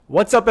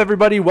What's up,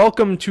 everybody?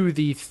 Welcome to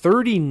the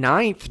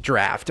 39th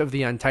draft of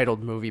the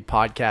Untitled Movie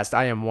Podcast.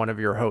 I am one of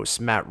your hosts,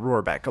 Matt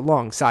Rohrbeck,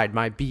 alongside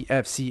my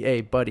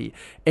BFCA buddy,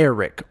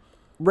 Eric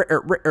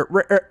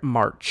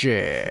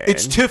Marchin.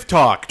 It's TIFF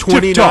Talk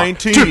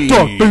 2019. TIFF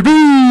Talk,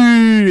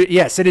 baby!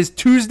 Yes, it is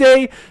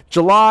Tuesday,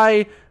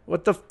 July...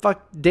 What the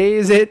fuck day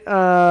is it? The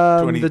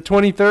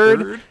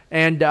 23rd.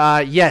 And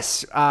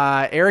yes,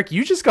 Eric,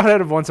 you just got out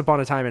of Once Upon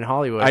a Time in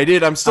Hollywood. I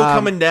did. I'm still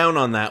coming down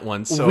on that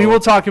one. So we will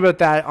talk about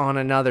that on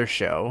another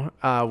show,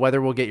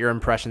 whether we'll get your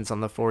impressions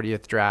on the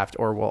 40th draft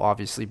or we'll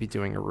obviously be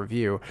doing a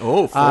review.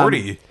 Oh,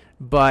 40.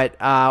 But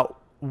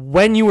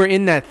when you were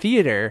in that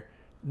theater,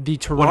 the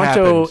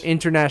Toronto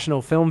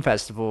International Film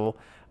Festival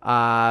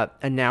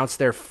announced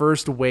their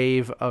first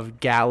wave of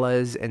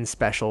galas and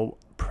special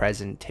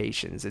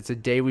presentations. It's a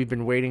day we've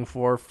been waiting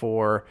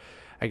for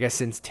I guess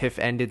since TIFF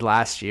ended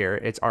last year.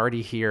 It's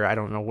already here. I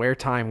don't know where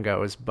time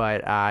goes,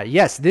 but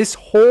yes, this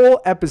whole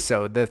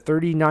episode, the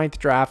 39th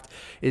draft,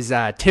 is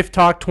TIFF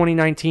Talk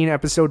 2019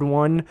 episode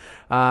 1.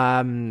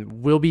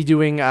 We'll be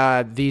doing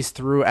these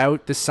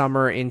throughout the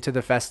summer into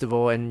the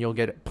festival, and you'll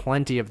get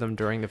plenty of them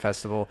during the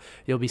festival.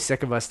 You'll be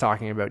sick of us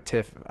talking about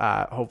TIFF,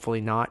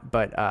 hopefully not,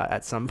 but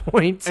at some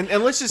point.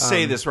 And let's just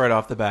say this right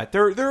off the bat.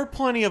 There are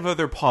plenty of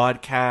other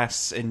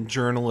podcasts and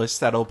journalists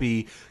that'll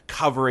be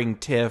covering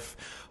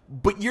TIFF,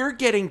 but you're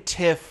getting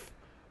TIFF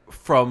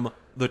from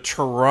the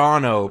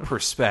Toronto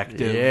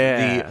perspective,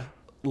 the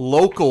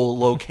local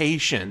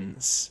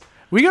locations.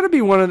 We got to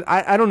be one of...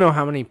 I don't know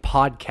how many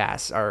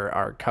podcasts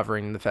are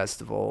covering the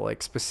festival,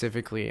 like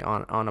specifically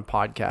on a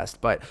podcast,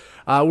 but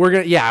we're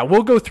going to... Yeah,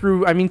 we'll go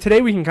through... I mean,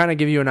 today we can kind of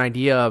give you an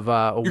idea of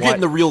You're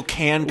getting the real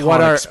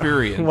CanCon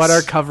experience. What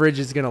our coverage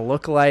is going to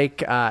look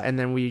like, and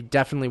then we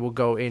definitely will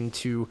go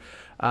into...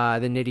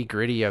 the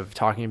nitty-gritty of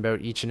talking about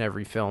each and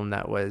every film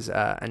that was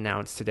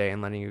announced today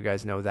and letting you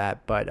guys know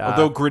that. But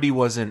although Gritty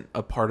wasn't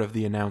a part of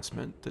the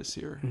announcement this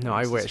year. No,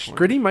 I wish.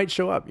 Gritty might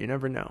show up. You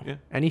never know. Yeah.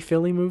 Any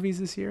Philly movies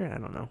this year? I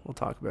don't know. We'll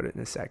talk about it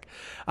in a sec.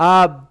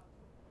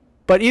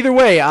 But either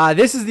way,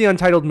 this is the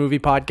Untitled Movie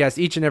Podcast.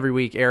 Each and every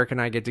week, Eric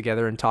and I get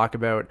together and talk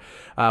about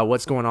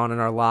what's going on in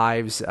our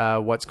lives,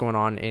 what's going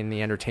on in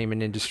the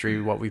entertainment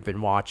industry, what we've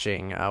been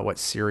watching, what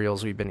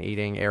cereals we've been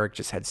eating. Eric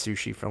just had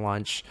sushi for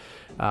lunch.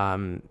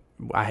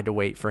 I had to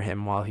wait for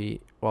him while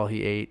he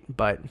ate,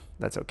 but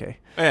that's okay.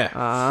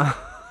 Yeah.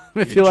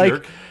 If you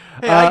like,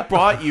 hey, I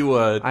brought you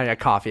a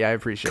coffee. I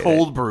appreciate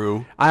cold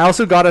brew. I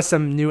also got us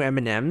some new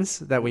M&Ms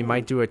that we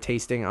might do a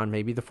tasting on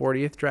maybe the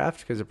 40th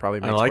draft because it probably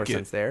makes more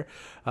sense there.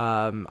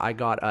 I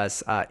got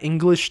us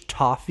English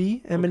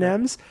toffee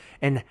M&Ms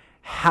and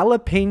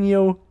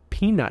jalapeno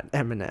peanut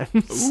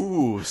M&Ms.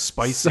 Ooh,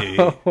 spicy.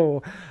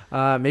 So,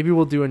 maybe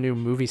we'll do a new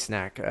movie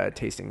snack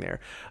tasting there.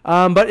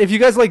 But if you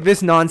guys like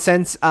this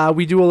nonsense,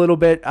 we do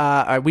another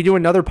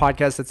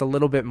podcast that's a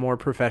little bit more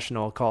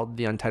professional called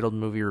the Untitled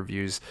Movie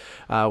Reviews,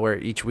 where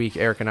each week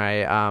Eric and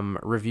I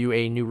review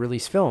a new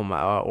release film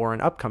or an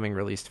upcoming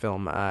released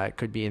film. It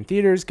could be in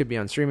theaters, could be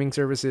on streaming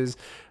services,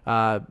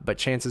 but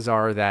chances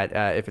are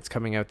that if it's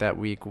coming out that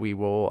week, we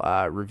will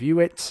review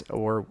it,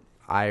 or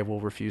I will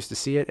refuse to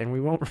see it, and we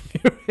won't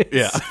review it.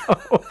 Yeah.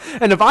 So,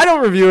 and if I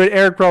don't review it,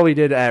 Eric probably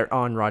did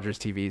on Rogers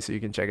TV, so you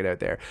can check it out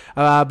there.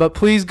 But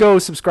please go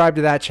subscribe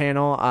to that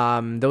channel.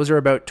 Those are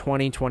about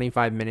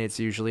 20-25 minutes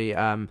usually.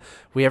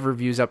 We have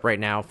reviews up right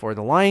now for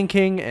The Lion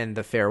King and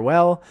The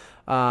Farewell.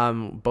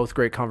 Both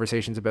great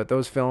conversations about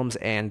those films.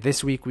 And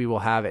this week we will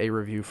have a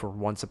review for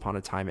Once Upon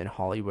a Time in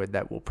Hollywood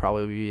that will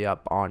probably be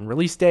up on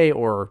release day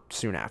or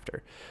soon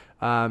after.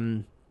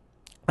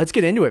 Let's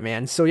get into it,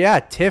 man. So yeah,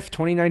 TIFF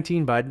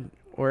 2019, bud.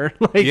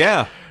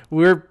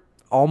 We're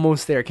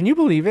almost there. Can you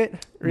believe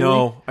it? Really?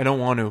 No, I don't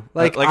want to.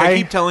 Like I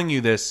keep telling you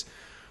this.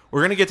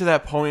 We're gonna get to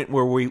that point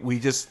where we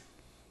just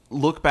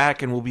look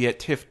back and we'll be at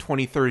TIFF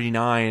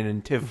 2039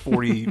 and TIFF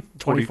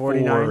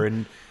 2044,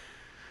 and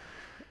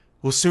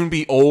we'll soon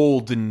be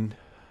old and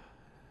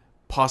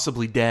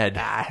possibly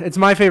dead. It's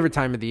my favorite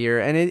time of the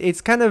year, and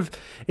it's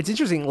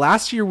interesting.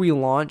 Last year we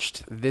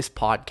launched this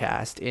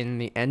podcast in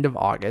the end of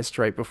August,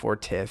 right before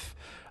TIFF.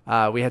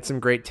 We had some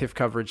great TIFF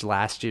coverage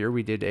last year.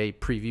 We did a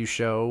preview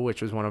show,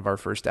 which was one of our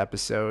first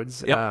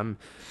episodes. Yep.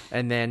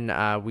 And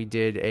then we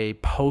did a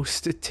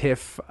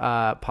post-TIFF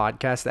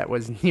podcast that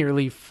was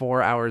nearly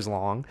 4 hours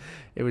long.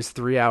 It was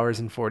 3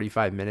 hours and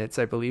 45 minutes,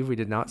 I believe. We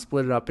did not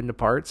split it up into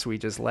parts. We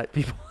just let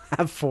people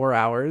have 4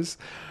 hours.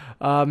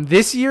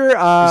 This year... it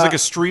was like a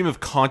stream of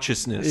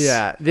consciousness.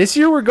 Yeah. This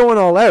year we're going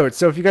all out.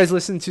 So if you guys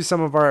listen to some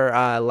of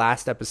our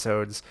last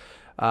episodes...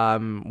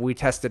 we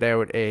tested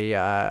out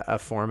a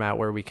format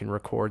where we can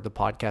record the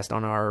podcast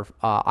on our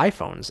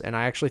iPhones, and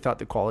I actually thought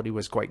the quality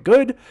was quite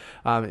good.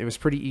 It was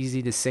pretty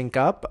easy to sync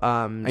up.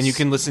 And you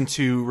can listen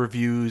to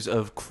reviews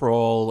of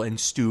Kroll and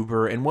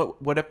Stuber. And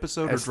what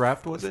episode or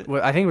draft was it?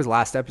 Well, I think it was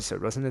last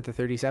episode, wasn't it? The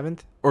 37th?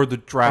 Or the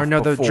draft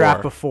before? The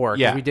draft before.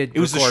 Yeah, we did. It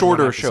was a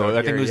shorter show.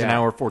 I think it was an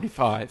hour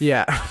 45.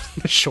 Yeah,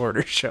 the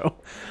shorter show.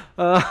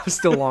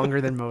 Still longer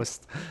than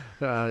most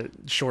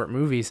short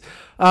movies.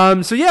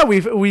 So yeah,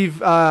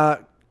 we've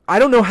I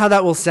don't know how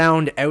that will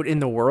sound out in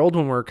the world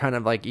when we're kind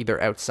of like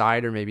either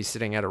outside or maybe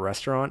sitting at a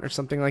restaurant or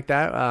something like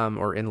that,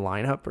 or in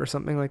lineup or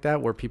something like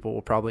that, where people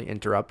will probably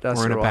interrupt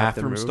us. Or in a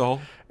bathroom stall.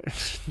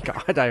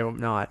 God, I hope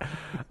not.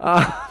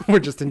 We're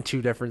just in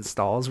 2 different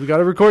stalls. We got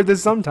to record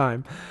this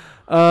sometime.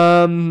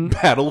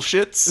 Battle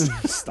shits.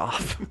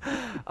 Stop.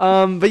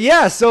 But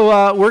yeah,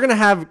 so we're gonna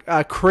have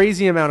a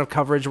crazy amount of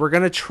coverage. We're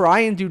gonna try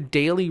and do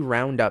daily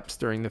roundups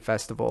during the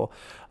festival,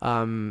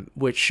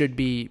 which should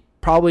be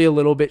probably a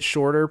little bit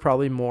shorter,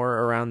 probably more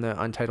around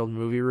the Untitled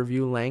movie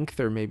review length,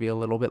 or maybe a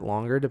little bit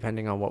longer,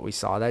 depending on what we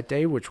saw that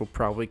day, which will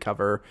probably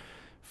cover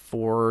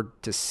 4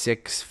 to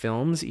 6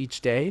 films each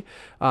day.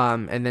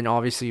 And then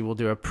obviously we'll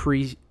do a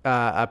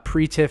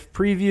pre-TIFF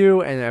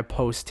preview and a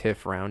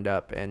post-TIFF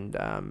roundup, and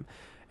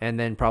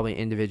then probably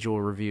individual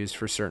reviews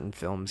for certain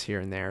films here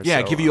and there.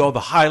 Yeah, so, give you all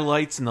the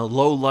highlights and the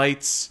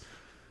lowlights.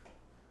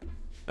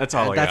 That's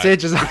all I got. That's it,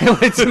 just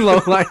highlights and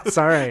lowlights.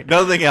 All right.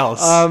 Nothing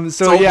else. So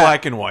it's all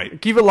black and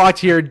white. Keep it locked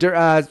here.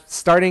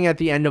 Starting at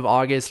the end of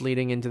August,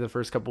 leading into the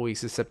first couple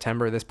weeks of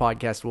September, this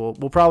podcast will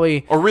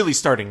probably... Or really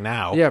starting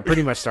now. Yeah,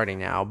 pretty much starting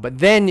now. But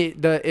then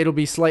it'll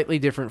be slightly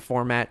different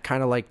format,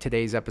 kind of like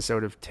today's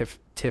episode of TIFF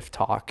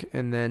Talk.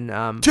 And then...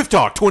 TIFF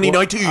Talk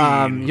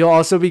 2019! You'll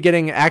also be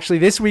getting... Actually,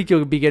 this week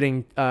you'll be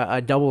getting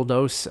a double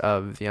dose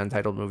of the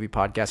Untitled Movie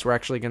Podcast. We're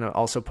actually going to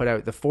also put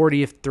out the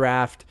 40th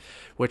draft,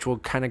 which will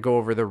kind of go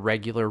over the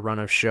regular run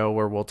of show,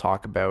 where we'll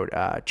talk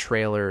about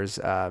trailers,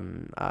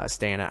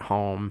 staying at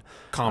home,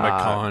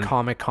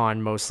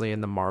 Comic-Con mostly,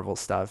 and the Marvel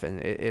stuff,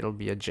 and it'll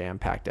be a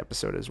jam-packed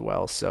episode as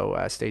well, so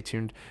stay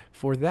tuned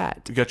for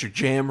that. You got your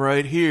jam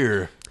right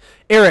here.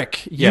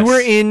 Eric, you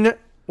were in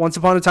Once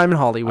Upon a Time in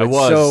Hollywood. I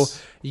was.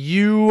 So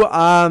you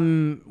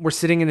were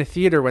sitting in a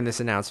theater when this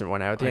announcement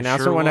went out. The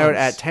announcement went out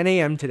at 10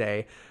 a.m.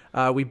 today.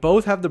 We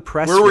both have the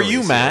press Where were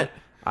you, Matt?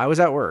 I was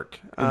at work.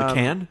 In the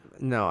can?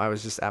 No, I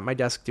was just at my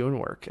desk doing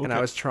work, and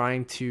I was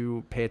trying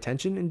to pay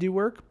attention and do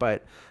work,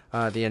 but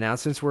the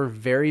announcements were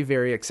very,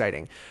 very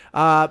exciting.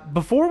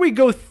 Before we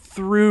go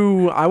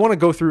through, I want to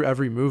go through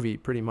every movie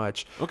pretty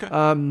much. Okay.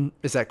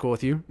 Is that cool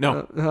with you?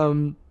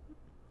 No.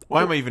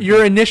 Why am I even...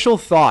 Your initial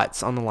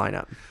thoughts on the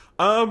lineup?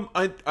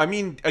 I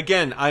mean,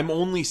 again, I'm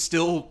only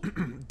still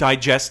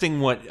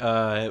digesting what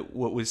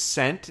was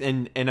sent,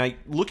 and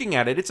looking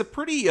at it, it's a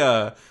pretty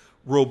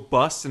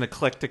robust and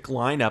eclectic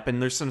lineup,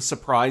 and there's some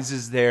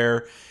surprises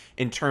there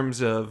in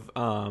terms of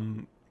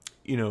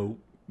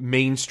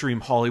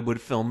mainstream Hollywood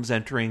films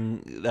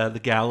entering the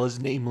galas,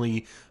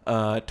 namely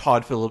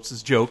Todd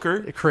Phillips'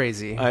 Joker.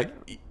 Crazy. I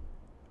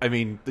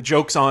mean, the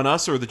joke's on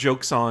us, or the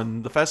joke's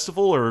on the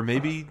festival, or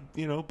maybe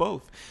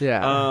both.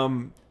 Yeah.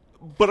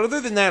 But other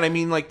than that, I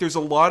mean, like, there's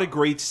a lot of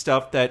great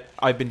stuff that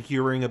I've been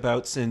hearing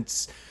about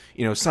since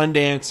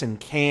Sundance and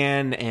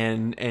Cannes,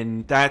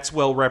 and that's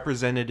well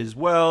represented as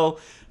well.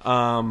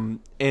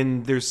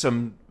 And there's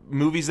some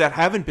movies that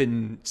haven't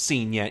been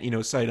seen yet,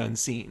 sight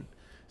unseen.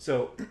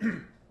 So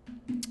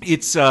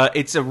it's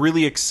a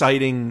really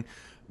exciting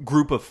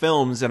group of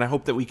films, and I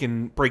hope that we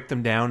can break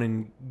them down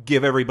and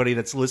give everybody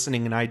that's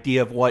listening an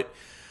idea of what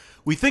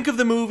we think of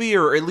the movie,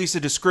 or at least a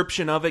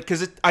description of it,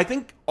 because I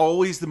think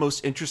always the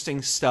most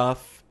interesting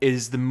stuff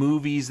is the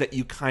movies that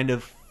you kind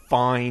of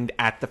find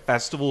at the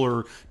festival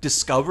or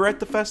discover at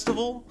the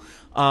festival,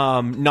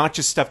 not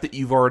just stuff that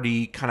you've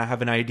already kind of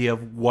have an idea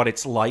of what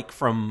it's like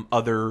from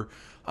other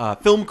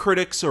film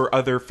critics or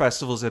other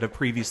festivals that have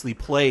previously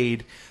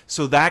played.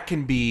 So that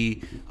can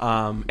be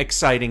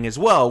exciting as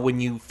well when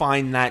you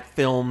find that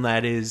film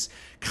that is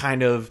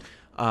kind of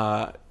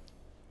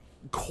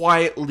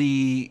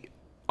quietly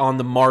on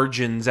the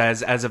margins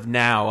as of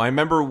now. I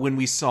remember when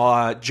we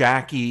saw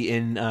Jackie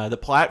in the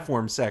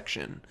platform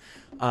section,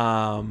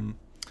 and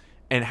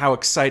how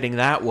exciting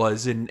that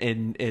was in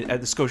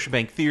at the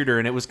Scotiabank Theater,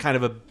 and it was kind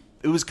of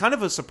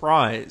a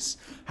surprise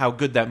how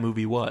good that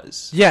movie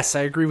was. Yes,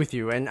 I agree with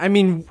you, and I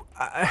mean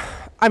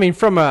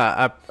from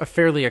a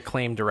fairly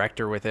acclaimed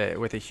director with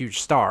a huge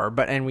star,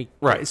 but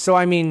so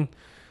I mean.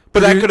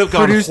 But that could have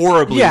gone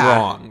horribly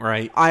wrong,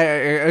 right? I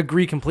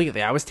agree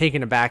completely. I was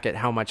taken aback at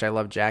how much I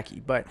love Jackie,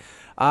 but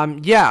I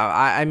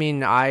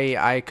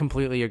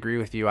completely agree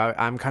with you.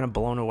 I'm kind of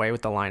blown away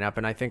with the lineup,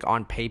 and I think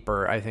on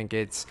paper, I think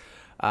it's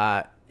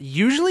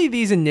usually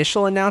these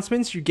initial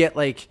announcements you get,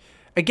 like,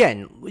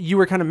 again, you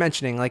were kind of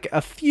mentioning, like,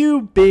 a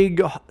few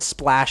big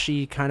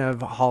splashy kind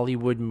of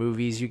Hollywood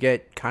movies. You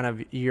get kind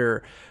of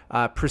your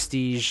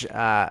prestige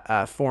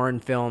foreign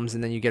films,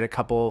 and then you get a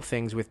couple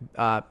things with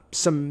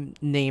some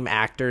name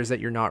actors that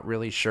you're not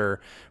really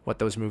sure what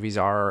those movies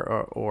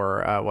are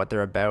or what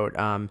they're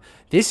about.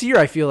 This year,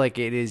 I feel like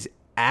it is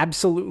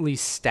absolutely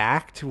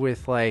stacked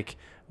with, like,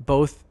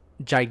 both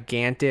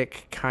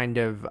gigantic kind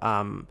of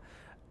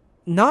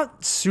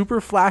not super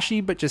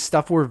flashy, but just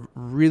stuff we're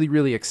really,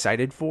 really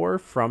excited for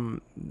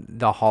from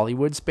the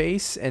Hollywood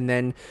space. And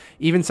then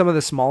even some of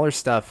the smaller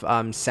stuff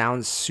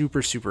sounds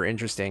super, super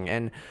interesting.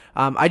 And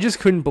I just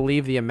couldn't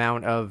believe the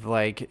amount of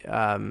like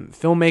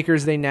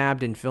filmmakers they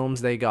nabbed and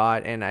films they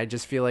got. And I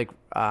just feel like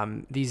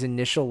these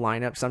initial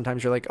lineups,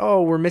 sometimes you're like,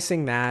 oh, we're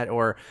missing that,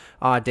 or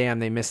oh, damn,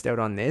 they missed out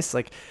on this.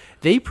 Like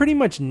they pretty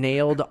much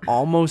nailed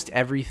almost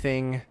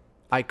everything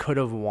I could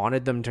have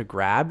wanted them to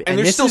grab. And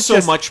there's still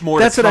so much more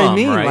to come, that's what I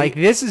mean. Right? Like,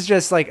 this is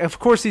just like, of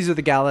course, these are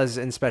the galas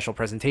and special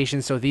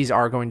presentations, so these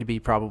are going to be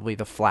probably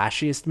the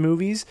flashiest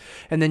movies.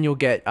 And then you'll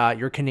get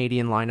your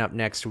Canadian lineup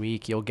next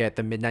week. You'll get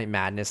the Midnight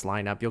Madness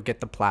lineup. You'll get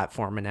the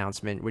platform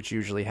announcement, which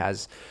usually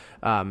has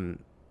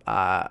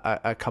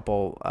a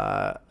couple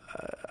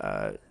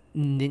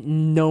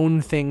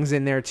known things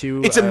in there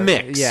too. It's a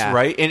mix,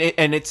 right?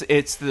 And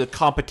it's the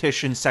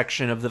competition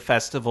section of the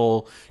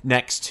festival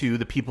next to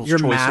the People's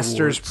Choice Masters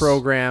Awards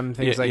program,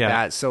 things like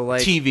that. So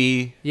like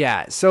TV,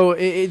 So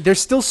there's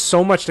still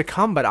so much to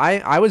come, but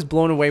I was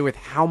blown away with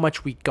how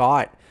much we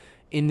got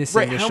in this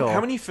initial.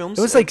 How many films?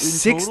 It was like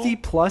 60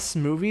 plus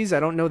movies. I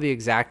don't know the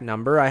exact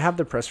number. I have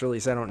the press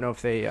release. I don't know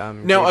if they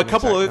now a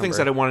couple other things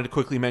that I wanted to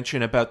quickly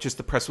mention about just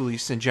the press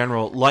release in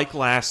general. Like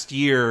last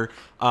year,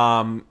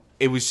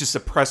 it was just a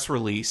press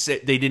release.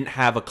 They didn't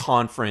have a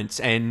conference,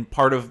 and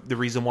part of the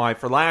reason why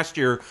for last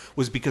year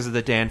was because of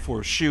the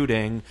Danforth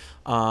shooting.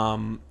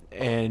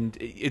 And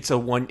it's the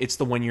 1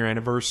 year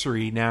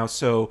anniversary now.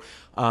 So,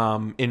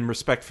 in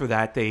respect for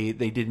that, they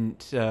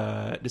didn't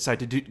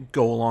decide to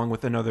go along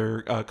with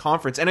another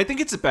conference. And I think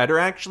it's better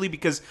actually,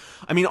 because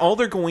I mean, all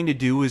they're going to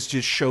do is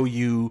just show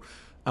you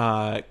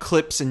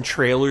clips and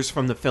trailers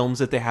from the films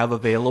that they have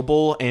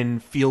available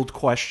and field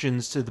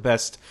questions to the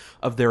best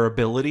of their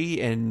ability.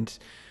 And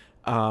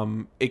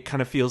it kind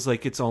of feels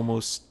like it's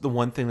almost the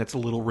one thing that's a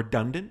little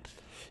redundant.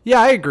 Yeah,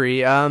 I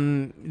agree.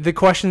 The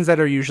questions that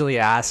are usually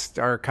asked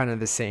are kind of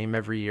the same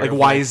every year. Like,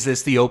 why is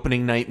this the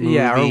opening night movie?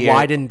 Yeah, or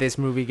why didn't this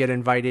movie get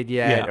invited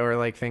yet? Yeah. Or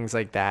like things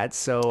like that.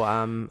 So,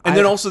 and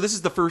then also this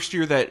is the first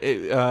year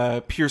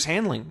that Pierce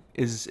Handling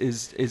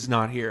is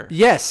not here.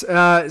 Yes.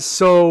 This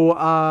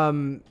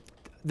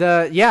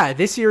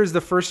year is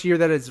the first year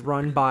that it's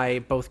run by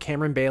both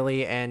Cameron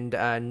Bailey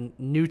and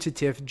new to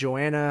TIFF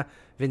Joanna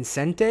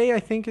Vincente, I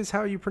think is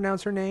how you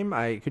pronounce her name.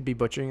 I could be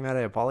butchering that.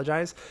 I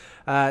apologize.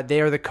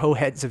 They are the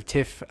co-heads of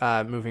TIFF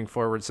moving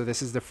forward. So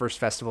this is the first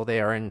festival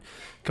they are in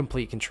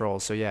complete control.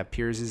 So yeah,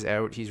 Piers is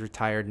out. He's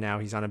retired now.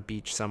 He's on a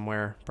beach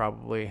somewhere,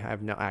 probably. I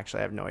have no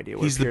idea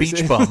where he's Piers the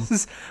beach bum.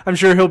 I'm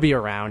sure he'll be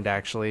around,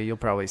 actually. You'll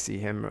probably see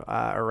him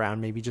around,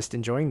 maybe just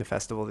enjoying the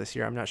festival this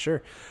year. I'm not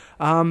sure.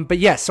 But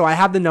yeah, so I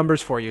have the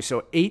numbers for you.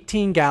 So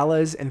 18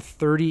 galas and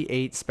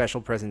 38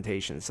 special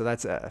presentations. So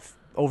that's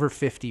over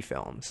 50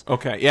 films.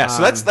 Okay, yeah,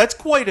 so that's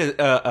quite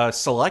a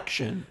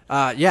selection.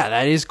 Yeah,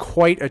 that is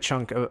quite a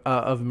chunk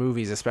of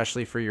movies,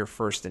 especially for your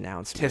first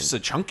announcement. Tiff's a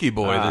chunky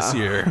boy this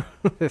year.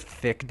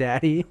 Thick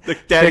Daddy.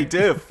 Thick Daddy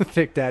Tiff.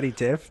 Thick Daddy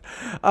Tiff.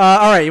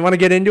 All right, you want to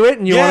get into it?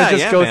 And you want to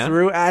just go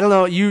through? I don't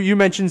know, you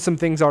mentioned some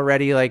things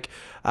already, like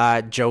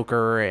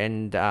Joker,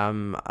 and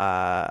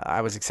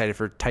I was excited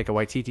for Taika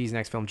Waititi's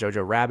next film,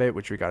 JoJo Rabbit,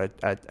 which we got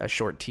a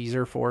short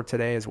teaser for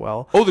today as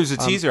well. Oh, there's a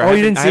teaser.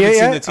 You didn't see it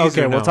yet? The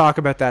teaser, okay, no. We'll talk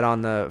about that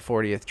on the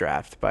 40th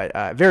draft,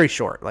 but very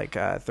short, like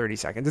 30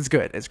 seconds. It's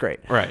good. It's great.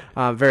 Right.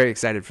 Very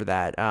excited for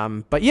that.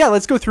 But yeah,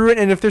 let's go through it.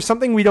 And if there's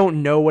something we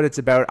don't know what it's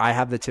about, I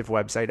have the TIFF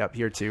website up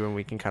here too, and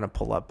we can kind of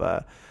pull up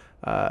a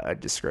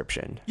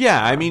description.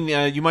 Yeah, I mean,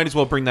 you might as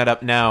well bring that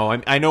up now.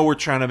 I know we're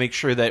trying to make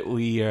sure that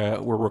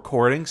we're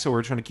recording, so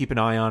we're trying to keep an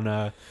eye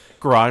on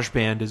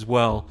GarageBand as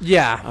well.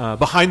 Yeah.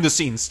 Behind the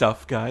scenes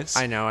stuff, guys.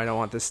 I know, I don't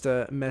want this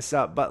to mess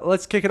up, but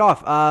let's kick it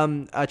off.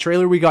 A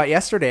trailer we got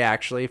yesterday,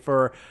 actually,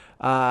 for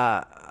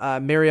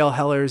Marielle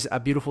Heller's A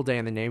Beautiful Day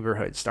in the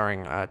Neighborhood,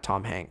 starring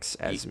Tom Hanks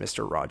as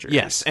Mr. Rogers.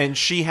 Yes, and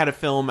she had a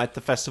film at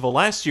the festival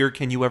last year,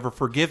 Can You Ever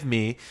Forgive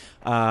Me,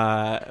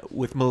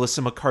 with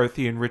Melissa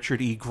McCarthy and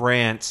Richard E.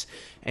 Grant,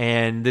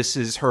 and this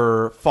is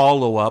her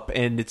follow-up,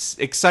 and it's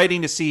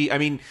exciting to see. I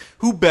mean,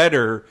 who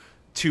better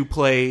to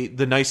play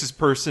the nicest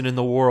person in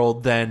the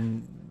world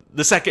than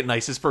the second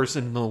nicest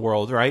person in the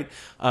world, right?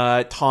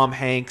 Tom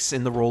Hanks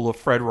in the role of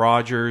Fred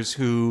Rogers,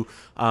 who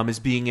is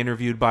being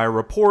interviewed by a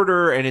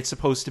reporter, and it's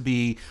supposed to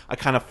be a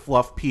kind of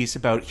fluff piece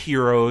about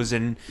heroes,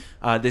 and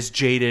this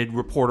jaded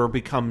reporter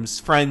becomes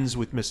friends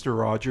with Mr.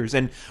 Rogers.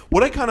 And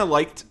what I kind of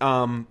liked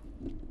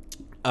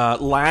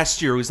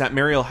last year was that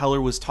Marielle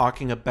Heller was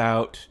talking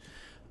about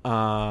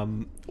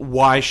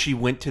why she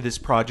went to this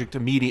project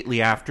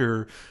immediately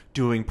after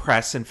doing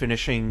press and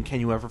finishing Can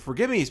You Ever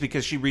Forgive Me, is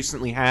because she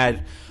recently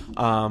had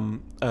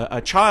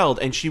a child,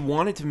 and she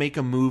wanted to make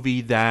a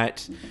movie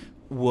that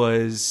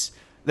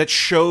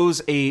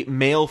shows a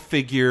male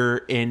figure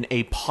in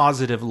a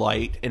positive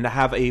light and to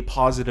have a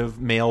positive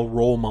male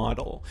role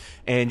model.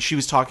 And she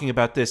was talking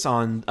about this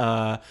on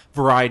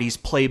Variety's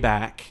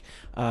Playback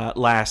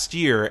last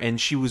year, and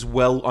she was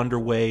well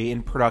underway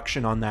in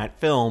production on that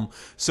film.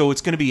 So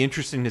it's going to be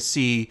interesting to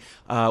see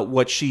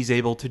what she's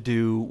able to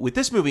do with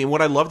this movie. And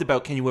what I loved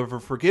about Can You Ever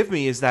Forgive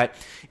Me is that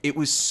it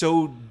was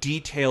so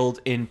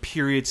detailed in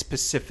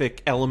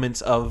period-specific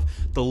elements of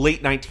the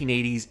late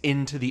 1980s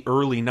into the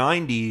early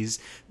 90s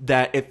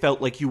that it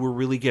felt like you were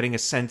really getting a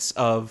sense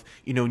of,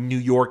 New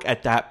York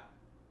at that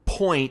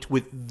point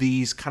with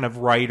these kind of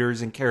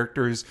writers and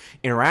characters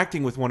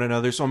interacting with one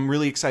another. So I'm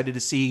really excited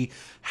to see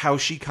how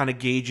she kind of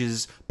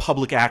gauges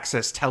public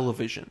access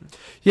television.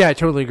 Yeah, I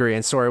totally agree.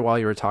 And sorry, while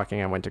you were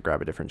talking, I went to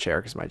grab a different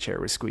chair because my chair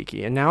was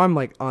squeaky. And now I'm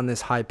like on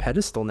this high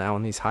pedestal now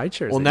on these high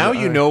chairs. Well, now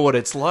you know what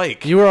it's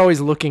like. You were always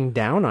looking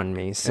down on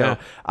me. So,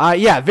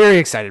 very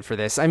excited for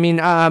this. I mean,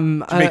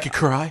 to make you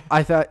cry?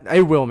 I thought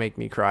it will make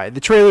me cry.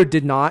 The trailer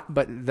did not,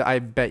 but I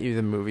bet you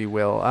the movie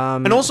will.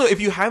 And also, if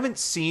you haven't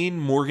seen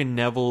Morgan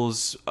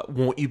Neville's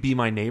Won't You Be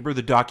My Neighbor,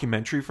 the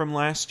documentary from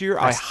last year,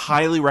 I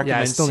highly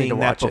recommend seeing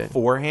that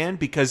beforehand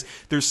because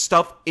there's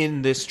stuff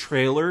in this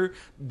trailer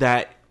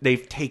that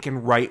they've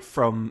taken right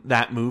from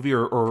that movie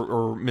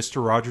or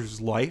Mr.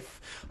 Rogers' life,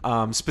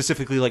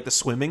 specifically like the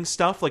swimming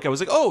stuff. Like I was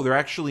like, oh, they're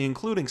actually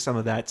including some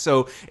of that.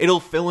 So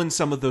it'll fill in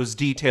some of those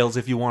details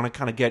if you want to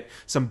kind of get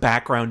some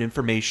background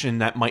information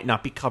that might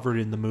not be covered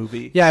in the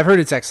movie. Yeah, I've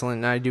heard it's excellent,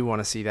 and I do want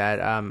to see that.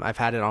 I've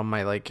had it on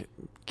my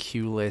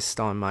queue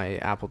list on my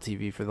Apple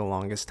TV for the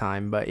longest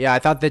time. But yeah, I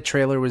thought the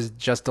trailer was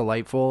just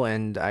delightful,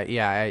 and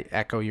I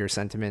echo your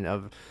sentiment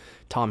of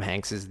Tom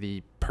Hanks is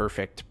the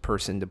perfect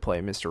person to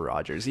play Mr.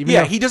 Rogers. Even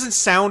though he doesn't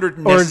sound or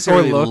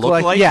necessarily look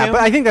like him. Yeah,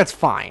 but I think that's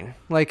fine.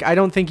 Like, I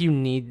don't think you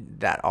need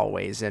that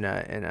always in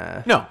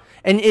a No.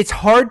 And it's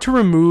hard to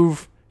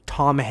remove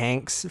Tom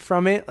Hanks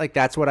from it. Like,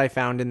 that's what I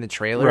found in the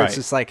trailer. Right. It's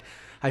just like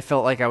I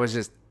felt like I was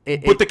just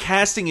but the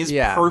casting is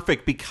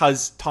perfect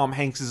because Tom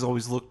Hanks is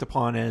always looked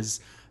upon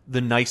as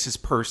the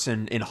nicest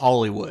person in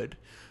Hollywood.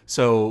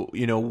 So,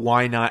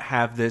 why not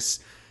have this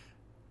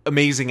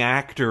amazing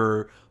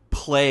actor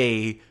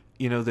play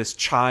this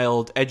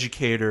child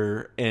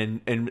educator and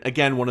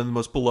again one of the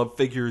most beloved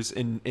figures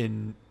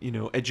in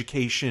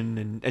education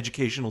and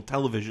educational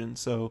television.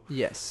 So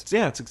yes,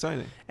 it's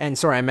exciting. And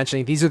sorry, I'm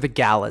mentioning these are the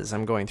galas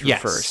I'm going through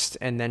first,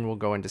 and then we'll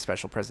go into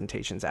special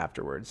presentations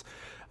afterwards.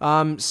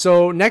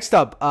 So next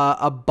up,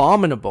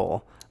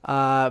 Abominable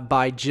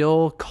by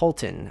Jill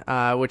Colton,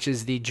 which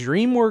is the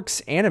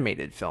DreamWorks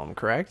animated film,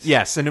 correct?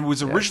 Yes, and it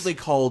was originally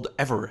called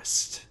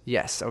Everest.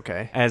 Yes,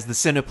 okay. As the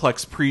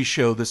Cineplex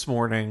pre-show this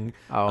morning,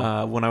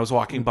 when I was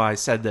walking by,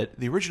 said that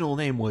the original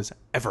name was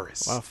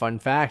Everest. Well, fun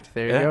fact.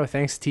 There you go.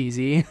 Thanks,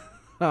 TZ.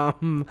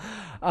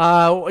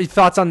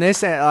 Thoughts on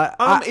this?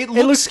 It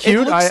looks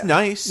cute. It looks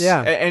nice.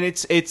 Yeah, and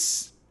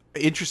it's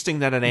interesting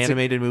that an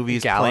animated movie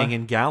is playing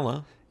in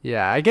gala.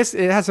 Yeah, I guess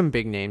it has some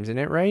big names in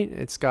it, right?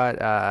 It's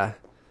got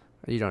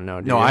you don't know,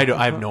 do you?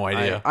 I have no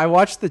idea. I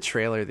watched the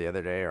trailer the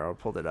other day, or I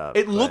pulled it up.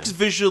 It looks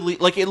visually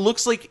it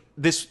looks like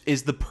this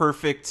is the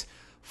perfect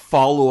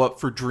follow-up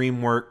for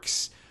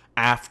DreamWorks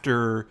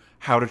after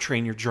How to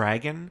Train Your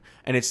Dragon,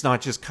 and it's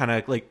not just kind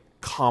of like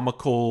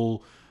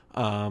comical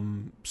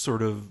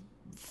sort of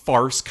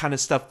farce kind of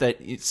stuff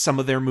that some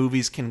of their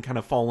movies can kind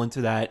of fall into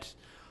that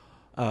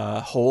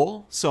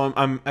hole. So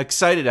I'm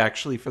excited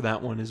actually for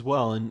that one as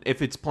well. And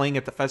if it's playing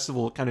at the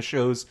festival, it kind of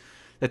shows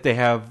that they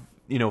have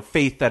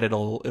faith that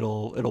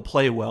it'll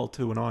play well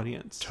to an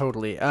audience.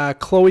 Totally.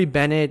 Chloe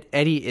Bennett,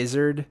 Eddie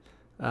Izzard,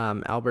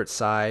 Albert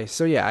Sy.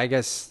 So yeah, I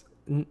guess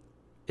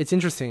it's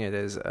interesting. It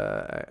is.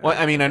 Well,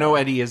 I mean, I know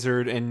Eddie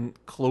Izzard and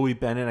Chloe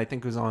Bennett. I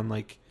think was on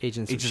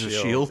Agents of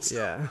S.H.I.E.L.D.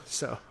 Yeah.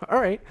 So all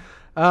right.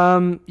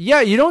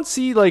 You don't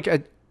see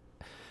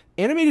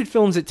animated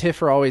films at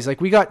TIFF are always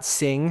we got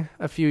Sing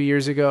a few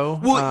years ago.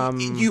 Well,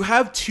 you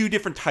have two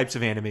different types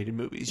of animated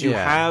movies. You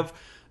have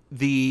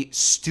the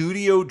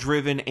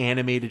studio-driven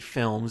animated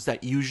films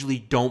that usually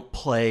don't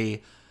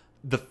play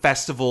the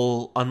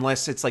festival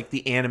unless it's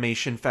the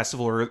animation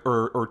festival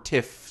or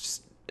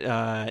TIFF's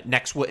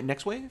Next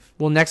Wave.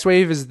 Well, Next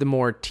Wave is the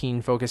more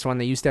teen-focused one.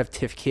 They used to have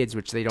TIFF Kids,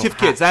 which they don't TIFF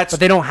have. Kids, but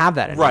they don't have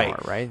that anymore,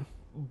 right?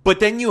 But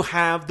then you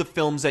have the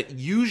films that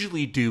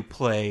usually do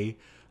play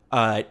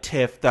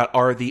TIFF that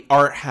are the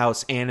art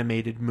house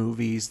animated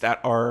movies that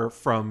are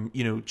from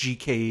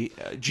GK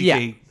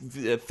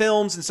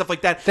films and stuff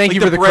like that. Thank you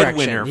for the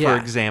Breadwinner, correction. For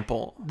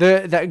example.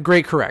 That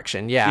great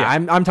correction. Yeah.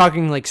 I'm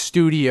talking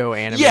studio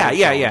animated.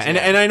 Yeah.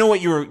 And I know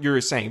what you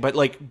were saying, but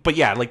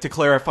to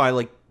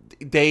clarify,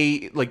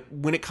 they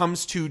when it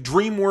comes to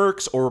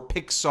DreamWorks or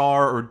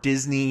Pixar or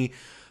Disney,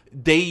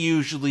 they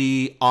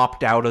usually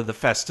opt out of the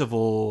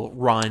festival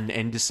run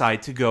and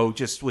decide to go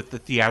just with the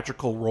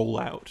theatrical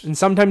rollout. And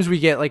sometimes we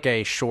get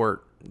a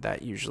short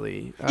that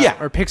usually...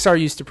 Or Pixar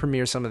used to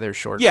premiere some of their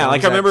shorts. Yeah, I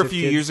remember a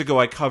few years ago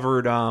I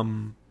covered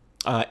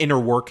Inner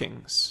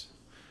Workings.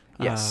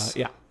 Yes.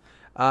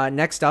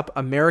 Next up,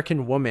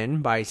 American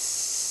Woman by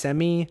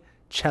Semi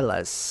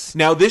Chelas.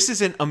 Now, this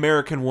is an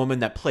American Woman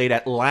that played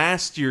at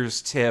last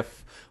year's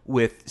TIFF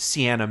with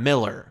Sienna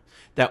Miller.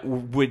 That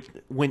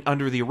went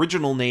under the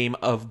original name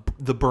of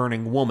The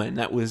Burning Woman.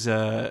 That was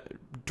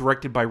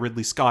directed by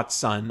Ridley Scott's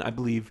son, I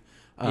believe,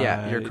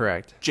 Yeah, you're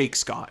correct. Jake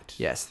Scott.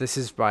 Yes, this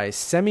is by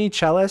Semi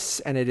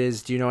Chellis, and it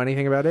is. Do you know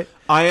anything about it?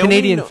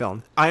 Canadian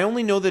film. I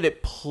only know that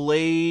it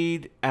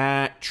played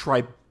at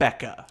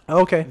Tribeca.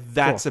 Okay,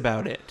 that's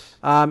about it.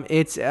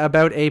 It's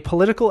about a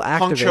political activist.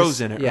 Hong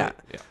Cho's in it. Yeah,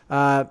 right?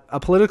 Yeah. A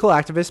political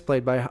activist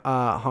played by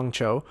Hong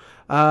Cho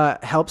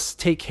helps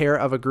take care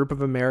of a group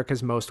of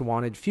America's most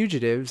wanted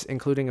fugitives,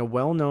 including a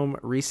well-known,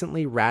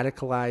 recently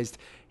radicalized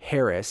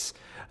Harris.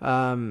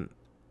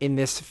 In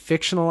this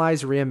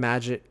fictionalized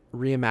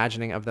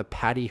reimagining of the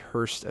Patty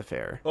Hearst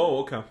affair. Oh,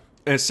 okay.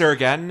 Is Sarah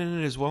Gadon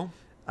in it as well?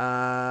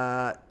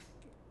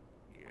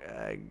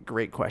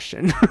 Great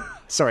question.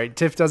 Sorry,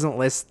 TIFF doesn't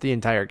list the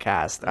entire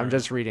cast. I'm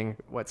just reading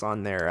what's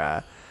on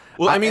there.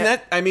 Well,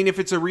 if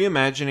it's a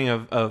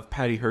reimagining of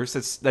Patty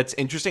Hearst, that's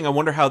interesting. I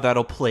wonder how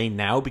that'll play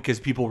now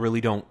because people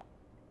really don't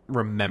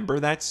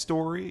remember that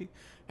story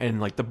and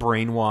like the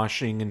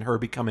brainwashing and her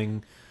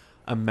becoming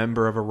a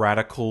member of a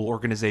radical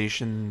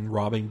organization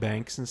robbing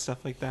banks and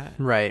stuff like that.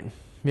 Right.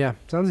 Yeah.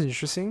 Sounds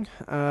interesting.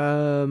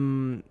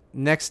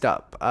 Next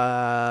up,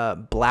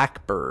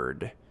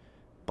 Blackbird.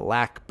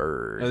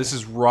 Now, this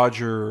is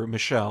Roger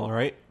Michelle,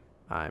 right?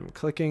 I'm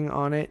clicking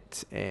on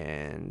it,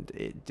 and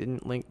it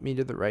didn't link me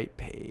to the right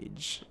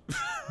page.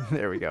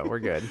 There we go. We're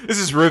good. This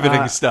is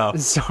riveting stuff.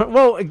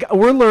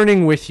 We're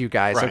learning with you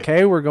guys, right.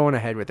 Okay? We're going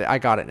ahead with it. I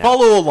got it now.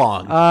 Follow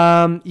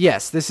along.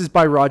 Yes, this is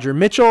by Roger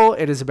Mitchell.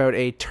 It is about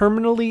a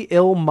terminally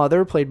ill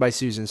mother, played by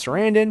Susan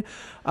Sarandon,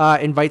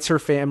 invites her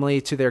family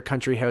to their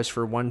country house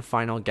for one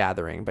final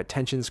gathering, but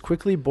tensions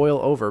quickly boil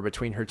over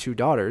between her two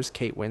daughters,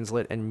 Kate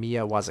Winslet and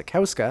Mia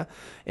Wasikowska,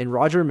 in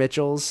Roger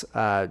Mitchell's,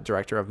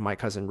 director of My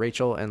Cousin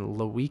Rachel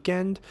and Le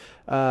Weekend,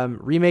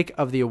 remake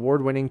of the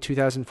award-winning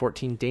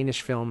 2014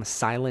 Danish film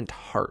Silent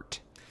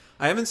Heart.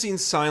 I haven't seen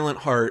Silent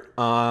Heart,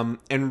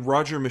 and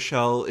Roger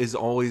Michelle is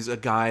always a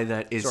guy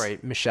that is... Sorry,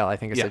 Michelle. I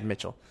think I said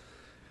Mitchell.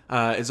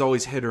 Is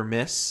always hit or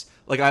miss.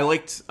 Like, I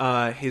liked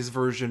his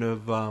version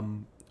of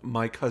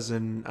My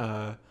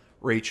Cousin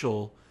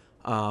Rachel,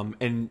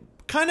 and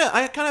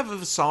I kind of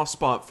have a soft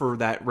spot for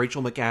that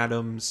Rachel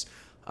McAdams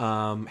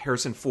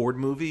Harrison Ford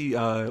movie,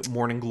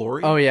 Morning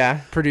Glory. Oh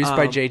yeah, produced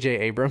by J.J.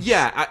 Abrams.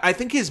 Yeah, I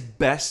think his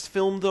best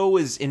film though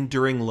is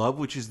Enduring Love,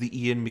 which is the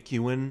Ian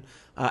McEwan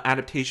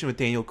adaptation with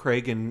Daniel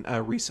Craig and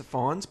Risa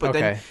Fons. But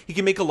then he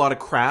can make a lot of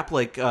crap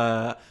like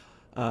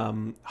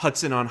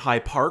Hudson on High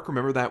Park.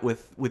 Remember that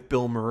with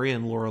Bill Murray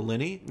and Laura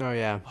Linney? Oh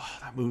yeah,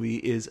 that movie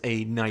is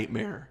a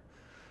nightmare.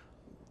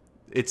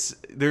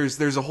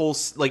 There's a whole,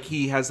 like,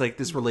 he has like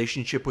this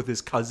relationship with his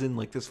cousin,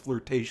 like this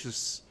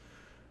flirtatious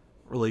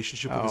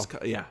relationship with his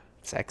cousin. Yeah,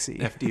 sexy.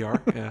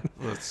 FDR. Yeah,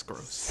 well, that's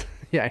gross.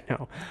 Yeah, I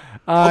know.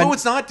 Although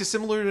it's not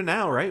dissimilar to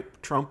now, right?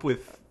 Trump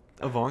with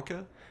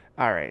Ivanka.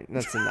 All right,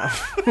 that's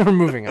enough. We're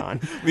moving on.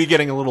 Me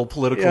getting a little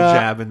political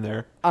jab in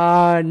there.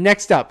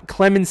 Next up,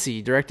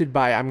 Clemency, directed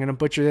by, I'm going to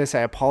butcher this, I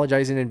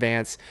apologize in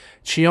advance,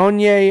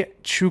 Chionye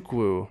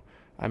Chukwu.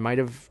 I might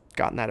have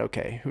gotten that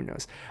okay. Who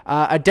knows?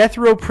 A death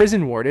row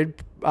prison warden,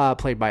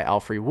 played by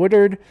Alfre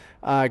Woodard,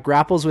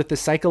 grapples with the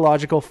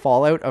psychological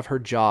fallout of her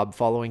job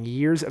following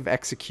years of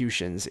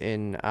executions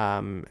in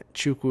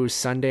Chukwu's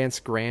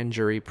Sundance Grand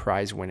Jury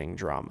Prize-winning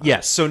drama.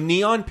 Yes, so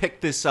Neon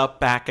picked this up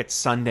back at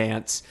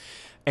Sundance,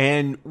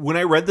 and when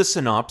I read the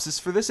synopsis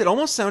for this, it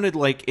almost sounded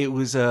like it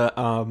was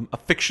a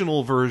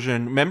fictional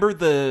version. Remember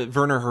the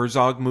Werner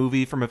Herzog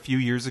movie from a few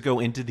years ago,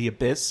 Into the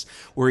Abyss,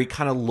 where he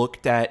kind of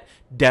looked at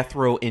death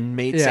row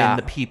inmates and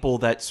the people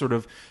that sort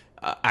of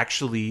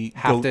actually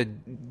have to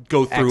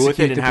go through with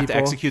it and have people.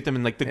 to execute them,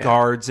 and like the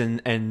guards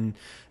and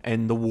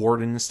the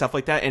warden and stuff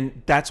like that.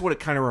 And that's what it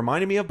kind of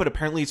reminded me of, but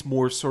apparently it's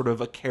more sort of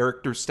a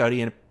character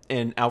study,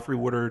 and Alfre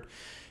Woodard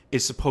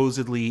is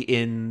supposedly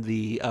in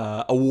the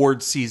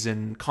award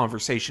season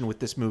conversation with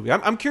this movie.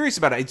 I'm curious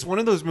about it. It's one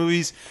of those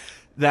movies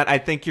that I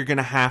think you're going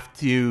to have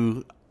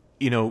to,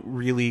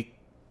 really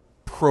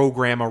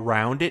program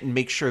around it and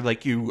make sure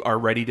like you are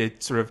ready to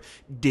sort of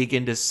dig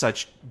into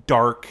such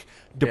dark,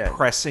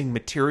 depressing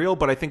material.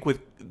 But I think with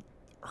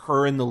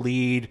her in the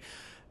lead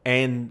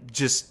and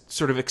just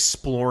sort of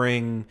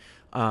exploring,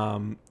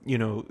 the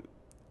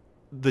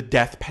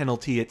death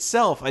penalty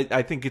itself,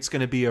 I think it's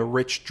going to be a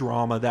rich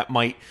drama that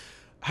might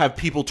have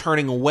people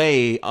turning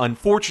away,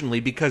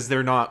 unfortunately, because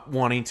they're not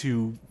wanting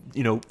to,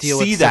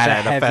 see that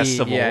at a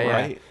festival,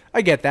 right?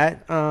 I get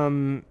that.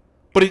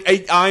 But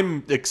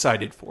I'm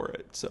excited for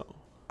it, so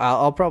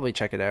I'll probably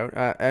check it out.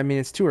 I mean,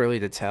 it's too early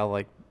to tell.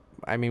 Like,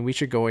 I mean, we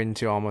should go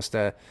into almost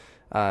a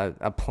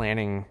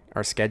planning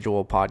our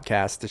schedule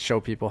podcast to show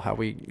people how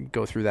we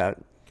go through that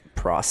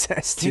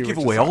process. Can't give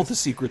away all the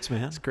secrets,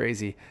 man. It's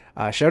crazy.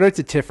 Shout out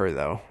to Tiffer,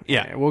 though.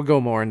 Yeah. We'll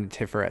go more into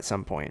Tiffer at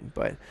some point.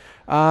 But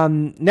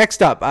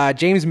next up,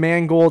 James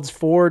Mangold's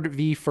Ford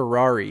v.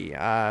 Ferrari.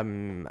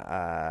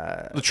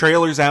 The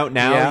trailer's out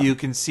now. Yeah. You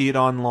can see it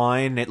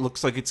online. It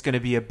looks like it's going to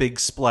be a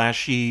big,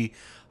 splashy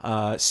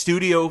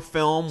studio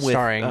film with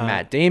starring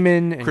Matt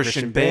Damon and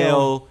Christian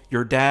Bale,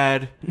 your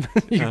dad,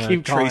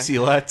 Tracy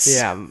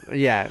Letts.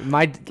 Yeah.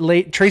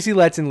 Tracy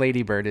Letts and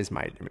Lady Bird is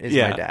my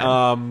dad.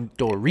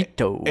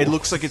 Dorito. It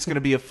looks like it's going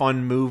to be a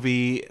fun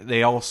movie.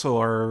 They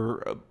also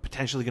are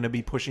potentially going to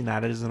be pushing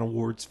that as an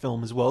awards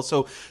film as well.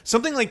 So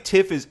something like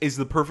TIFF is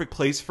the perfect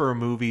place for a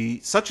movie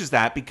such as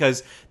that,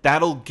 because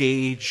that'll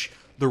gauge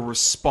the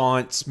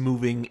response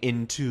moving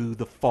into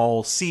the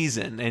fall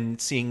season and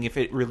seeing if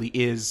it really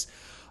is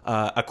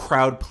a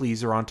crowd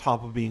pleaser on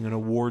top of being an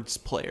awards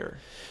player.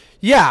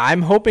 Yeah,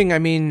 I'm hoping. I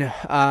mean,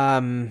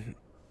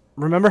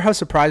 remember how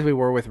surprised we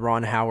were with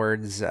Ron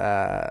Howard's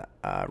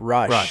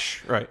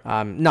Rush? Right.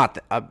 Not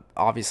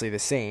obviously the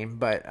same,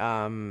 but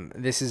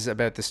this is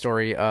about the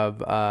story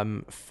of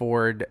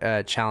Ford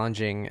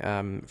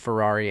challenging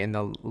Ferrari in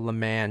the Le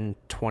Mans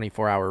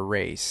 24-hour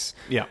race.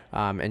 Yeah.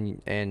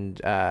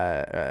 And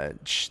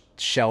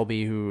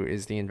Shelby, who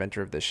is the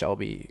inventor of the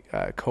Shelby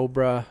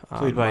Cobra,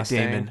 played by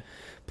Damon.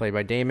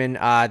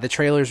 The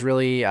trailer's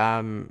really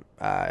I'm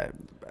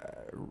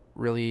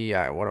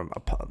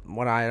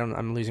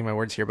losing my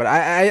words here, but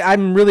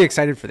I'm really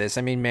excited for this.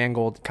 I mean,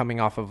 Mangold coming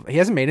off of, he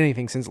hasn't made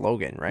anything since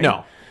Logan, right?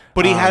 No,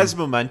 but he has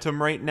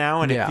momentum right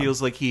now, and it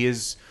feels like he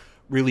is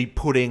really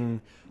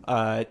putting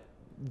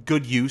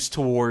good use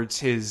towards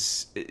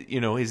his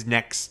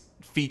next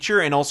feature,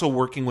 and also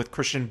working with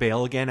Christian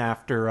Bale again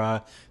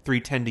after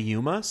 310 to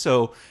Yuma.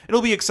 So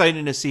it'll be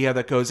exciting to see how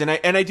that goes, and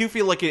I do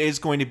feel like it is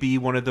going to be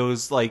one of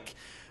those like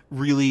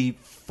really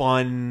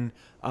fun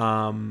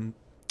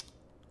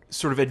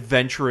sort of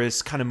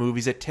adventurous kind of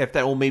movies at TIFF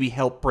that will maybe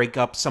help break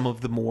up some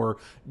of the more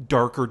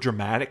darker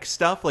dramatic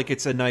stuff. Like,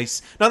 it's a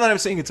nice, not that I'm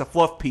saying it's a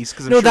fluff piece,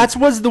 because that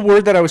was the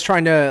word that I was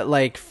trying to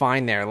like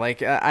find there.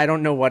 Like, I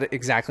don't know what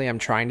exactly I'm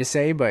trying to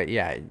say, but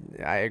yeah,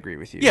 I agree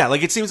with you. Yeah,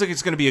 like, it seems like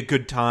it's going to be a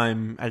good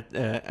time at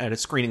a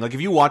screening. Like,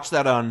 if you watch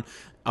that on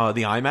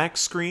the IMAX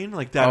screen,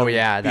 like, that'll be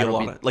a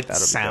lot of, like, the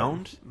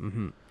sound.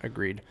 Mm-hmm.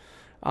 Agreed.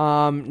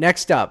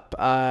 Next up,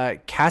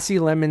 Cassie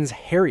Lemon's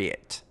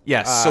Harriet.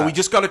 Yes, so we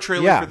just got a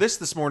trailer for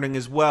this morning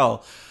as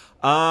well.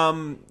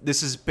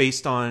 This is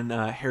based on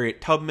Harriet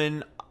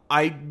Tubman.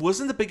 I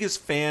wasn't the biggest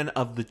fan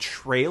of the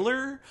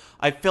trailer.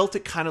 I felt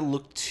it kind of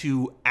looked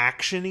too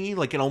action-y,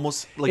 like it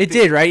almost like it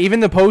did, right? Even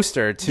the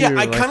poster too. Yeah,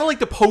 I kind of like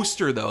the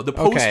poster though. The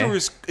poster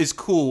is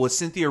cool with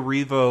Cynthia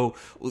Erivo,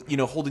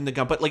 holding the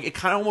gun, but like it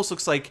kind of almost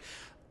looks like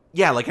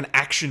like an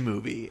action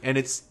movie, and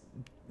it's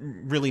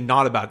really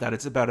not about that.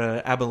 It's about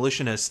an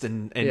abolitionist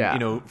and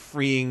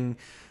freeing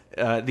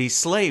these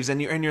slaves,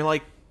 and you're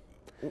like,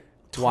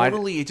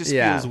 totally, it just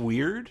feels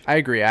weird. I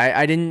agree.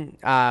 I didn't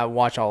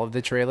watch all of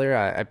the trailer.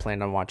 I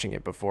planned on watching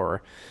it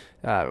before,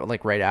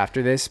 like right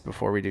after this,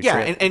 before we do.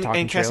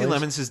 And Cassie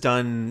Lemons has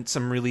done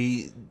some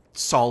really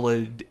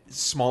solid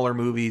smaller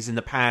movies in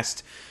the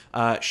past.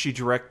 She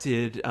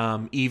directed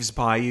Eve's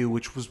Bayou,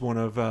 which was one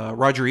of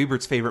Roger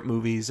Ebert's favorite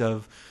movies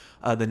of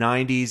the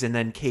 90s, and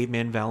then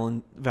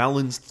Caveman's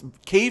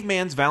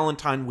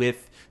Valentine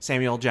with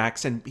Samuel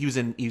Jackson. He was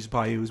in Eve's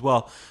Bayou as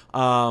well.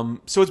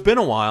 So it's been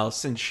a while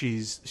since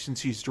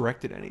she's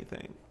directed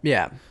anything.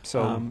 Yeah.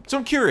 So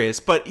I'm curious,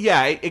 but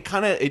yeah,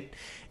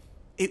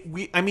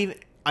 I mean,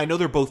 I know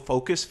they're both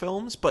focus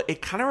films, but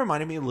it kind of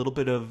reminded me a little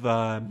bit of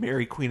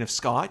Mary Queen of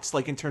Scots,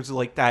 like in terms of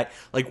like that,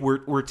 like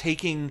we're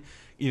taking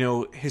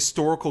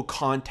historical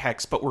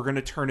context, but we're going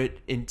to turn it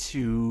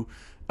into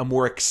a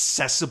more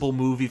accessible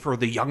movie for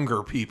the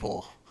younger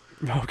people.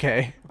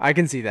 Okay, I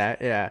can see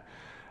that. Yeah.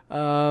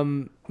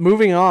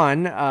 Moving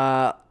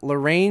on,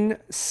 Lorraine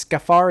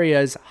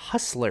Scafaria's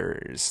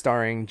Hustlers,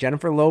 starring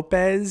Jennifer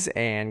Lopez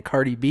and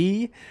Cardi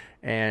B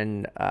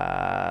and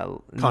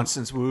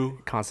Constance Wu.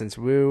 Constance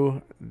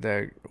Wu,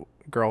 the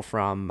girl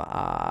from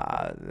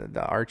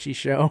the Archie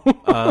show.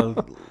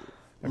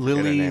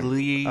 Lily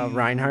Lee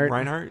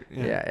Reinhart.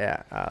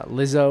 Yeah.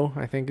 Lizzo,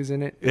 I think, is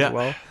in it as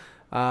well.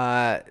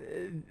 I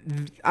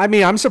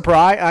mean, I'm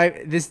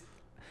surprised.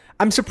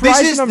 I'm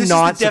surprised. This is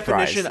not the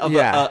definition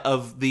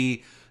of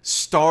the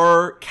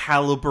star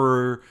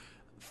caliber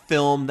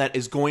film that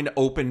is going to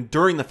open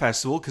during the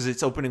festival, because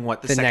it's opening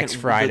next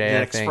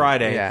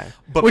Friday. Yeah,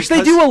 but which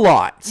they do a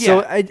lot. So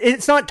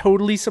it's not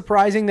totally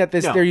surprising that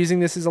they're using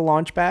this as a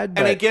launch pad.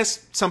 But and I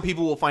guess some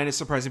people will find it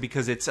surprising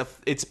because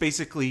it's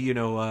basically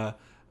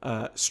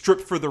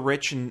strip for the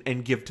rich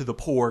and give to the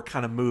poor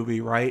kind of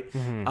movie, right?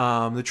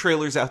 Mm-hmm. The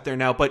trailer's out there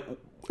now, but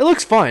it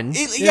looks fun.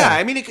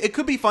 I mean, it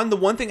could be fun. The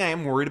one thing I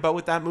am worried about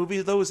with that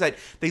movie, though, is that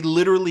they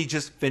literally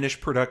just finished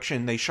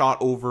production. They shot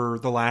over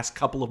the last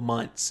couple of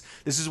months.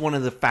 This is one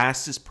of the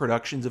fastest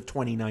productions of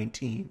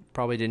 2019.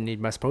 Probably didn't need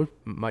much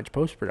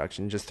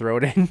post-production. Just throw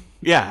it in.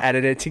 Yeah.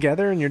 Edit it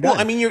together and you're done.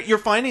 Well, I mean, you're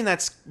finding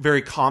that's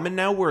very common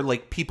now, where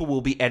like people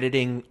will be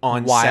editing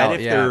on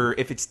set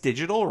if it's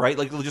digital, right?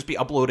 Like they'll just be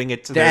uploading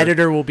it to the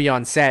editor will be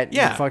on set.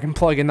 Yeah. You fucking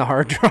plug in the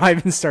hard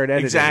drive and start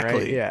editing.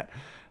 Exactly. Right?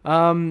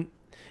 Yeah.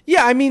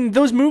 Yeah, I mean,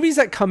 those movies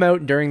that come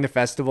out during the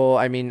festival,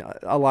 I mean,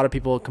 a lot of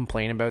people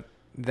complain about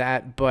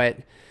that, but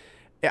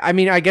I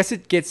mean, I guess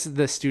it gets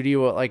the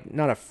studio like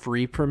not a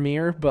free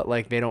premiere, but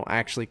like they don't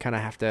actually kind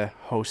of have to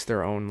host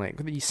their own.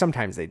 Like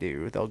sometimes they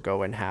do. They'll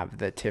go and have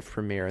the TIFF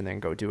premiere and then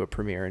go do a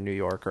premiere in New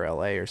York or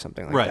LA or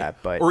something like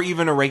that. But or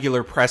even a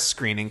regular press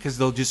screening, because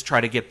they'll just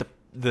try to get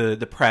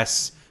the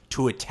press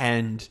to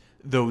attend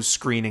those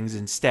screenings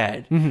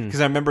instead. Because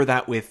I remember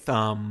that with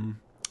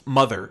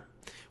Mother,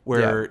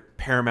 where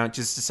Paramount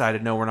just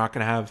decided, no, we're not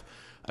going to have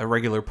a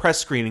regular press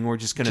screening. We're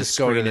just going to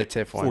screen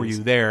it for you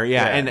there.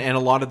 Yeah. And a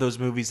lot of those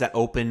movies that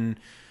open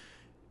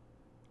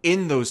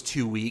in those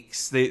 2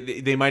 weeks,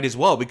 they might as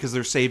well, because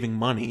they're saving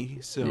money.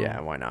 So yeah,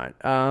 why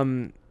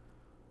not?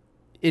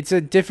 It's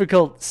a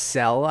difficult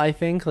sell, I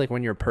think, like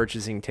when you're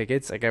purchasing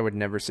tickets. Like I would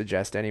never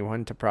suggest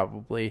anyone to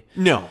probably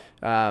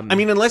I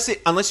mean,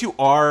 unless you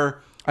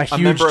are a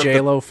huge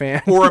J-Lo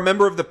fan or a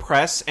member of the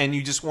press and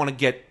you just want to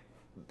get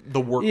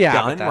the work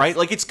done, right?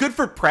 Like it's good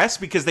for press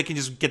because they can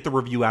just get the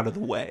review out of the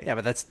way. Yeah,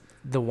 but that's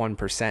the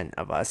 1%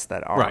 of us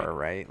that are,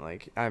 right?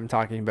 Like I'm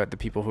talking about the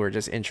people who are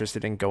just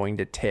interested in going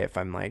to TIFF.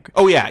 I'm like,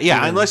 oh yeah,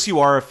 unless you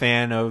are a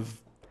fan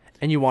of,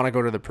 and you want to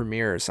go to the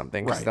premiere or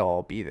something, because they'll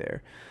all be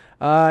there.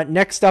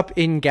 Next up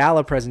in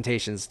gala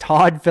presentations,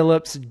 Todd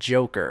Phillips'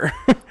 Joker.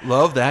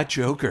 Love that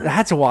Joker.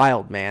 That's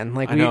wild, man.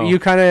 Like you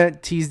kind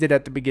of teased it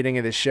at the beginning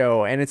of the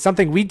show, and it's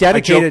something we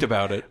dedicated. I joked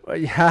about it.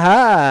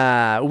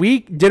 We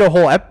did a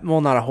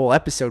whole not a whole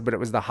episode, but it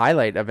was the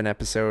highlight of an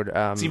episode.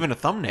 It's even a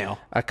thumbnail.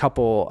 A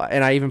couple,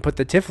 and I even put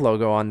the TIFF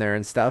logo on there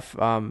and stuff.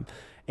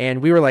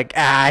 And we were like,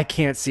 I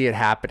can't see it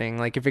happening.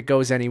 Like if it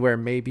goes anywhere,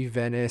 maybe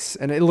Venice,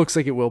 and it looks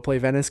like it will play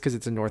Venice because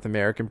it's a North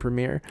American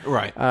premiere.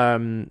 Right.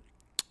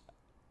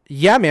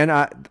 Yeah, man,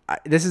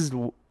 this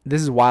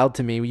is wild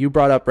to me. You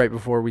brought up right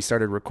before we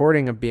started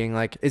recording of being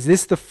like, is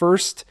this the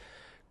first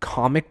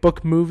comic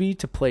book movie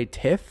to play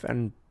TIFF?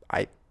 And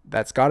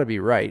that's got to be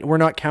right. We're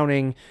not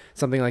counting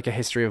something like A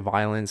History of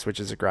Violence, which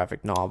is a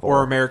graphic novel,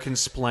 or American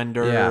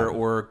Splendor,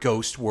 or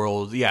Ghost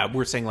World. Yeah,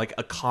 we're saying like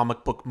a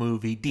comic book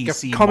movie,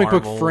 DC, like a comic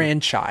Marvel book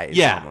franchise,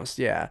 almost.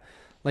 Yeah.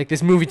 Like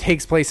this movie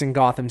takes place in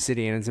Gotham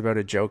City and it's about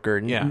a Joker.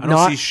 Yeah, I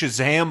don't see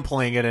Shazam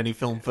playing at any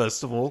film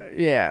festival.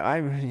 Yeah,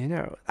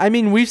 I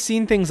mean, we've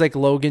seen things like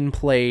Logan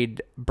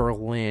played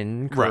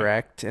Berlin,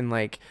 correct? Right. And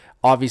like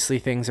obviously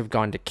things have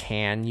gone to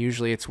Cannes.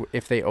 Usually it's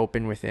if they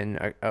open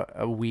within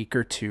a week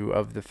or two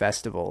of the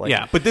festival. Like,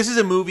 yeah, but this is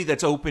a movie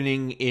that's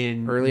opening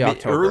in early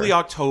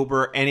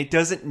October, and it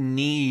doesn't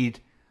need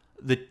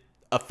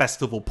a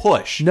festival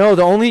push.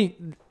 No,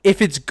 if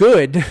it's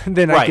good,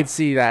 then I could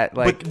see that.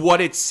 Like, but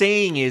what it's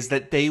saying is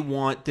that they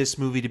want this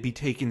movie to be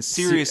taken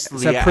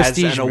seriously as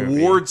an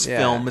awards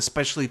film,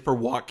 especially for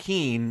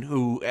Joaquin,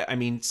 who, I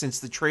mean, since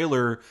the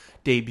trailer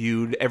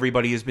debuted,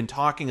 everybody has been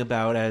talking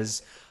about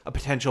as a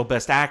potential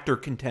Best Actor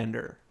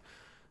contender.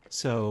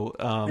 So,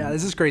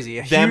 this is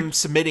crazy. Them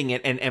submitting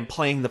it and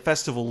playing the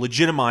festival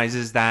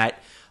legitimizes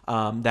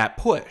that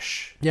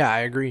push. Yeah, I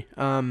agree.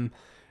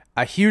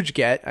 A huge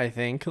get, I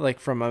think, like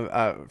from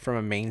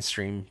a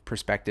mainstream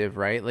perspective,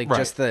 right? Like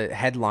just the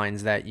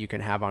headlines that you can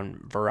have on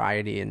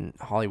Variety and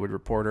Hollywood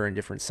Reporter and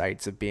different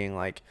sites of being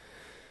like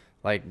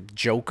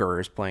Joker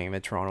is playing the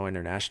Toronto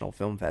International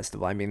Film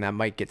Festival. I mean, that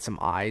might get some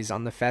eyes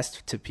on the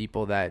fest to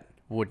people that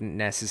wouldn't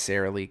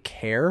necessarily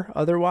care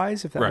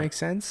otherwise, if that makes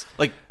sense.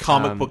 Like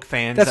comic book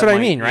fans. That's what I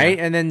mean, right?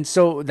 And then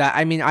so that,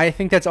 I mean, I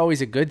think that's always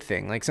a good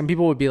thing. Like some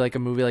people would be like, a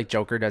movie like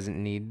Joker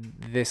doesn't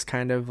need this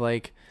kind of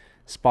like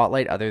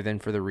spotlight other than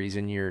for the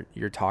reason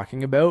you're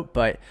talking about.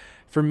 But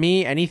for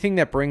me, anything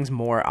that brings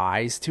more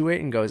eyes to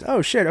it and goes,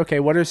 oh shit, okay,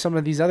 what are some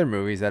of these other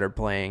movies that are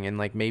playing? And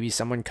like maybe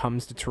someone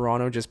comes to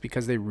Toronto just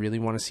because they really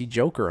want to see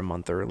Joker a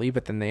month early,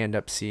 but then they end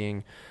up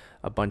seeing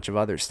a bunch of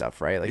other stuff,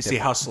 right? Like they see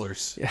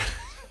Hustlers. Yeah.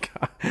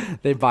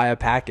 They buy a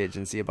package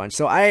and see a bunch.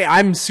 So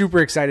I'm super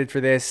excited for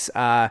this.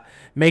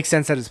 Makes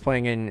sense that it's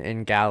playing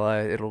in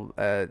Gala.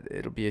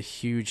 It'll be a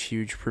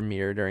huge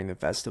premiere during the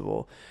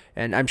festival,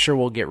 and I'm sure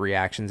we'll get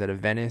reactions out of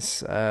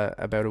Venice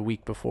about a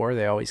week before.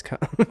 They always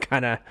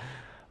kind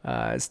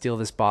of steal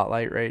the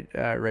spotlight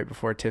right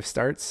before TIFF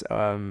starts.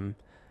 But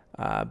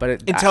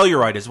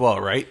Telluride as well,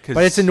 right?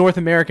 But it's a North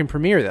American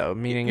premiere though,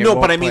 meaning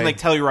but I mean like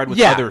Telluride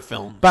with other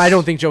films. But I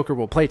don't think Joker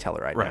will play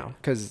Telluride now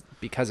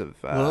because of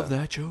love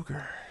that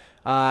Joker.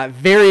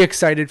 Very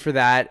excited for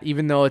that,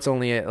 even though it's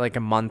only like a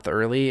month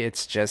early.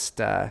 It's just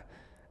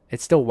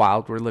it's still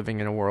wild. We're living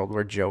in a world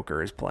where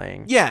Joker is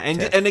playing. Yeah,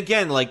 and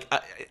again, like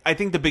I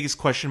think the biggest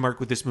question mark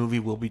with this movie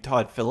will be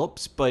Todd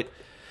Phillips, but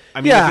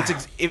I mean,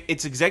 if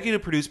it's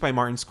executive produced by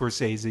Martin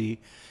Scorsese.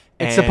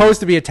 It's supposed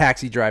to be a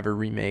Taxi Driver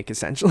remake,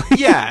 essentially.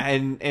 Yeah,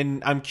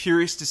 and I'm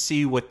curious to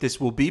see what this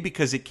will be,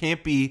 because it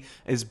can't be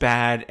as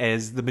bad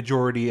as the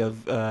majority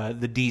of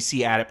the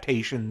DC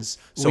adaptations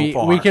so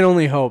far. We can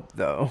only hope,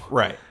 though.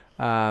 Right.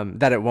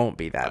 That it won't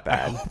be that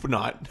bad. I hope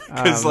not.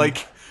 Because,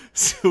 like,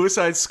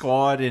 Suicide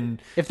Squad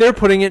and... If they're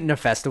putting it in a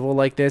festival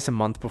like this a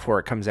month before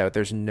it comes out,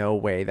 there's no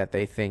way that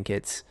they think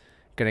it's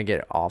going to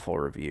get awful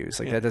reviews.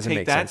 Like, that doesn't make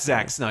sense. Take that,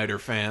 Zack Snyder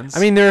fans. I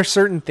mean, there are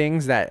certain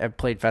things that have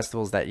played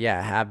festivals that,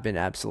 have been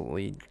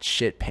absolutely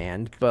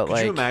shit-panned, but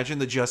Could you imagine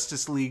the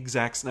Justice League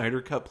Zack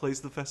Snyder cut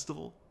plays the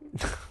festival?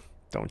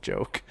 Don't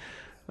joke.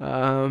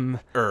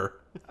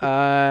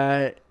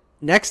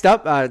 Next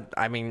up,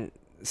 I mean,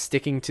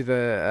 sticking to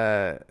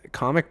the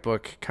comic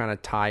book kind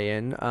of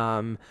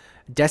tie-in,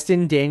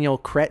 Destin Daniel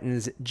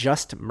Cretton's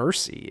Just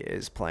Mercy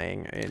is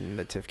playing in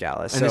the TIFF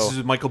Gala. And this is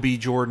with Michael B.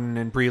 Jordan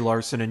and Brie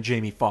Larson and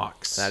Jamie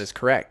Foxx. That is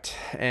correct.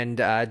 And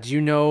do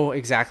you know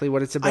exactly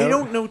what it's about? I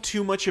don't know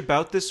too much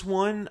about this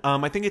one.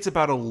 I think it's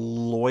about a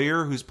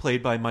lawyer who's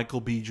played by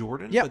Michael B.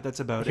 Jordan, but that's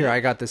about it. Here, I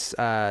got this,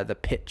 the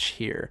pitch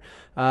here.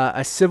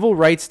 A civil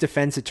rights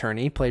defense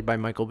attorney, played by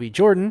Michael B.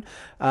 Jordan,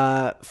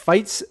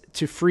 fights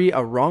to free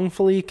a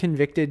wrongfully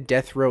convicted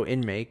death row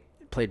inmate,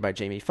 played by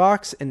Jamie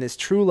Foxx, in this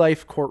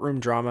true-life courtroom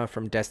drama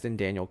from Destin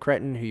Daniel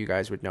Cretton, who you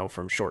guys would know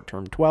from Short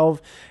Term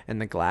 12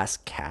 and The Glass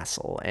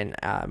Castle. And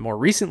more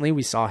recently,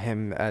 we saw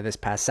him this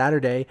past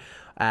Saturday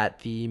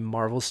at the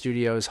Marvel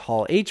Studios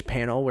Hall H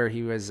panel, where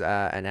he was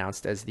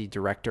announced as the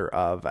director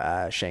of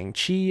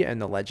Shang-Chi and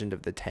the Legend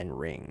of the Ten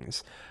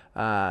Rings.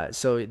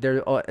 So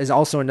there is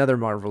also another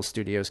Marvel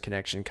Studios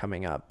connection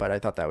coming up, but I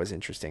thought that was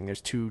interesting.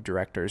 There's 2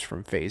 directors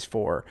from Phase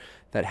 4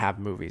 that have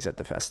movies at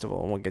the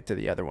festival, and we'll get to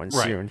the other ones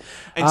soon.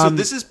 And so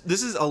this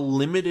is a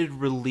limited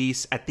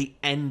release at the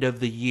end of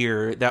the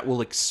year that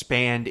will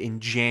expand in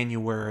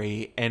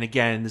January. And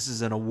again, this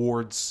is an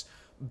awards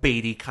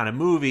baity kind of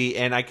movie,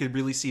 and I could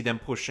really see them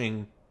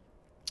pushing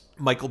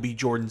Michael B.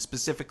 Jordan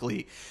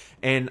specifically.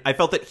 And I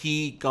felt that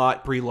he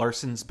got Brie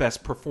Larson's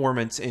best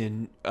performance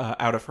in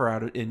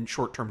in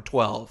Short Term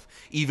 12,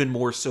 even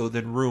more so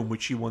than Room,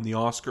 which she won the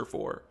Oscar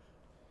for.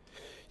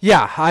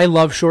 Yeah, I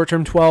love Short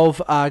Term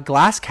 12.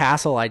 Glass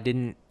Castle I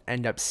didn't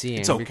end up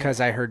seeing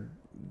because I heard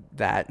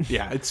that.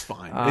 Yeah, it's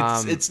fine.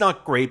 It's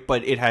not great,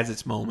 but it has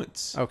its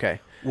moments. Okay.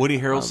 Woody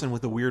Harrelson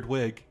with a weird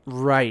wig.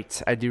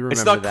 Right, I do remember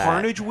that. It's not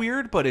Carnage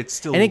weird, but it's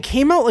still... And it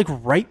came out like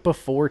right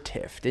before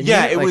TIFF, didn't it?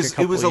 Yeah, it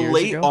was a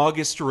late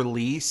August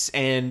release,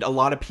 and a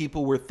lot of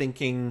people were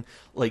thinking,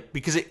 like,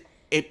 because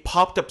it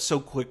popped up so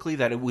quickly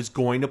that it was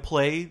going to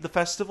play the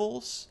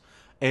festivals,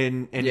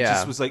 and it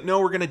just was like, no,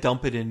 we're going to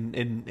dump it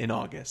in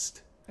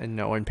August. And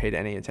no one paid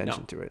any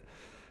attention to it.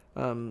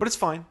 But it's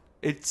fine.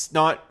 It's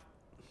not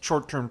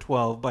Short Term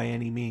 12 by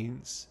any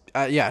means.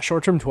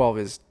 Short Term 12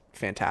 is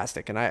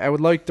fantastic, and I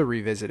would like to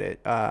revisit it.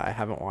 I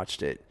haven't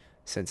watched it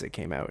since it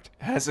came out.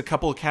 It has a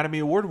couple Academy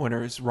Award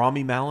winners,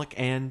 Rami Malek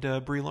and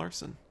Brie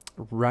Larson.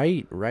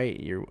 Right.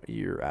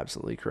 You're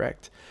absolutely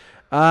correct.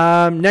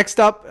 Next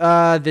up,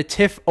 the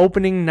TIFF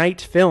opening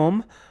night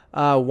film,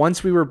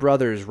 Once We Were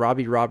Brothers,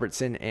 Robbie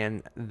Robertson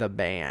and the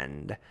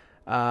Band.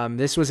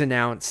 This was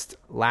announced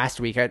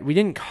last week. We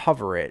didn't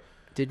cover it.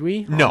 Did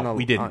we? No,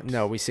 we didn't.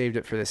 No, we saved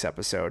it for this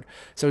episode.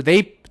 So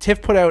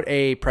TIFF put out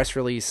a press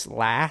release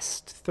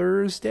last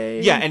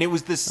Thursday. Yeah, and it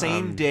was the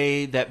same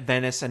day that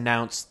Venice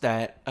announced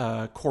that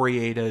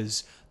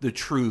Koreeda's The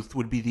Truth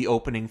would be the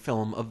opening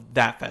film of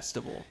that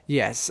festival.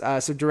 Yes.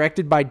 So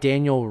directed by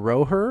Daniel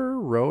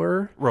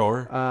Roher,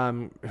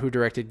 who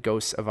directed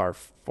Ghosts of Our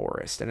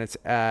Forest, and it's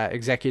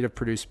executive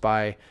produced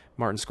by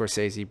Martin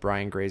Scorsese,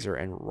 Brian Grazer,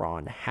 and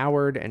Ron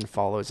Howard, and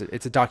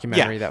it's a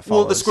documentary that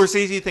follows. Well, the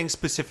Scorsese thing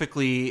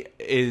specifically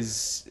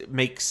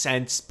makes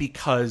sense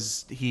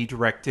because he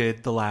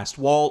directed The Last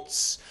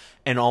Waltz,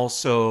 and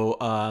also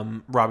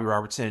Robbie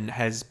Robertson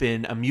has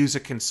been a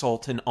music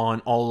consultant on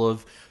all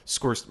of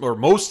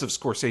most of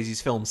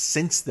Scorsese's films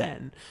since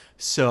then.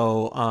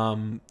 So,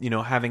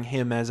 having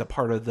him as a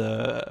part of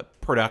the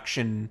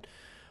production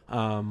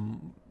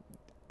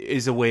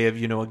is a way of,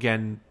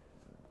 again,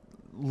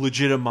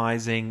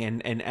 legitimizing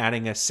and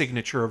adding a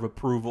signature of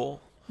approval.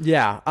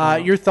 Yeah.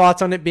 Your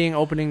thoughts on it being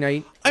opening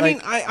night? I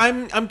mean,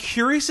 I'm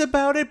curious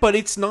about it, but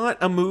it's not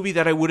a movie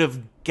that I would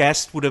have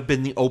guessed would have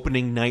been the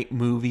opening night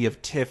movie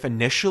of TIFF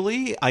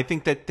initially. I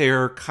think that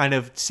they're kind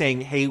of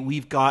saying, hey,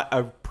 we've got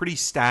a pretty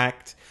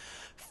stacked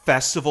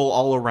festival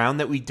all around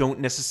that we don't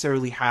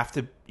necessarily have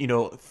to,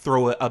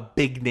 throw a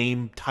big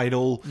name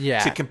title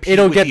to compete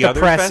It'll with get the the other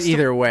press festival.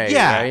 either way,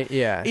 right?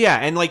 Yeah. Yeah,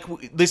 and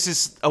this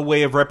is a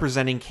way of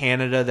representing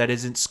Canada that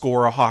isn't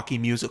Score a Hockey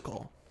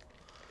Musical.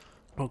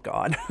 Oh,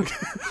 God.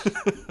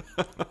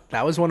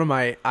 That was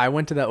I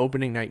went to the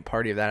opening night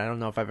party of that. I don't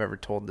know if I've ever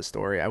told the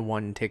story. I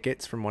won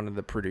tickets from one of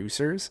the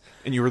producers.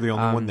 And you were the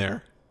only one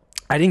there.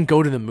 I didn't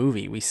go to the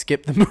movie. We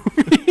skipped the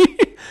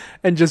movie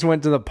and just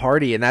went to the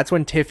party. And that's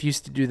when TIFF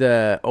used to do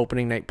the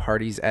opening night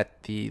parties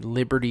at the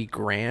Liberty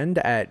Grand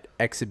at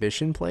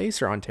Exhibition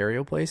Place or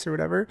Ontario Place or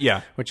whatever.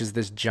 Yeah. Which is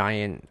this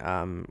giant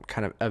kind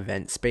of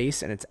event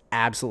space. And it's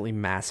absolutely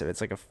massive.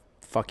 It's like a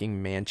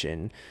fucking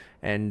mansion.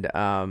 And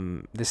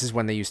this is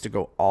when they used to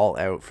go all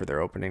out for their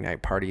opening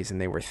night parties,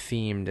 and they were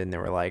themed, and they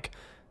were like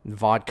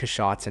vodka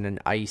shots and an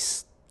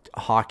ice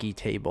hockey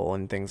table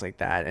and things like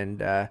that. And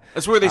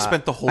that's where they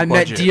spent the whole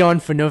budget. I met Dion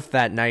Phaneuf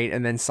that night,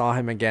 and then saw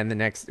him again the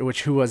next,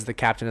 who was the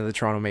captain of the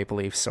Toronto Maple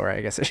Leafs. Sorry,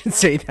 I guess I should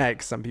say that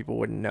because some people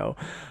wouldn't know.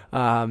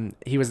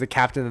 He was the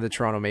captain of the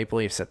Toronto Maple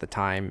Leafs at the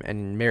time,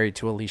 and married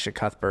to Alicia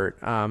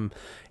Cuthbert.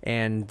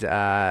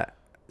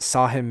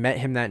 Met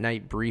him that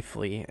night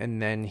briefly, and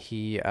then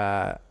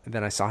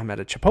then I saw him at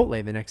a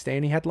Chipotle the next day,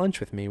 and he had lunch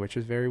with me, which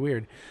was very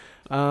weird.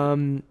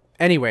 And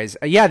Anyways,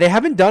 yeah, they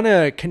haven't done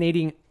a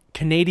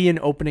Canadian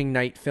opening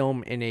night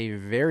film in a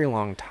very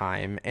long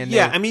time. And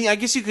yeah, I mean, I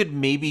guess you could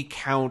maybe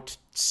count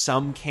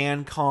some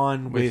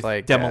CanCon with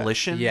like,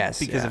 Demolition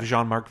because of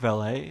Jean-Marc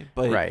Vallée.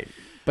 But, right.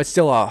 But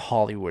still a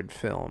Hollywood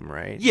film,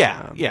 right?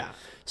 Yeah, yeah.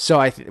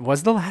 So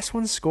was the last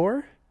one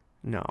Score?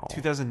 No.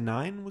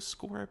 2009 was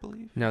Score, I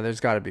believe. No, there's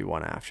got to be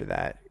one after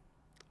that.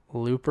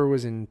 Looper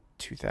was in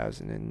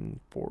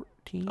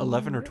 2014?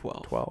 11 or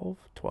 12?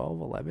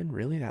 12, 11?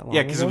 Really? That long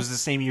Yeah, because ago? it was the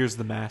same year as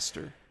The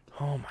Master.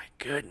 Oh, my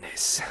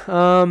goodness.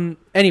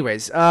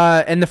 Anyways,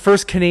 and the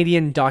first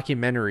Canadian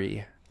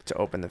documentary to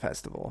open the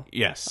festival.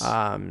 Yes.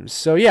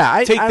 So,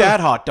 yeah. Take that,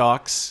 Hot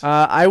Docs.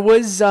 I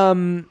was...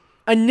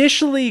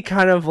 initially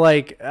kind of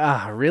like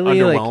really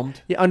underwhelmed.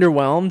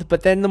 Underwhelmed,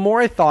 but then the more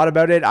I thought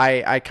about it,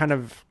 I kind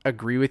of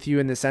agree with you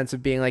in the sense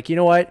of being like, you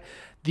know what,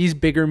 these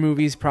bigger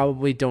movies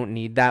probably don't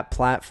need that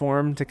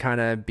platform to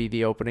kind of be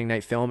the opening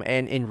night film,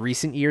 and in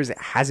recent years it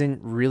hasn't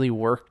really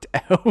worked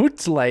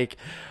out. Like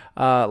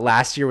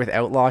last year with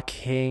Outlaw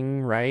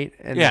King, right?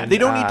 And yeah, then, they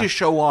don't need to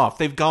show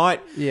off. I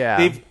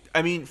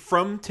mean,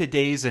 from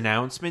today's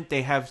announcement,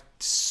 they have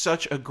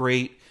such a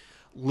great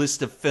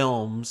list of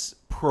films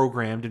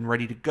programmed and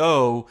ready to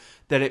go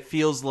that it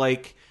feels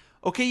like,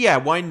 okay, yeah,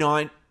 why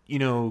not,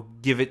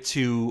 give it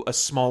to a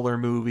smaller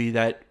movie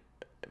that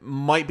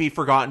might be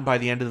forgotten by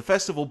the end of the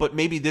festival, but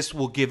maybe this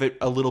will give it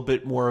a little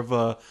bit more of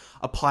a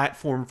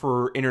platform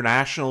for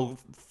international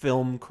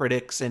film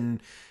critics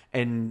and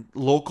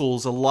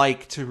locals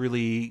alike to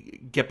really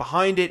get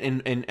behind it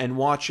and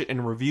watch it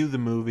and review the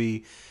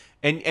movie.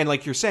 And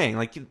like you're saying,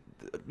 like,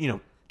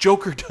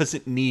 Joker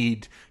doesn't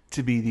need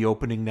to be the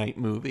opening night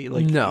movie.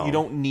 Like, no. You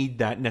don't need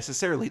that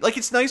necessarily. Like,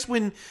 it's nice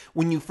when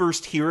you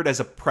first hear it as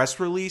a press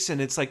release and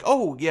it's like,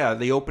 oh yeah,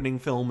 the opening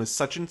film is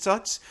such and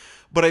such.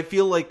 But I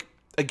feel like,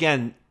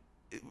 again,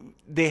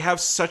 they have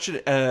such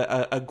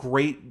a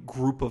great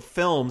group of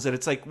films that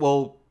it's like,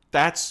 well,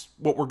 that's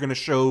what we're going to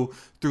show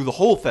through the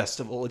whole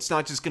festival. It's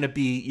not just going to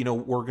be,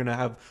 we're going to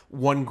have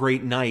one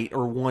great night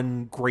or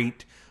one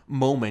great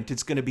moment.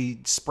 It's going to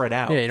be spread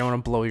out. Yeah, you don't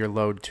want to blow your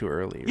load too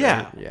early.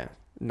 Right? Yeah.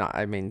 No,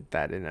 I mean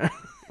that in a...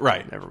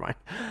 Right. Never mind.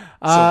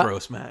 So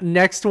gross, Matt.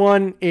 Next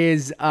one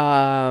is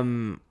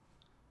Ordinary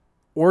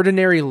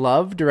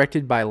Love,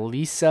 directed by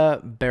Lisa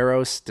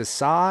Barros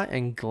Dessa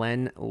and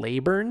Glenn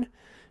Leyburn.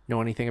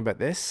 Know anything about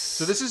this?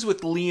 So this is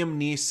with Liam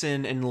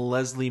Neeson and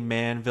Leslie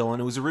Manville,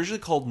 and it was originally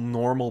called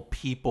Normal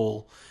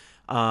People.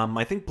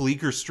 I think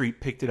Bleecker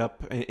Street picked it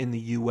up in the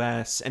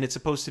U.S., and it's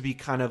supposed to be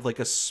kind of like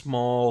a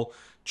small,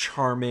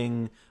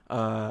 charming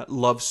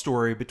love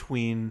story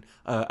between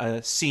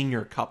a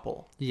senior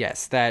couple.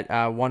 Yes,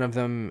 that one of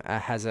them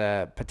has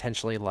a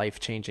potentially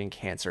life-changing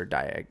cancer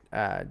diagnosis.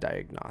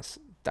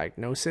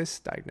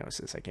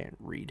 I can't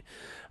read.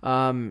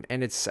 And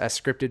it's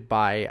scripted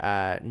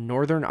by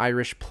Northern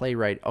Irish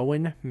playwright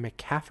Owen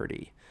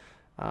McCafferty.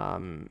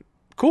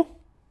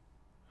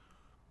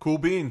 Cool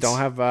beans. Don't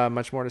have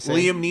much more to say.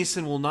 Liam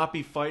Neeson will not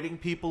be fighting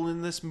people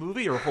in this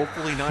movie, or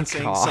hopefully not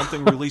saying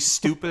something really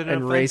stupid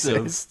and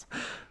offensive. Racist.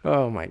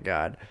 Oh my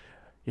god.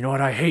 You know what?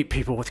 I hate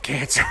people with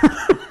cancer.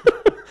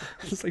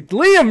 It's like,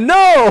 Liam,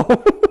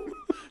 no!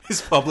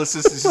 His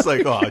publicist is just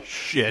like, oh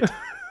shit.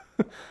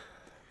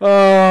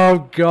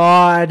 Oh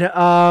god.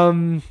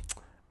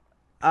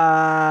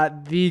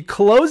 The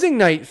closing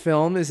night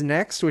film is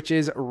next, which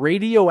is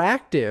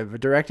Radioactive,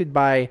 directed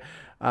by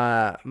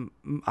Marjane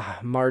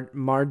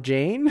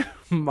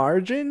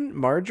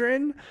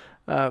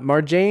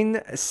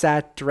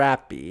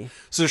Satrapi.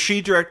 So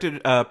she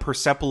directed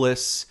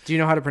Persepolis. Do you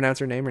know how to pronounce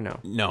her name or no?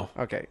 No.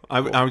 Okay.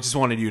 Cool. I just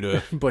wanted you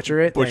to butcher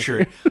it.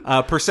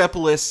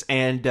 Persepolis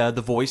and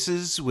The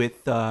Voices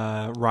with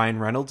Ryan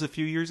Reynolds a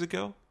few years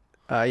ago.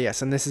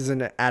 Yes, and this is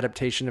an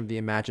adaptation of the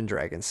Imagine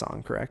Dragons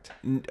song, correct?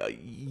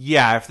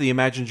 Yeah, if the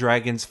Imagine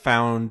Dragons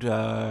found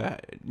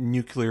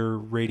nuclear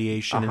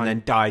radiation and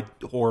then died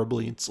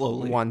horribly and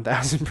slowly.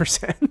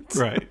 1,000%.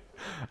 Right.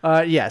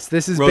 Yes,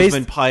 this is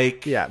Rosamund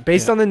Pike. Yeah,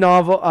 based on the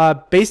novel,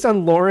 based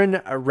on Lauren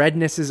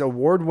Redness's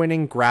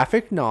award-winning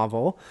graphic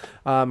novel.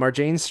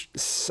 Marjane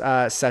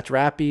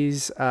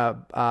Satrapi's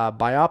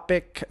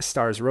biopic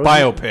stars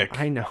Rosamund. Biopic.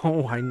 I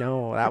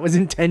know. That was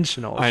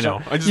intentional. I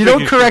know. You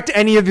don't correct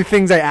any of the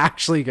things I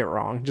actually get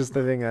wrong. Just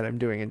the thing that I'm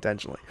doing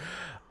intentionally.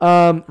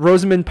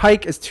 Rosamund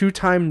Pike is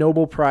two-time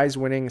Nobel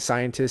Prize-winning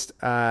scientist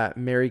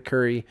Mary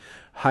Curie,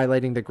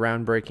 highlighting the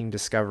groundbreaking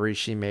discoveries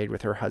she made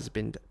with her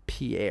husband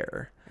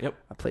Pierre.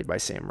 Yep. Played by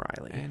Sam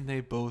Riley. And they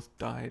both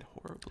died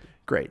horribly.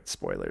 Great.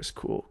 Spoilers.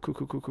 Cool.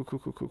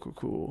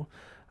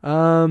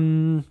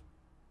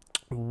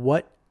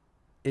 What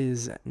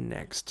is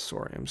next?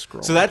 Sorry, I'm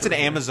scrolling. So that's an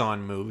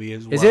Amazon movie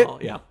as well. Is it?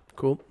 Yeah.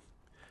 Cool.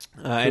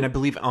 And I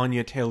believe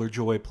Anya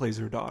Taylor-Joy plays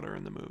her daughter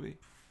in the movie.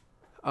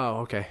 Oh,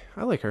 okay.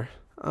 I like her.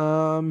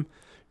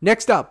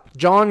 Next up,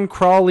 John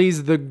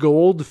Crawley's The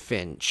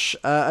Goldfinch.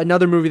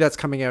 Another movie that's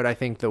coming out, I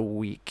think, the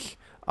week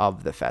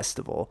of the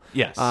festival.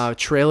 Yes.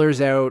 Trailer's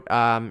out.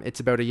 It's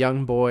about a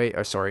young boy.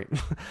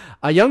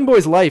 A young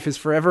boy's life is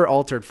forever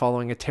altered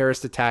following a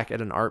terrorist attack at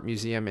an art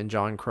museum. And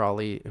John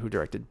Crawley, who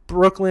directed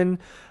Brooklyn,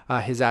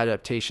 his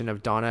adaptation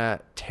of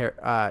Donna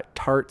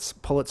Tartt's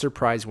Pulitzer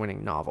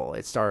Prize-winning novel.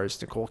 It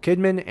stars Nicole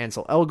Kidman,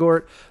 Ansel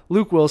Elgort,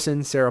 Luke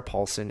Wilson, Sarah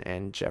Paulson,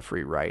 and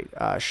Jeffrey Wright.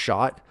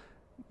 Shot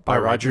by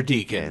Roger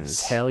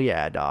Deakins. Hell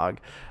yeah, dog.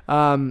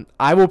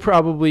 I will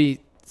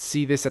probably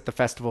see this at the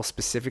festival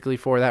specifically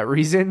for that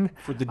reason.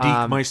 For the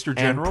Deakmeister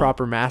General? And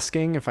proper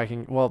masking, if I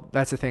can. Well,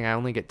 that's the thing. I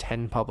only get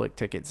 10 public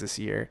tickets this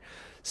year.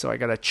 So I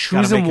got to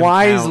choose them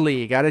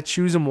wisely.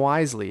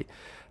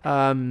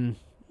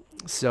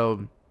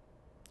 So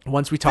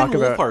once we talk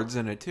Finn about... Wolfhard's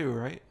in it too,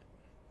 right?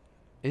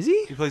 Is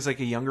he? He plays like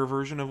a younger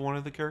version of one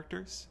of the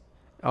characters.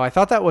 Oh, I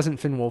thought that wasn't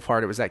Finn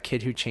Wolfhard. It was that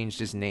kid who changed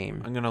his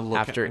name. I'm gonna look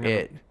after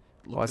it.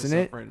 Wasn't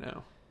it? Right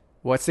now.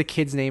 What's the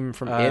kid's name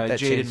from it that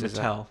Jaden changed his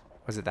Mattel.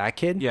 Was it that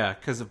kid? Yeah,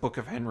 because of Book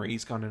of Henry,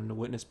 he's gone into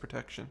witness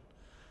protection.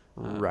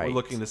 Right. We're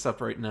looking this up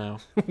right now.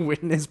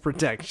 Witness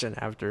protection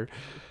after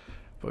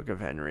Book of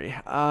Henry.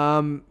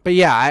 But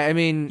yeah, I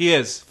mean... He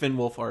is Finn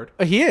Wolfhard.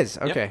 He is?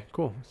 Okay,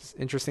 cool. It's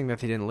interesting that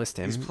they didn't list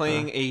him. He's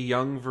playing a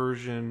young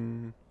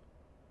version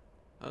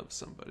of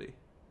somebody.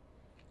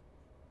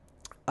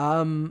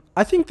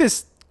 I think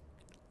this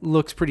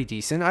looks pretty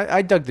decent.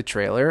 I dug the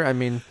trailer. I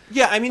mean...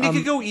 Yeah, I mean, it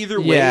could go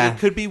either way. Yeah. It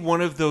could be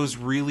one of those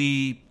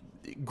really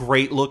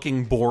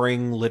great-looking,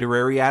 boring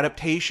literary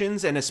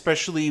adaptations, and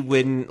especially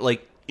when,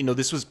 like, you know,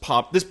 this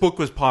book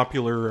was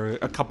popular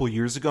a couple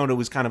years ago, and it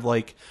was kind of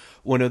like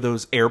one of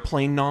those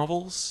airplane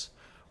novels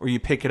where you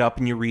pick it up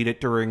and you read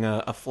it during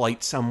a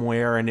flight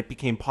somewhere, and it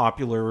became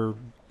popular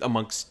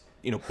amongst,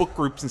 you know, book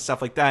groups and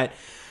stuff like that.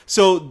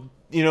 So,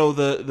 you know,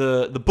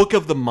 the book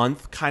of the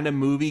month kind of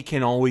movie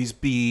can always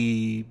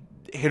be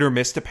hit or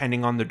miss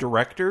depending on the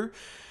director.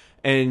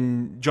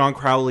 And John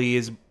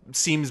Crowley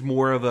seems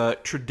more of a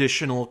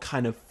traditional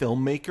kind of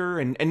filmmaker,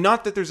 and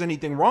not that there's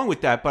anything wrong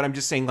with that, but I'm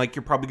just saying, like,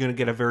 you're probably going to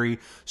get a very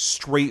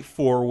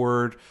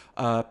straightforward,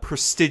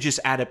 prestigious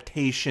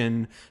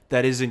adaptation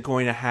that isn't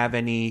going to have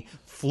any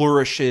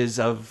flourishes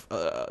of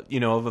of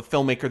a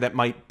filmmaker that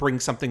might bring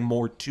something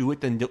more to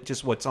it than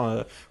just what's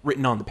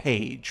written on the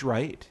page,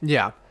 right?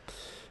 Yeah.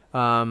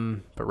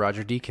 But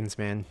Roger Deakins,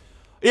 man.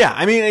 Yeah,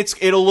 I mean,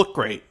 it'll look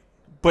great.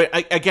 But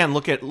again,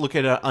 look at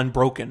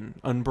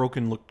Unbroken.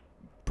 Unbroken looked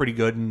pretty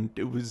good, and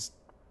it was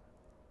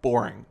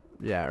boring.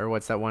 Yeah, or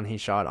what's that one he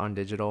shot on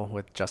digital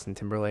with Justin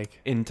Timberlake?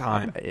 In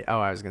Time.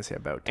 I was going to say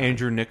About Time.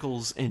 Andrew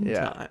Nichols, In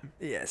Time.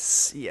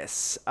 Yes.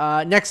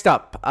 Next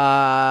up,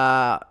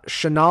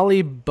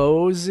 Shonali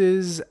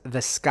Bose's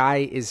The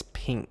Sky is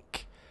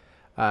Pink.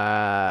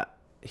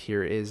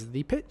 Here is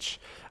the pitch.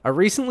 A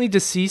recently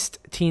deceased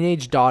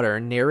teenage daughter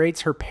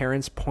narrates her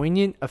parents'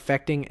 poignant,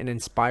 affecting, and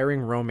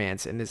inspiring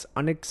romance in this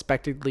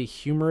unexpectedly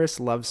humorous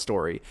love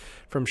story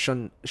from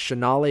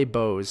Shonali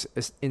Bose,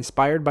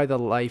 inspired by the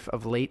life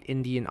of late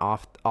Indian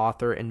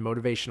author and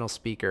motivational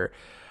speaker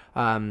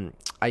Aisha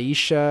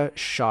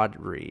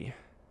Chaudhry.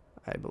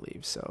 I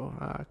believe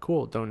so.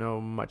 Cool. Don't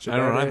know much about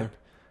it. I don't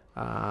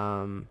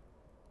either.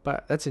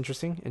 But that's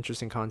interesting.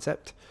 Interesting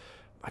concept.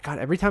 My God,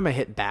 every time I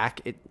hit back,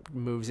 it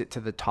moves it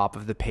to the top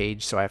of the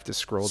page, so I have to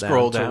scroll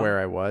down to where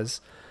I was.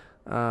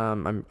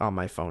 I'm on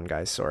my phone,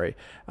 guys. Sorry.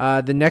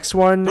 The next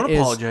one Don't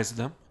apologize to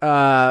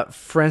them.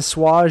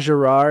 Francois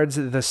Girard's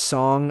The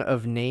Song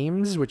of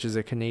Names, which is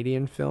a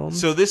Canadian film.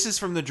 So this is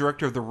from the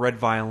director of The Red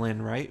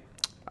Violin, right?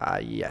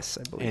 Yes,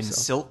 I believe and so. And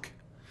Silk?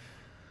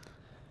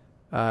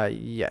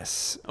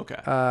 Yes.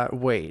 Okay.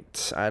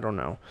 Wait, I don't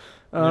know.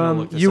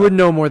 You would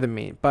know more than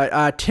me.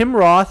 But Tim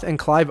Roth and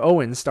Clive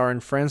Owen star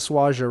in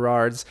Francois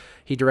Girard's.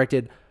 He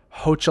directed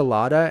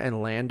Hochelada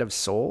and Land of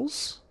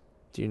Souls.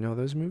 Do you know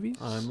those movies?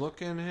 I'm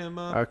looking him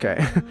up.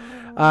 Okay.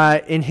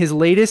 In his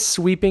latest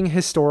sweeping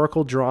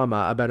historical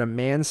drama about a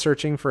man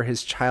searching for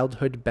his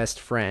childhood best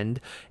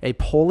friend, a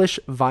Polish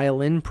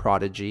violin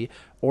prodigy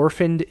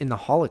orphaned in the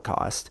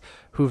Holocaust,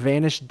 who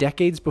vanished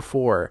decades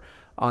before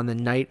on the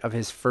night of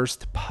his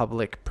first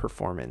public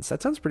performance.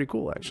 That sounds pretty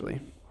cool,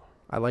 actually.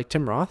 I like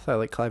Tim Roth. I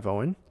like Clive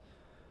Owen.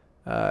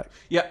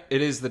 Yeah, it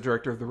is the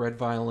director of The Red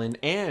Violin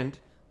and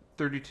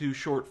 32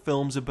 short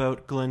films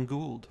about Glenn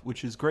Gould,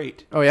 which is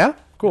great. Oh, yeah?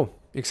 Cool.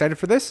 Excited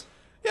for this?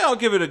 Yeah, I'll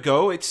give it a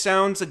go. It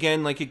sounds,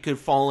 again, like it could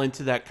fall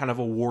into that kind of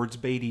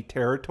awards-baity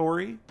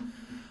territory.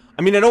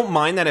 I mean, I don't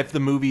mind that if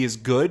the movie is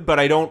good, but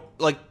I don't,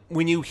 like,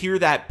 when you hear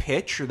that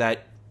pitch or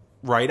that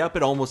write-up,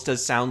 it almost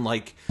does sound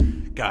like,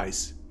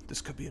 guys, this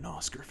could be an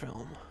Oscar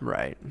film.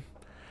 Right.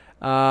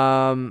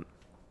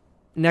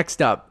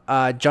 Next up,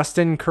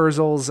 Justin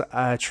Kurzel's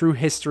True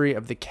History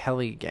of the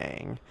Kelly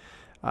Gang.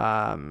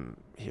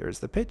 Here's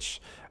the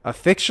pitch. A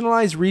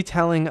fictionalized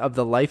retelling of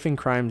the life and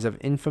crimes of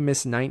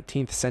infamous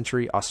 19th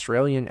century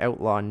Australian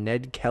outlaw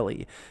Ned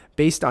Kelly,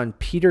 based on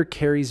Peter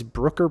Carey's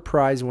Brooker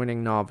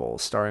Prize-winning novel,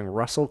 starring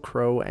Russell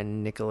Crowe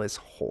and Nicholas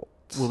Hoult.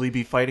 Will he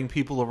be fighting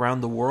people around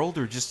the world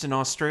or just in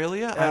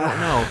Australia? I don't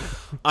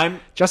know.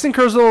 Justin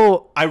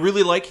Kurzel. I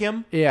really like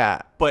him.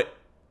 Yeah. But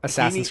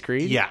Assassin's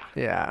Creed? Yeah.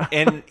 Yeah.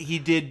 And he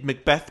did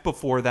Macbeth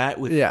before that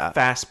with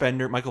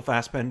Michael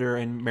Fassbender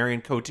and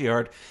Marion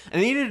Cotillard.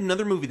 And then he did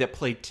another movie that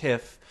played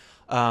Tiff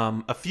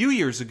a few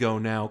years ago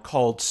now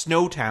called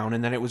Snowtown,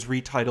 and then it was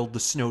retitled The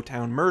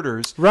Snowtown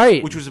Murders.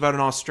 Right. Which was about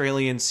an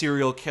Australian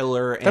serial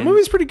killer. That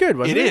movie's pretty good,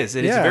 wasn't it? It is.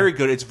 It is very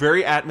good. It's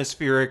very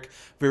atmospheric,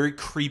 very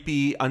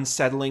creepy,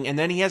 unsettling. And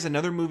then he has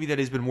another movie that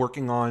he's been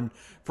working on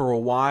for a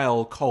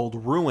while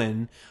called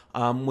Ruin,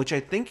 which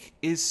I think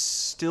is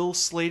still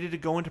slated to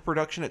go into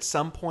production at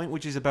some point,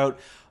 which is about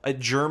a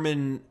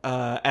German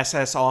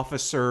SS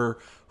officer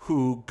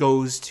who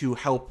goes to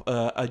help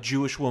a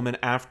Jewish woman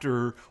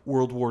after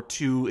World War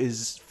II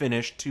is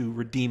finished to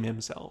redeem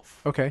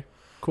himself. Okay,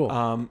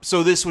 cool.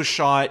 So this was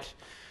shot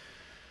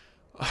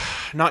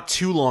not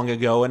too long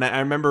ago, and I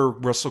remember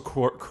Russell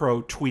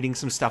Crowe tweeting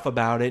some stuff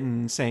about it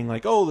and saying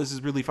like, "Oh, this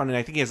is really fun," and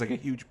I think he has like a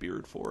huge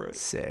beard for it.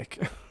 Sick.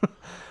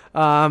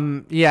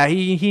 Yeah,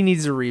 he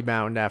needs a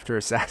rebound after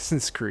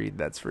Assassin's Creed,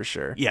 that's for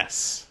sure.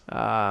 Yes.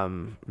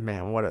 Man,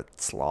 what a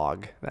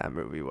slog that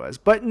movie was.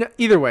 But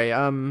either way,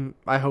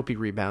 I hope he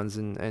rebounds,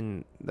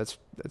 and that's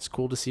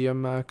cool to see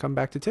him come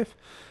back to TIFF.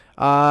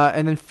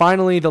 And then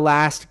finally, the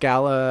last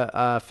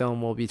gala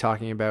film we'll be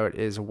talking about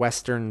is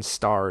Western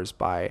Stars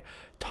by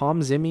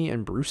Tom Zimmy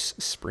and Bruce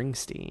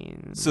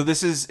Springsteen. So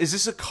is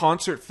this a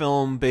concert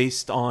film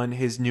based on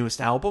his newest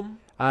album?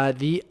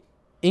 The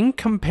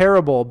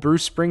incomparable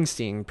Bruce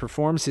Springsteen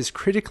performs his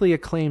critically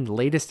acclaimed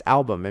latest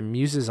album and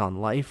muses on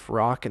life,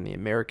 rock, and the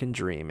American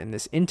dream in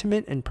this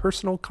intimate and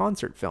personal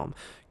concert film,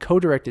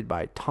 co-directed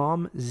by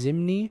Tom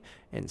Zimny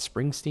and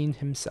Springsteen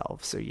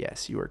himself. So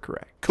yes, you are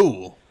correct.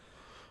 Cool.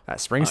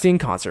 Springsteen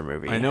concert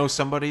movie. I know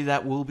somebody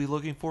that will be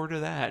looking forward to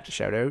that.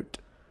 Shout out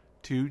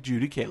to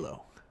Judy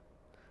Kalo.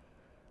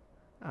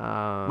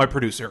 My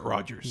producer at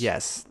Rogers.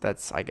 Yes,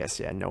 I guess,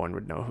 no one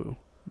would know who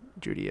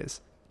Judy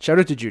is. Shout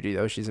out to Judy,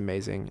 though. She's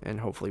amazing, and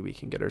hopefully we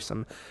can get her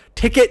some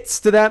tickets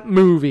to that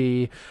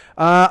movie.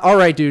 All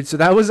right, dude, so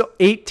that was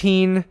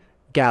 18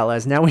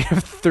 galas. Now we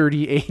have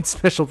 38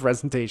 special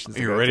presentations.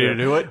 Are you ready to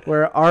do it?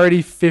 We're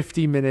already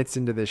 50 minutes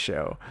into the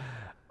show.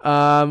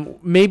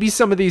 Maybe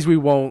some of these we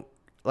won't,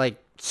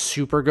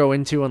 super go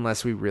into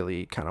unless we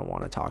really kind of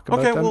want to talk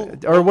about them.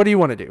 Or what do you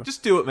want to do?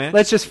 Just do it, man.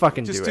 Let's just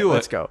fucking do it.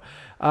 Let's go.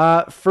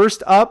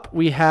 First up,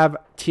 we have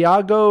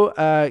Tiago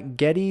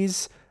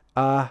Guedes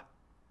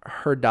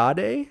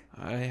Herdade.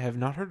 I have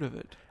not heard of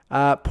it.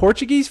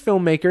 Portuguese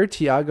filmmaker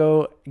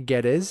Tiago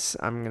Guedes,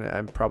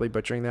 I'm probably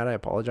butchering that, I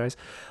apologize,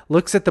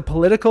 looks at the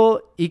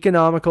political,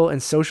 economical,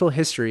 and social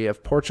history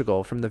of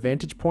Portugal from the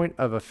vantage point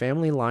of a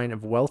family line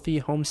of wealthy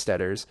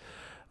homesteaders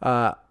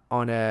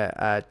on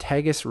a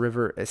Tagus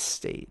River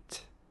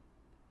estate.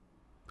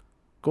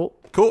 Cool,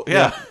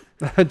 yeah.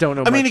 I don't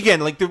know. I mean,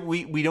 again,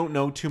 we don't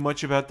know too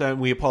much about that.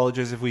 We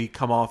apologize if we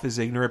come off as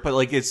ignorant, but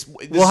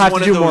we'll have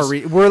to do more.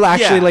 We're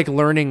actually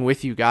learning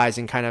with you guys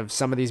and kind of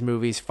some of these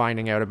movies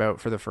finding out about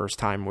for the first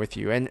time with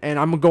you. And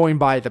I'm going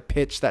by the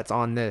pitch that's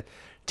on the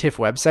TIFF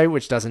website,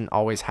 which doesn't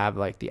always have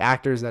the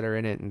actors that are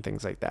in it and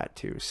things like that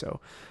too. So,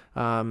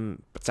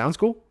 but sounds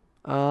cool.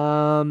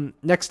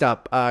 Next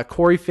up,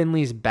 Corey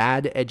Finley's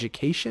Bad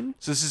Education.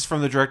 So this is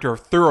from the director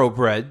of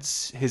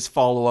Thoroughbreds, his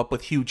follow-up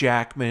with Hugh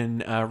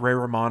Jackman, Ray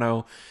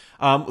Romano.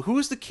 Who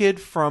is the kid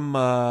from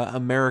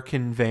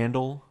American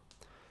Vandal?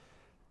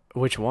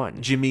 Which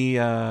one? Jimmy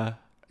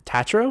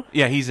Tatro?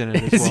 Yeah, he's in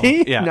it as is well.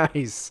 He? Yeah.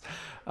 Nice.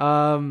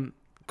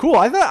 Cool.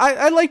 I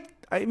thought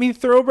I mean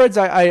Thoroughbreds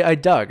I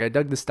dug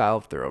the style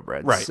of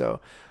Thoroughbreds. Right. So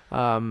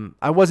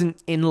I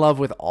wasn't in love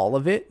with all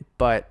of it,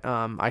 but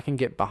I can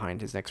get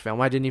behind his next film.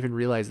 I didn't even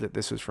realize that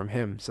this was from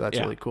him, so that's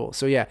really cool.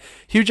 So yeah,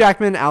 Hugh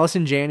Jackman,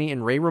 Allison Janney,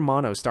 and Ray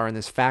Romano star in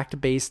this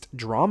fact-based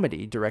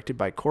dramedy directed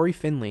by Corey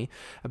Finley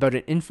about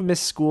an infamous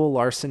school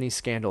larceny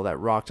scandal that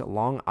rocked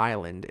Long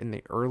Island in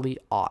the early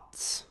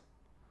aughts.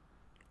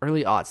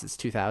 Early aughts, it's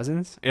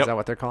 2000s? Yep. Is that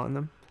what they're calling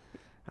them?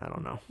 I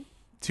don't know.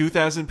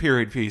 2000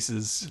 period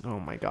pieces. Oh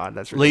my God,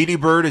 that's ridiculous. Lady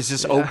Bird has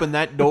just opened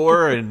that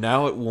door and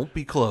now it won't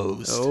be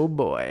closed. Oh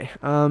boy.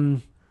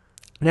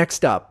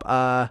 Next up,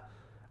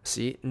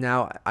 see,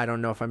 now I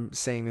don't know if I'm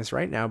saying this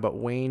right now, but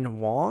Wayne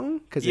Wong,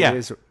 because it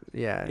is,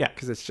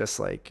 because it's just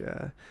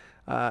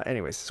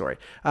anyways, sorry.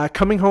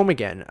 Coming Home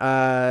Again.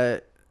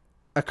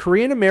 A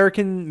Korean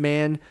American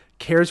man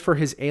cares for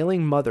his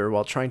ailing mother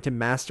while trying to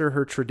master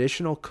her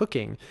traditional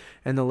cooking,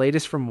 and the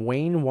latest from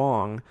Wayne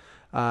Wong,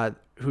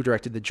 who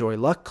directed the Joy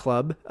Luck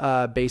Club,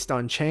 based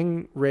on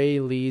Chang Ray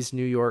Lee's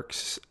New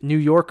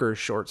Yorker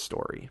short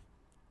story.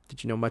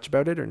 Did you know much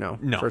about it or no?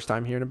 No. First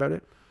time hearing about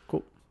it?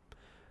 Cool.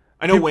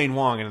 I know Wayne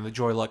Wong and the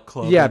Joy Luck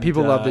Club. Yeah,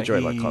 people love the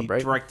Joy Luck Club, right?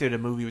 He directed a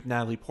movie with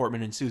Natalie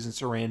Portman and Susan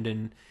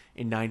Sarandon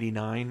in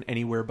 99,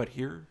 Anywhere But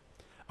Here.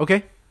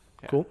 Okay,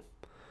 cool.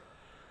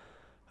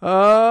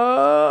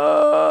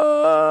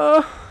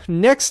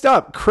 Next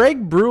up,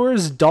 Craig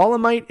Brewer's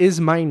Dolemite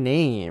Is My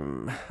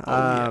Name.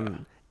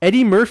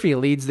 Eddie Murphy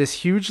leads this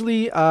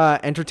hugely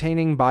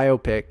entertaining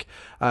biopic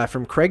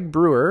from Craig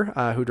Brewer,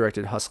 who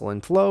directed Hustle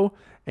and Flow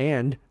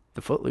and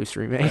the Footloose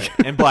remake. Right.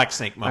 And Black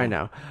Snake Moan. I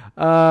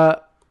know.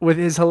 with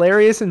his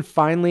hilarious and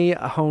finely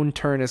honed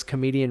turn as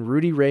comedian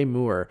Rudy Ray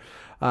Moore,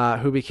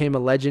 who became a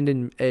legend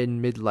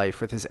in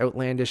midlife with his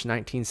outlandish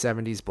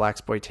 1970s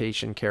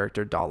blaxploitation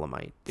character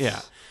Dolemite.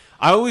 Yeah.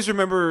 I always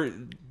remember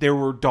there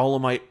were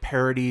Dolemite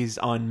parodies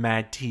on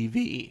Mad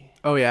TV.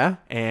 Oh, yeah?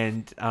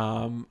 And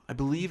I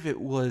believe it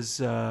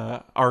was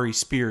Ari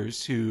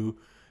Spears who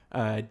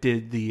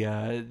did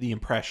the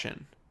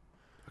impression.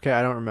 Okay,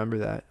 I don't remember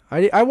that.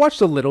 I watched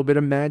a little bit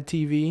of Mad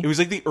TV. It was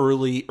like the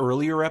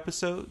earlier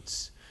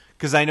episodes.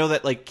 Because I know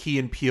that like Key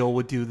and Peele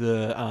would do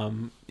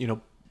the,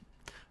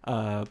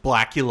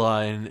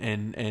 Blackula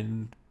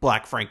and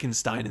Black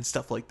Frankenstein and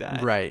stuff like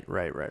that. Right.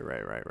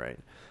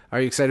 Are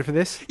you excited for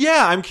this?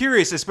 Yeah, I'm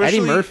curious, especially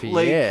Eddie Murphy.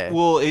 like, yeah.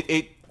 Well,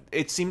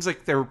 it seems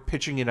like they're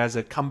pitching it as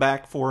a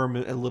comeback for him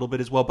a little bit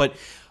as well. But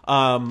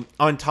on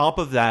top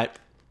of that,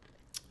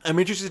 I'm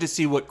interested to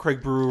see what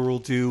Craig Brewer will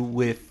do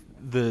with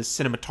the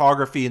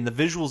cinematography and the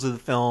visuals of the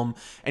film,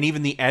 and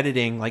even the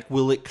editing. Like,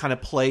 will it kind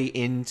of play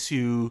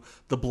into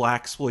the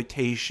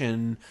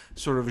blaxploitation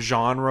sort of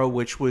genre,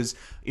 which was,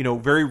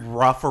 very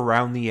rough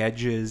around the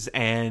edges,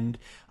 and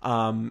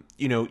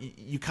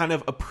you kind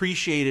of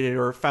appreciated it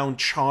or found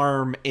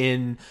charm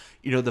in,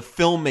 the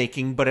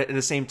filmmaking, but at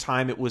the same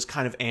time it was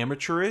kind of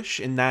amateurish,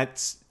 and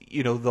that's,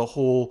 the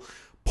whole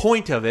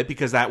point of it,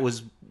 because that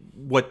was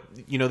what,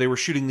 they were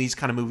shooting these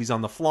kind of movies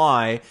on the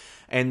fly.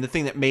 And the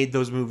thing that made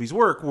those movies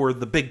work were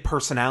the big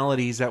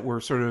personalities that were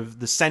sort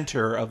of the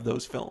center of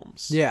those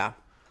films. Yeah.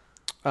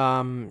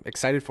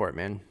 Excited for it,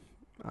 man.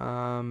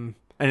 And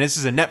this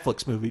is a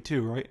Netflix movie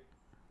too, right?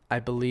 I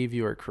believe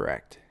you are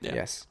correct. Yeah.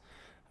 Yes.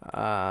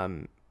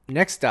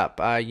 Next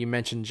up, you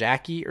mentioned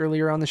Jackie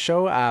earlier on the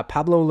show.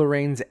 Pablo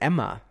Larraín's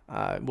Emma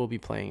will be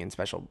playing in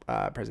special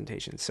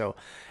presentations. So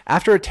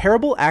after a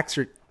terrible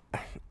accident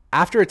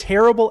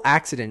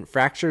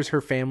fractures her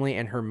family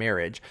and her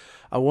marriage,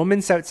 a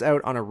woman sets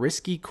out on a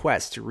risky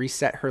quest to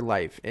reset her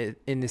life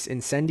in this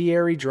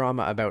incendiary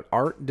drama about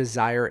art,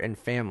 desire, and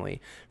family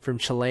from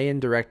Chilean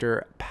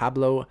director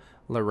Pablo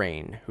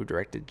Larraín, who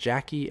directed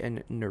Jackie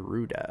and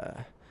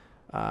Neruda.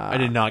 I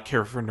did not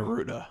care for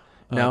Neruda.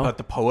 No? About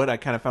the poet, I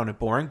kind of found it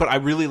boring, but I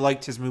really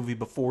liked his movie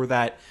before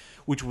that,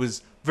 which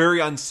was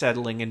very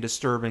unsettling and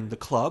disturbing, The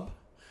Club,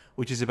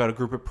 which is about a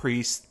group of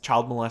priests,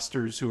 child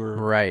molesters who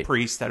are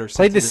priests that are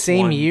played the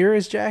same year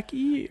as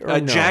Jackie? Or no?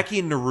 Jackie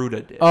and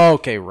Neruda did. Oh,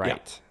 okay,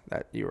 right. Yeah.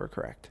 That you were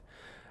correct.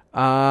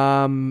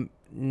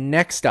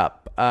 Next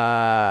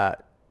up,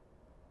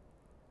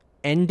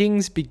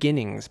 Endings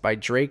Beginnings by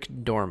Drake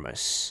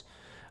Dormus.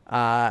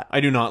 I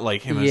do not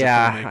like him as a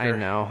filmmaker. Yeah, I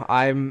know.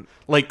 I'm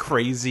like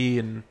crazy,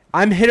 and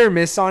I'm hit or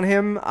miss on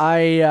him.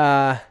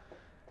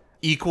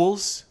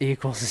 Equals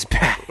is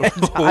bad.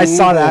 I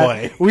saw that.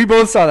 Boy. We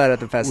both saw that at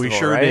the festival. We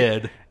sure right?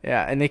 did.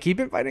 Yeah, and they keep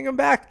inviting him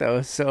back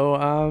though. So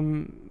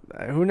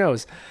who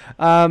knows?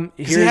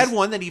 He had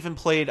one that even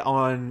played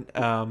on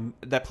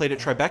that played at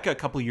Tribeca a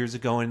couple years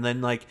ago, and then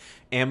like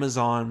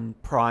Amazon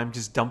Prime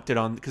just dumped it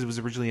on, because it was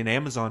originally an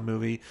Amazon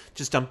movie.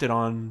 Just dumped it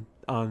on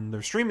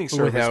their streaming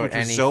service, without which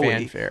was any Zoe,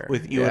 fanfare.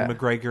 with Ewan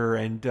McGregor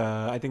and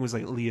I think it was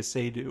like Leah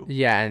Seydoux.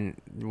 Yeah, and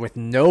with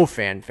no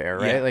fanfare,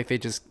 right? Yeah. Like they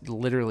just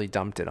literally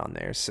dumped it on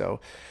there.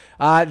 So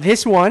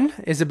this one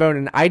is about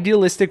an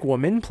idealistic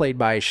woman played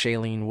by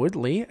Shailene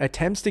Woodley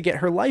attempts to get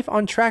her life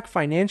on track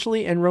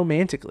financially and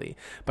romantically,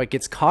 but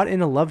gets caught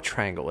in a love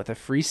triangle with a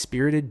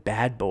free-spirited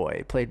bad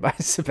boy played by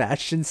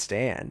Sebastian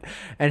Stan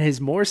and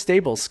his more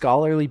stable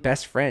scholarly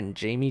best friend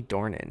Jamie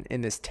Dornan in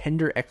this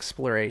tender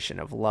exploration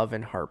of love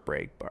and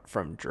heartbreak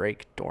from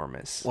Drake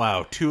Dormus.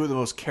 Wow, two of the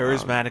most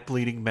charismatic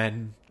leading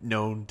men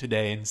known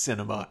today in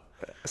cinema.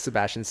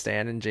 Sebastian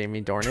Stan and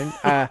Jamie Dornan.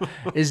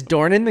 Is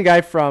Dornan the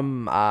guy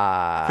from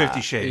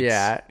 50 Shades?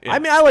 Yeah. I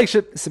mean, I like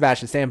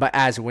Sebastian Stan, but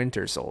as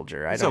Winter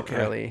Soldier, I don't okay.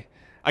 really.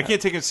 I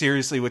can't take him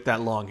seriously with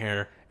that long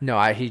hair.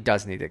 No, he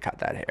does need to cut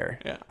that hair.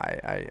 Yeah,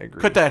 I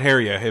agree. Cut that hair,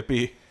 you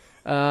hippie.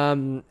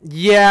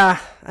 Yeah,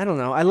 I don't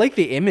know. I like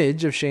the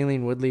image of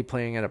Shailene Woodley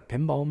playing at a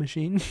pinball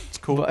machine. It's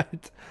cool,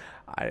 but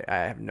I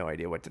have no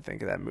idea what to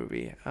think of that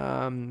movie.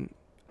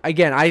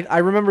 Again, I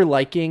remember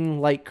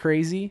liking Like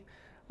Crazy.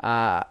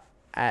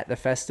 At the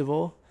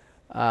festival.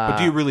 But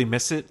do you really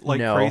miss it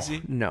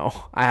crazy? No,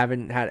 I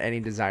haven't had any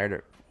desire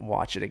to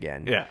watch it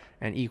again. Yeah.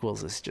 And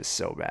Equals is just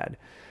so bad.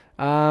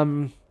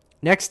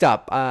 Next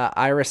up,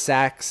 Ira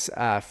Sachs'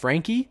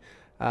 Frankie,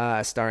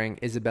 starring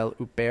Isabelle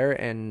Huppert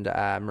and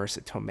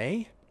Marissa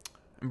Tomei.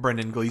 And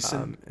Brendan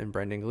Gleeson.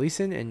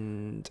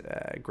 And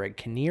Greg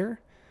Kinnear.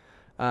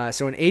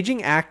 So an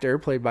aging actor,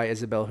 played by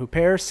Isabelle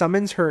Huppert,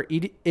 summons her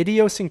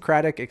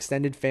idiosyncratic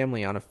extended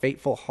family on a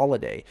fateful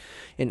holiday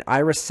in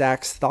Ira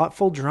Sachs'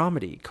 thoughtful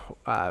dramedy,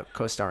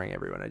 co-starring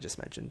everyone I just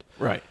mentioned.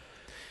 Right.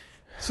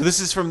 So this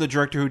is from the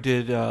director who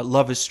did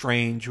Love is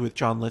Strange with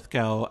John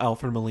Lithgow,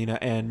 Alfred Molina,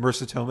 and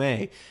Marissa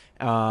Tomei.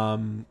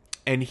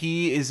 And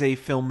he is a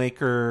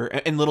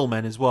filmmaker, and Little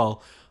Men as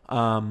well,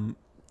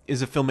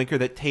 is a filmmaker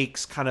that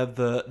takes kind of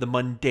the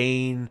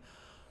mundane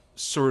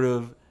sort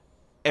of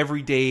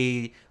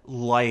everyday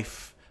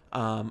life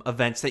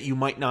events that you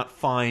might not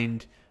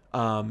find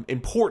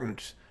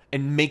important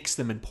makes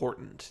them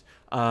important.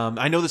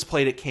 I know this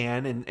played at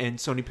Cannes, and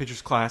Sony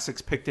Pictures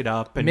Classics picked it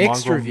up, and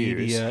mixed Mongrel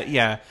reviews. Media,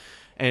 yeah.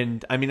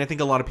 And I mean, I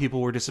think a lot of people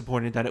were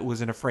disappointed that it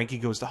was in a Frankie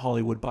Goes to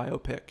Hollywood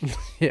biopic.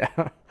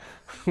 Yeah,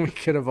 we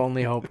could have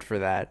only hoped for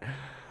that.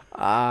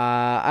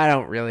 I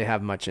don't really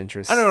have much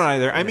interest. I don't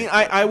either. I mean,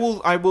 I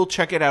will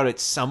check it out at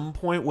some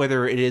point,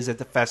 whether it is at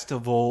the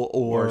festival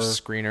or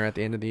screener at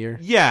the end of the year.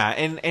 Yeah,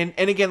 and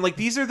again, like,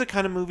 these are the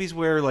kind of movies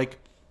where, like,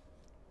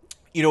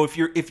 you know,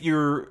 if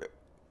you're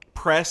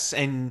press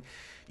and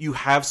you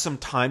have some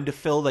time to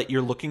fill that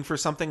you're looking for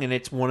something and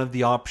it's one of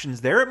the options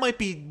there, it might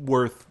be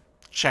worth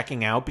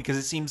checking out because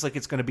it seems like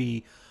it's going to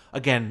be,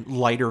 again,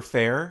 lighter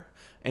fare,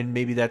 and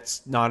maybe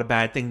that's not a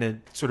bad thing to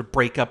sort of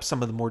break up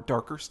some of the more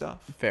darker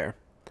stuff. Fair.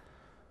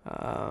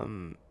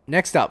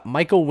 Next up,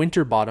 Michael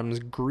Winterbottom's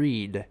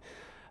Greed.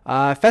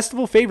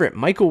 Festival favorite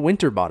Michael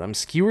Winterbottom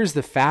skewers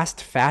the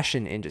fast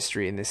fashion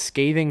industry in this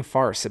scathing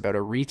farce about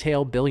a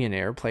retail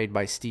billionaire played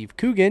by Steve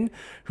Coogan,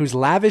 whose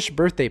lavish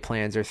birthday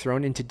plans are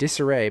thrown into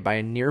disarray by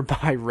a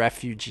nearby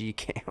refugee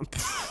camp.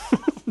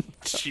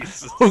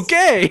 Jesus.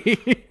 Okay.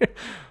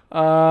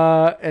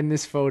 And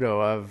this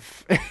photo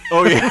of...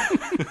 Oh, yeah.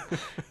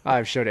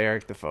 I've showed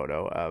Eric the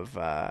photo of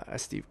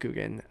Steve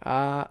Coogan.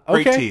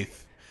 Okay. Great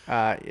teeth.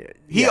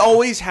 He Yeah.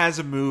 always has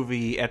a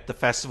movie at the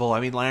festival.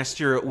 I mean, last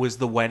year it was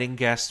The Wedding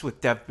Guest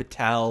with Dev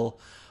Patel.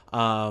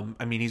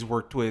 I mean, he's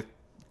worked with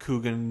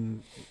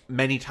Coogan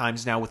many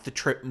times now with the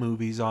Trip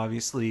movies,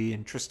 obviously,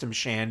 and Tristram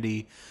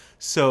Shandy.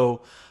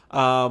 So,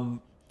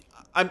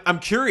 I'm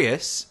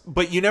curious,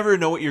 but you never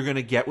know what you're going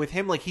to get with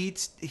him. Like,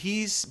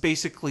 he's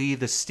basically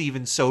the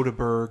Steven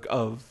Soderbergh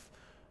of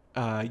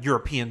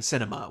European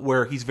cinema,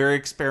 where he's very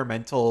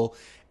experimental.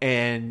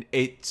 And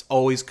it's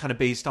always kind of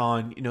based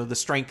on, you know, the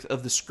strength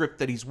of the script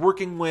that he's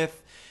working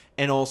with,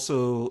 and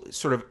also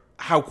sort of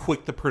how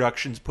quick the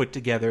production's put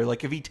together.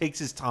 Like, if he takes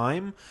his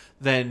time,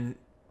 then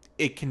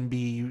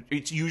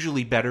it's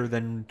usually better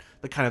than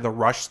the kind of the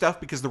rush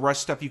stuff, because the rush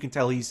stuff, you can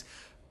tell he's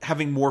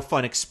having more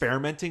fun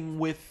experimenting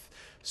with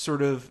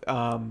sort of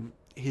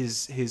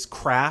his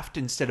craft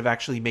instead of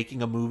actually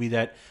making a movie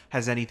that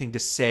has anything to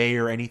say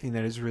or anything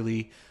that is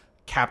really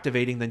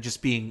captivating than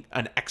just being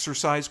an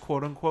exercise,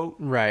 quote unquote.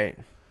 Right.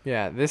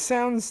 Yeah, this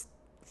sounds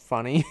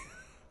funny.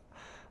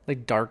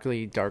 Like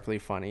darkly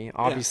funny.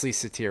 Obviously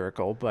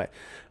satirical, but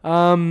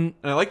and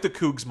I like the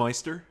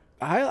Cougsmeister.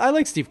 I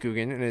like Steve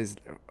Coogan and his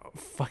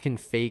fucking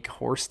fake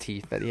horse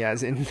teeth that he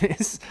has in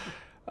this.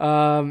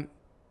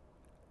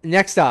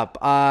 Next up,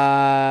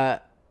 a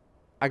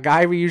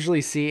guy we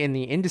usually see in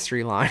the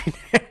industry line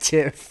at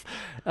TIFF.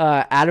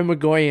 Adam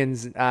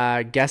McGoyan's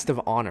guest of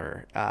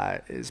honor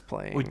is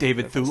playing with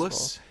David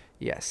Thewlis.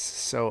 Yes.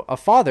 So a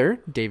father,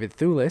 David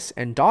Thewlis,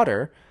 and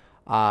daughter,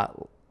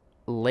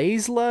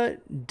 Laisla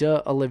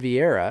de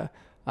Oliveira,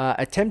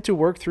 attempt to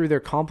work through their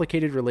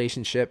complicated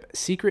relationship,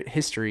 secret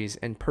histories,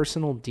 and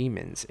personal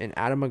demons in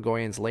Adam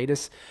McGoyan's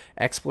latest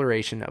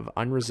exploration of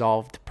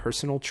unresolved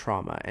personal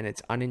trauma and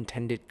its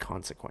unintended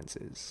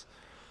consequences.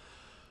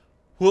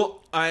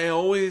 Well, I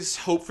always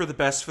hope for the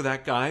best for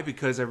that guy,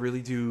 because I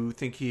really do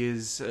think he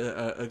is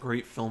a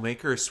great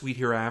filmmaker. Sweet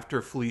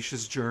Hereafter,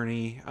 Felicia's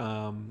Journey,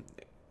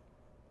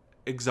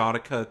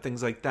 Exotica,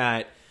 things like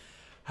that.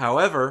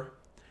 However,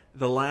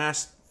 the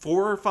last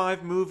 4 or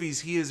 5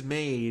 movies he has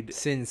made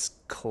since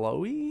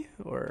Chloe's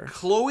not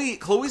Chloe a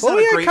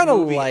great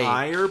movie like.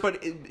 either,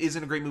 but it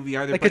isn't a great movie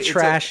either. Like but a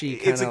trashy,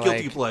 it's a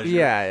guilty pleasure.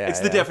 Yeah, it's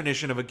the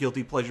definition of a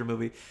guilty pleasure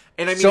movie.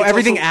 And I mean, so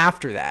everything also,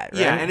 after that,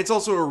 right? Yeah, and it's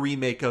also a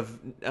remake of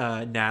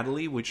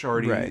Natalie, which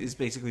already is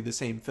basically the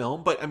same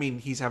film. But I mean,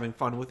 he's having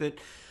fun with it.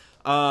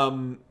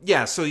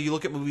 Yeah, so you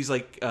look at movies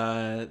like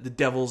The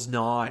Devil's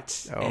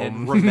Knot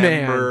and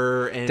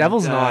Remember and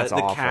Devil's Knot's The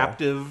awful.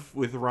 Captive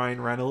with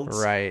Ryan Reynolds.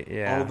 Right,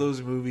 yeah. All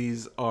those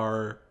movies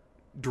are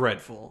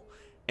dreadful.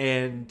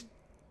 And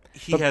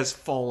he has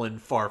fallen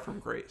far from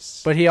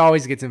grace. But he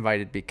always gets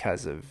invited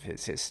because of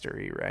his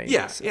history, right?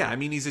 Yeah, so. yeah. I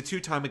mean, he's a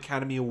 2-time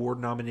Academy Award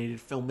nominated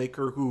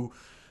filmmaker who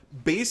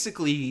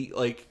basically,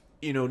 like,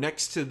 you know,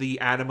 next to the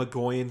Adam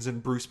McGoyans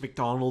and Bruce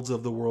McDonalds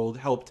of the world,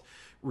 helped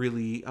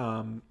really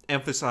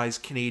emphasize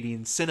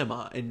Canadian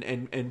cinema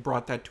and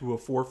brought that to a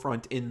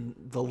forefront in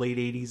the late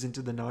 80s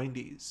into the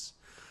 90s.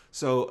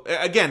 So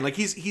again, like,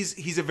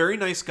 he's a very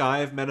nice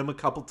guy. I've met him a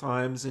couple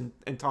times and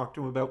talked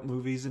to him about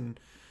movies and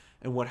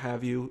what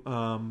have you.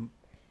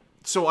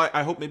 So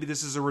I hope maybe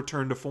this is a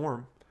return to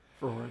form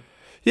for him.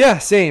 Yeah,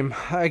 same.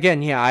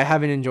 Again, yeah, I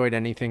haven't enjoyed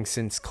anything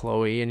since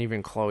Chloe, and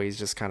even Chloe's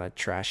just kind of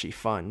trashy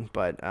fun.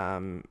 But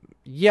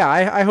yeah,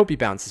 I hope he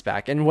bounces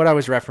back. And what I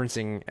was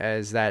referencing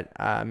is that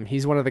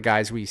he's one of the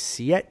guys we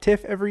see at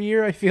TIFF every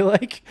year, I feel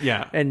like.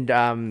 Yeah.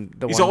 And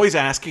he's always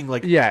asking,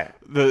 like,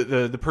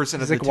 the person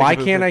he's at like, the why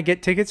can't I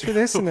get tickets for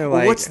this? And they're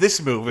like, what's this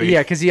movie?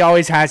 Yeah, because he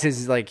always has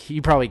his, like, he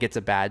probably gets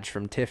a badge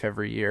from TIFF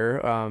every year,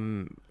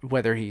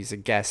 whether he's a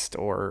guest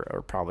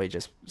or probably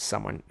just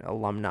someone,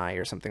 alumni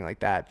or something like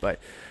that. But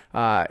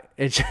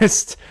it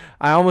just,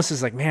 I almost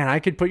was like, man, I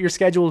could put your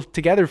schedule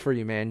together for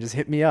you, man. Just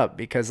hit me up,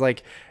 because,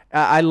 like,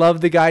 I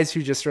love the guys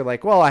who just are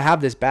like, well, I have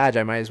this badge,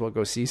 I might as well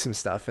go see some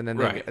stuff, and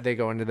then they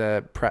go into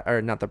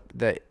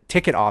the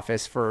ticket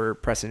office for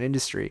Press and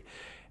Industry,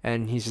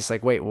 and he's just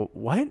like, wait,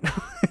 what?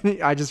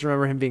 I just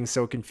remember him being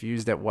so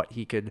confused at what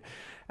he could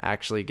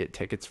actually get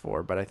tickets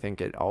for, but I think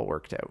it all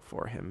worked out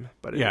for him.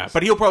 But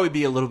but he'll probably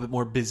be a little bit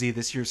more busy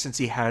this year since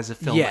he has a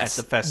film at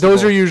the festival.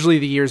 Those are usually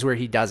the years where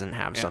he doesn't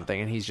have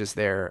something and he's just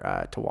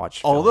there to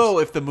watch films. Although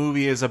if the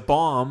movie is a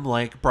bomb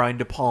like Brian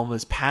De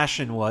Palma's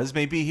Passion was,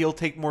 maybe he'll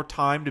take more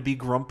time to be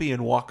grumpy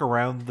and walk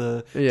around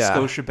the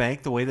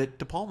Scotiabank the way that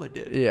De Palma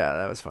did. Yeah,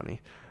 that was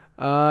funny.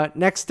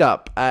 Next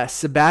up,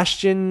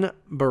 Sebastian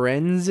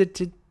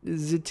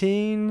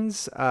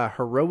Barenzitin's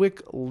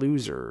Heroic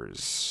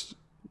Losers.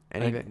 I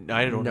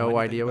don't know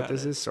idea what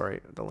this is. Sorry,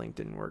 the link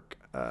didn't work.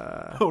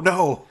 Oh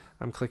no!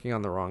 I'm clicking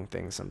on the wrong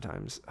thing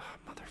sometimes. Oh,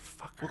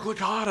 motherfucker. Well, click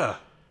harder.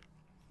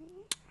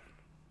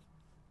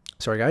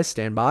 Sorry, guys.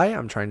 Stand by.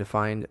 I'm trying to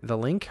find the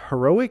link.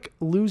 Heroic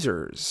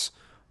Losers.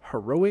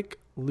 Heroic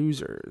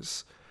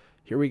Losers.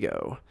 Here we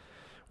go.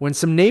 When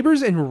some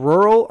neighbors in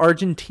rural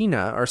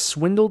Argentina are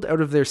swindled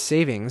out of their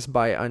savings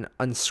by an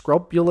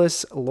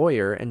unscrupulous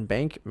lawyer and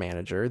bank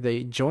manager,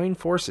 they join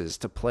forces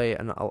to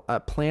plan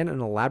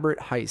an elaborate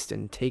heist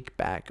and take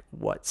back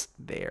what's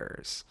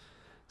theirs.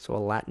 So a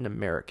Latin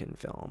American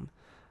film.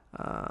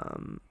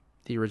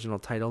 The original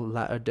title,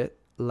 La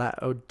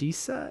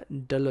Odisea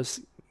de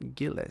los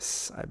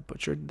Giles. I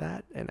butchered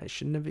that, and I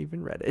shouldn't have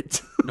even read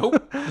it.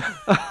 Nope.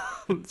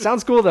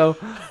 Sounds cool, though.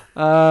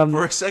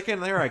 For a second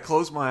there, I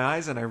closed my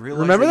eyes and I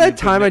realized... Remember that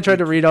time I tried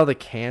to read all the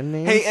can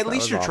names? Hey, at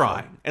least you're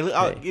trying.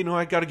 Hey. You know,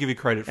 I got to give you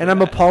credit for that. And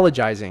I'm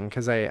apologizing,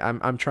 because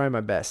I'm trying my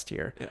best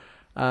here. Yeah.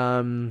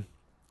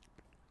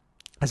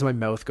 As my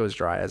mouth goes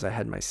dry, as I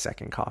had my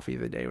second coffee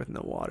of the day with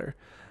no water.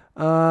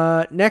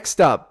 Next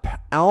up,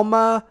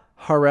 Alma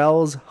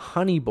Harrell's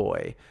Honey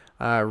Boy,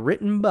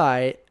 written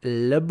by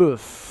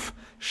LaBeouf.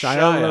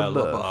 Shia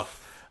LaBeouf.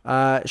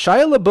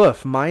 Shia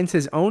LaBeouf minds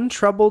his own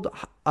troubled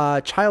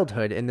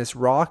childhood in this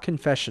raw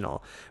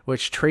confessional,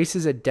 which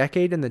traces a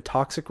decade in the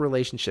toxic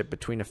relationship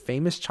between a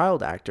famous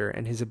child actor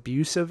and his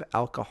abusive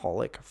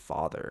alcoholic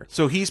father.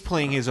 So he's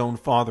playing his own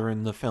father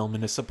in the film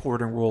in a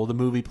supporting role. The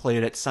movie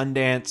played at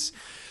Sundance,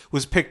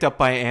 was picked up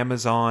by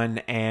Amazon,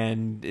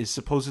 and is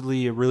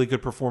supposedly a really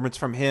good performance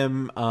from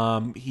him.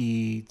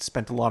 He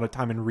spent a lot of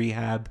time in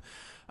rehab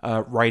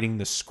writing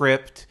the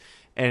script.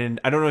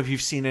 And I don't know if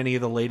you've seen any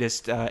of the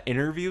latest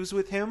interviews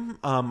with him.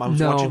 I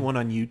was watching one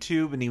on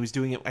YouTube, and he was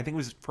doing it, I think it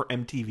was for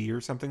MTV or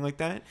something like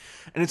that.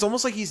 And it's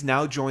almost like he's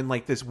now joined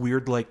like this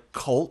weird like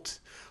cult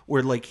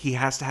where like he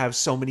has to have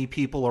so many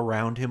people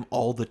around him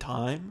all the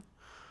time.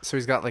 So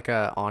he's got like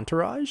a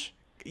entourage?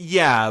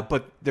 Yeah,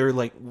 but they're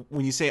like,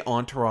 when you say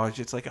entourage,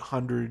 it's like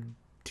 100,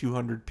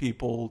 200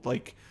 people,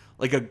 like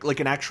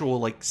an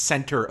actual like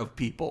center of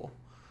people.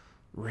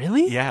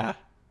 Really? Yeah.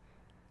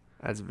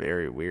 That's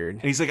very weird.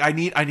 And he's like, I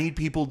need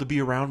people to be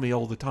around me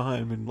all the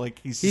time, and like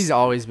he's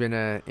always been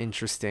an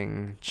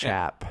interesting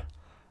chap.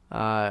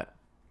 Yeah.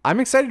 I'm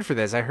excited for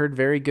this. I heard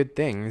very good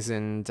things,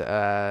 and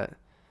I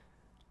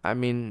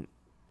mean,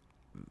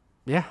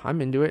 yeah, I'm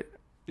into it.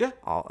 Yeah,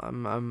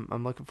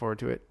 I'm looking forward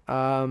to it.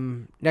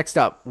 Next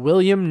up,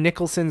 William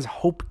Nicholson's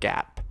Hope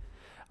Gap.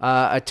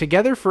 A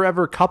together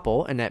forever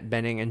couple, Annette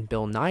Bening and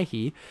Bill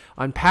Nighy,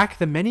 unpack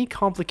the many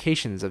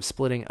complications of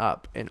splitting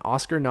up in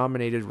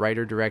Oscar-nominated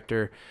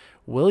writer-director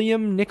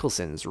William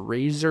Nicholson's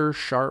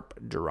razor-sharp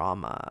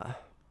drama.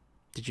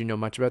 Did you know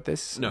much about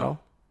this? No.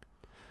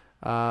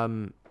 I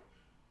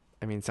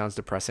mean, it sounds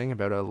depressing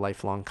about a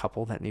lifelong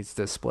couple that needs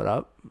to split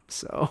up.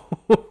 So,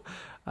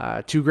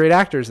 two great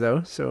actors,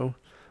 though. So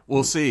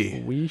we'll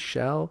see. We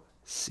shall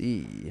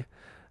see.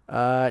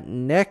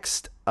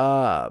 Next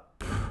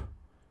up,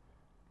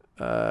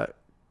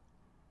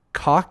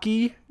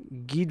 Kaki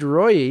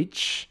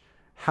Gidroich,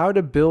 How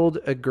to Build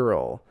a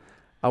Girl.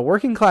 A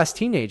working-class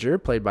teenager,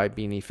 played by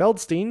Beanie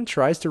Feldstein,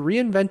 tries to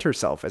reinvent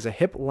herself as a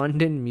hip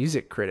London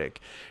music critic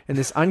in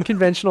this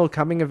unconventional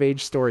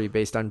coming-of-age story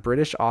based on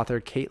British author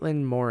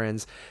Caitlin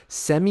Moran's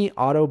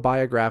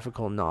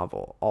semi-autobiographical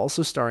novel,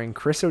 also starring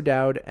Chris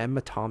O'Dowd,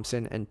 Emma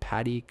Thompson, and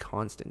Paddy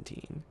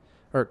Constantine.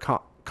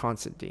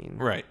 Constantine.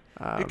 Right.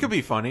 It could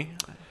be funny.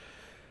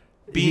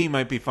 Beanie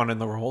might be fun in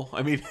the role.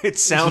 I mean, it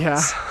sounds...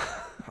 Yeah.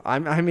 I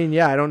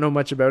don't know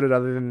much about it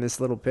other than this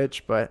little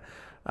pitch, but...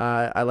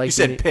 I like. You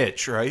said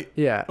pitch, right?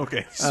 Yeah.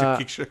 Okay.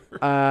 Sure.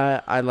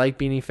 I like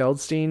Beanie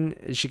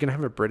Feldstein. Is she gonna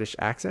have a British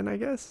accent? I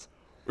guess.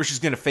 Or she's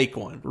gonna fake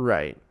one.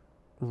 Right.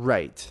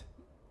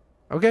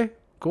 Okay.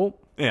 Cool.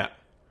 Yeah.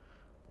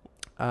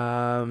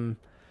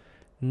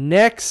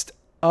 Next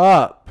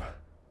up,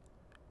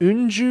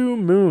 Unju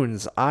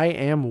Moon's I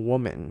Am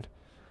Woman.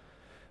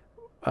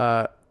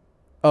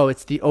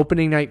 It's the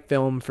opening night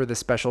film for the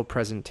special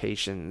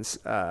presentations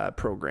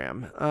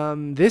program.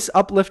 This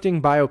uplifting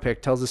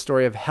biopic tells the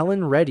story of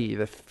Helen Reddy,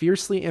 the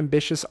fiercely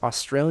ambitious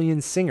Australian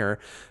singer,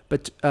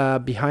 but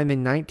behind the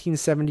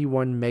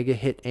 1971 mega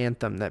hit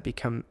anthem that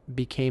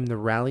became the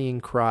rallying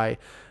cry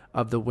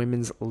of the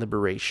women's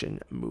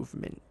liberation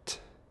movement.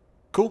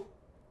 Cool.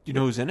 You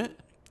know who's in it?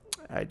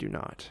 I do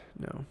not.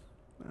 No.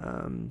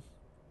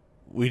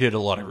 We did a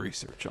lot of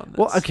research on this.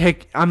 Well, okay,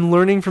 I'm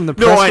learning from the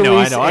press release. No,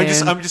 I know.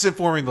 I'm just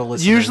informing the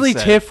listeners. Usually,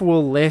 TIFF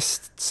will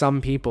list some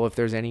people if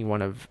there's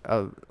anyone of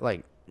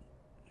like,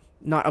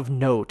 not of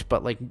note,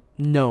 but like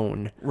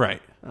known,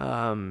 right?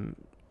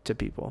 To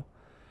people.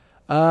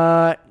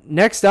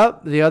 Next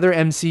up, the other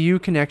MCU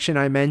connection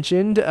I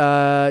mentioned,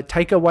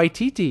 Taika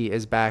Waititi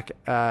is back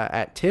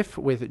at TIFF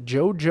with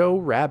JoJo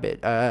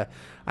Rabbit.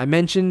 I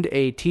mentioned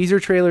a teaser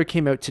trailer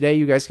came out today.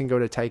 You guys can go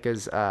to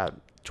Taika's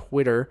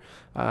Twitter.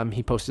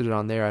 He posted it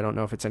on there. I don't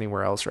know if it's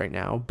anywhere else right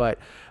now. But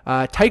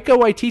Taika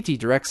Waititi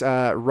directs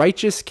a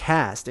righteous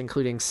cast,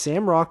 including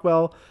Sam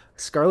Rockwell,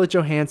 Scarlett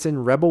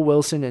Johansson, Rebel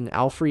Wilson, and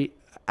Alfie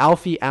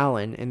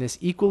Allen in this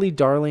equally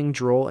darling,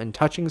 droll, and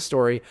touching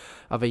story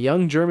of a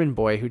young German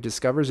boy who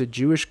discovers a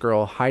Jewish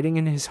girl hiding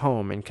in his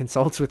home and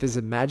consults with his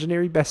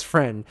imaginary best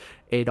friend,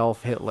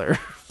 Adolf Hitler.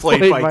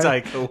 Played by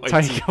Taika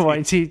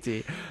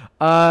Waititi.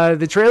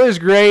 The trailer's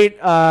great.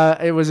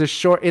 It was a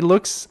short... It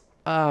looks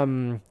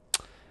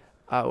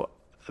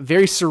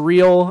very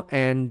surreal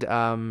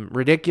and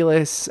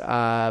ridiculous,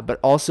 but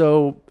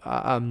also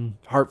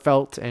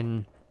heartfelt,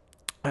 and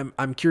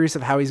I'm curious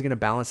of how he's going to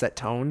balance that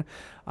tone.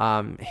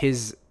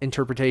 His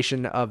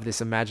interpretation of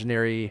this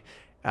imaginary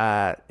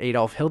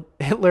Adolf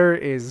Hitler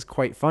is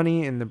quite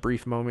funny in the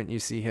brief moment you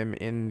see him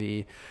in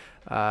the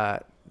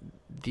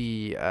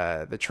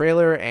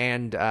trailer,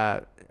 and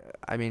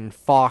I mean,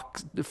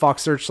 Fox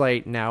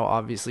Searchlight, now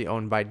obviously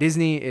owned by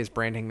Disney, is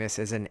branding this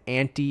as an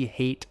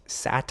anti-hate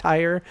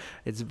satire.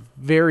 It's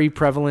very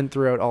prevalent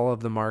throughout all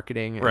of the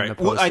marketing and the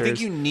posters. Well, I think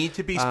you need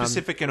to be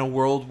specific in a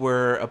world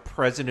where a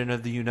president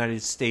of the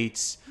United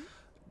States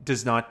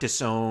does not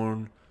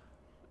disown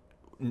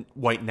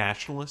white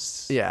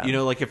nationalists. Yeah, you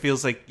know, like it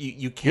feels like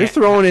you can't. You're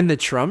throwing in the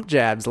Trump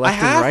jabs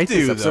left and right.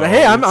 This episode.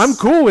 Hey, I'm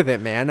cool with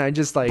it, man. I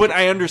just like, but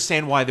I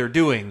understand why they're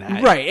doing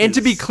that, right? And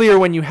to be clear,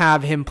 when you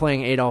have him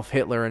playing Adolf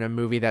Hitler in a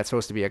movie that's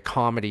supposed to be a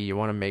comedy, you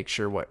want to make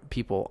sure what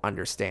people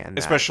understand,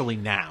 especially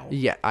now.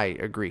 Yeah, I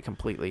agree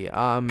completely.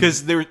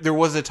 Because there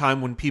was a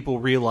time when people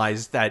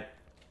realized that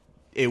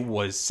it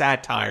was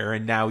satire,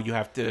 and now you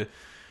have to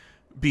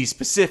be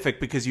specific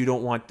because you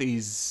don't want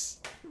these.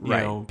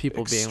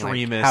 People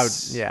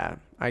extremists. being like, yeah,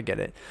 I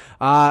get it.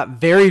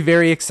 Very,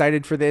 very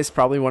excited for this.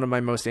 Probably one of my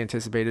most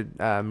anticipated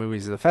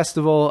movies of the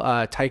festival.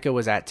 Taika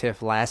was at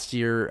TIFF last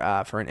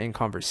year for an In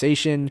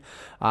Conversation.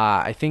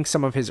 I think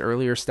some of his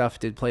earlier stuff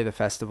did play the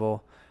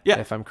festival,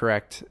 if I'm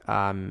correct.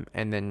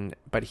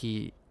 But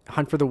he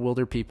Hunt for the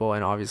Wilder People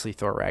and obviously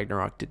Thor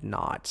Ragnarok did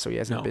not, so he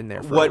hasn't been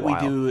there for a while.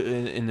 What We Do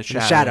in the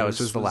Shadows. The Shadows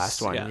was the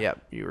last one. Yeah.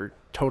 Yep, you were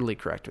totally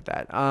correct with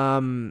that.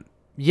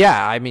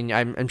 Yeah, I mean,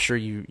 I'm sure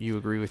you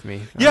agree with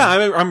me. Yeah,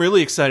 I'm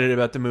really excited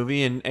about the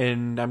movie,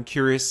 and I'm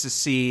curious to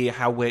see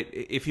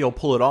if he'll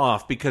pull it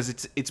off,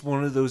 because it's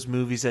one of those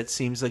movies that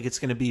seems like it's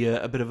going to be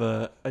a bit of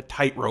a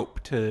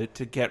tightrope to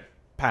get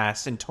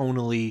past, and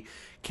tonally,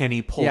 can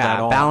he pull that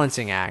off? Yeah,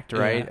 balancing act,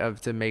 right,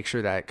 to make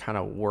sure that kind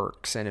of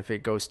works, and if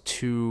it goes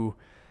too...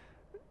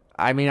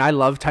 I mean, I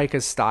love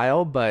Taika's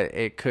style, but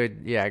it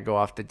could, go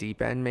off the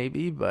deep end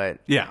maybe, but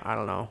I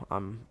don't know.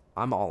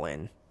 I'm all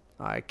in.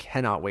 I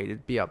cannot wait to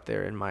be up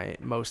there in my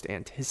most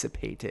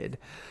anticipated.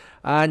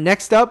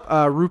 Next up,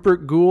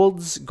 Rupert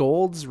Gould's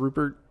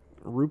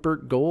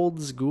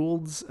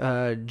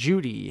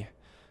Judy.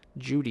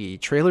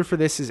 Trailer for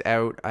this is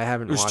out. I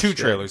haven't watched it. There's two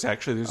trailers,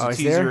 actually. There's a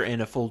teaser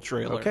and a full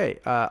trailer. Okay.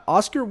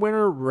 Oscar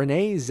winner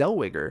Renee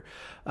Zellweger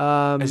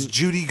as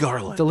Judy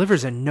Garland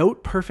delivers a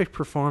note-perfect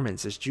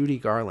performance as Judy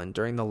Garland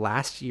during the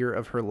last year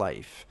of her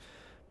life.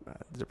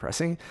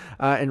 Depressing.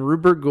 And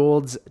Rupert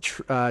Gould's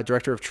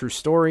director of True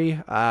Story,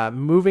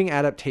 moving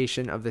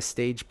adaptation of the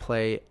stage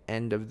play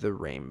End of the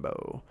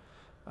Rainbow.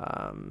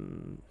 Are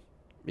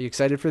you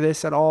excited for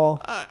this at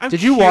all?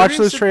 Did you watch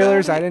those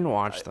trailers? I didn't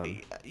watch them.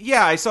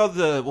 Yeah, I saw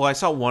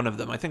one of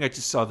them. I think I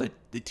just saw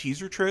the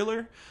teaser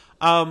trailer.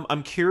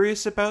 I'm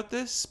curious about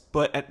this,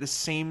 but at the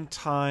same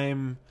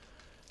time,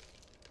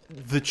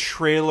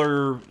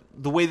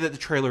 the way that the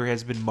trailer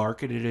has been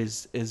marketed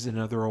is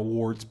another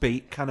awards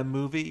bait kind of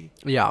movie.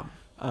 Yeah.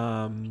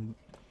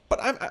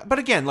 But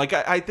again, like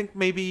I think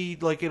maybe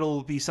like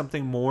it'll be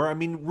something more. I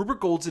mean, Rupert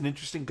Gould's an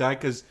interesting guy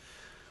because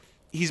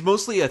he's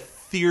mostly a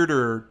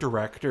theater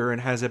director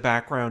and has a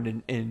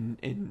background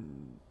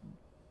in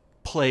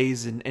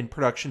plays and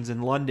productions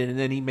in London, and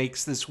then he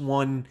makes this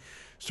one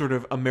sort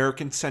of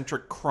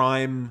American-centric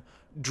crime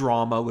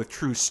drama with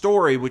True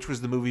Story, which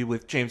was the movie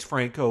with James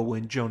Franco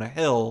and Jonah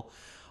Hill,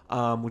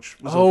 which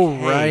was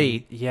okay.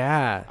 Right,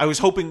 yeah. I was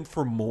hoping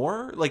for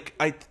more. Like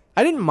I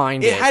didn't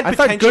mind it. It had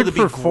potential to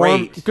be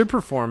great. Good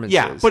performances.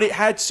 Yeah, but it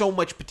had so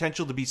much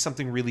potential to be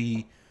something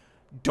really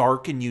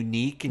dark and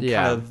unique and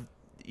kind of,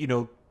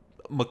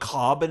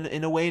 macabre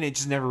in a way, and it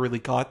just never really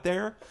got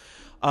there.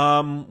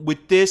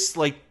 With this,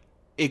 like,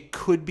 it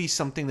could be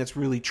something that's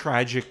really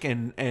tragic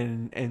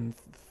and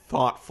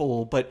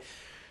thoughtful, but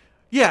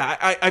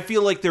yeah, I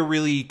feel like they're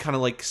really kind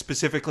of like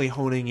specifically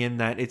honing in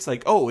that it's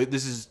like, oh,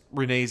 this is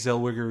Renee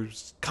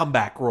Zellweger's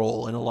comeback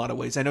role in a lot of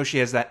ways. I know she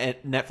has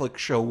that Netflix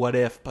show What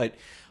If, but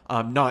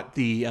Not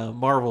the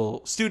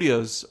Marvel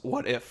Studios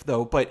What If,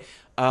 though. But,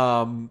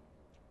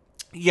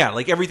 yeah,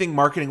 like everything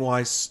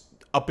marketing-wise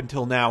up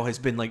until now has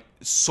been like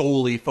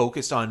solely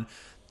focused on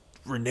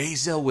Renee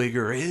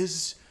Zellweger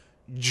is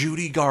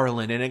Judy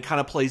Garland, and it kind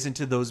of plays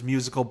into those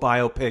musical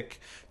biopic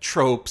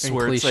tropes and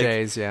where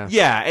cliches,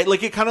 it's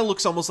like, it kind of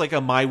looks almost like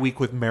a My Week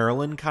with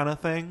Marilyn kind of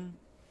thing.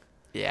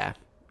 Yeah.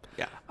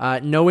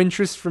 No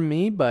interest from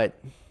me, but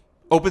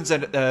opens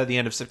at the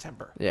end of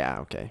September. Yeah.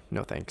 Okay.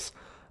 No thanks.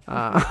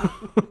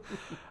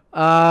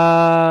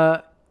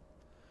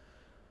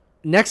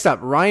 Next up,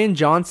 Rian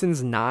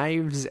Johnson's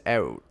Knives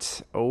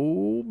Out.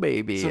 Oh,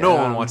 baby. So no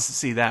one wants to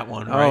see that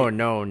one, right? Oh,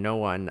 no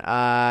one.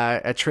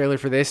 A trailer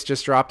for this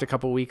just dropped a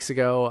couple weeks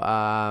ago.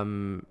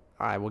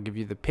 I will give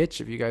you the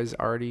pitch if you guys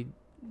already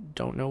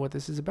don't know what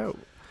this is about.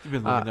 You've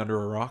been living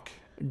under a rock.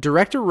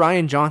 Director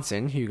Rian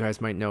Johnson, who you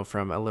guys might know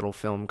from a little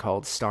film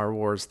called Star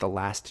Wars The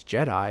Last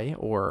Jedi,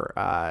 or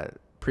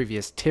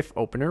previous TIFF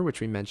opener, which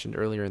we mentioned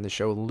earlier in the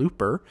show,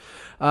 Looper,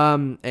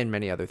 and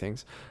many other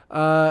things,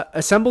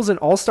 assembles an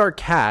all-star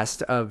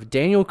cast of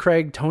Daniel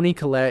Craig, Toni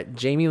Collette,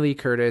 Jamie Lee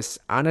Curtis,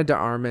 Ana de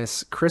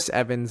Armas, Chris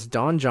Evans,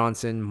 Don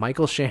Johnson,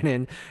 Michael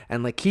Shannon,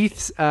 and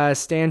Lakeith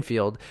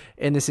Stanfield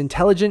in this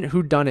intelligent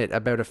whodunit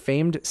about a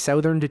famed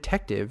Southern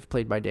detective,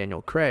 played by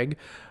Daniel Craig,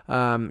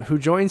 who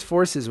joins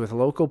forces with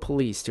local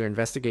police to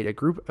investigate a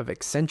group of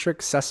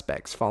eccentric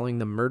suspects following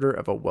the murder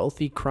of a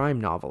wealthy crime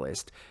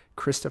novelist,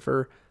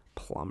 Christopher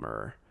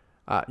Plummer.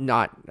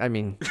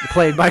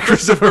 Played by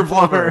Christopher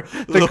Plummer,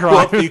 the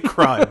wealthy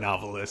crime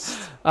novelist.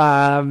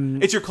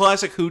 It's your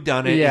classic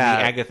whodunit in the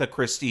Agatha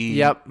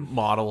Christie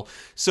model.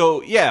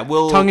 So yeah,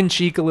 we'll tongue in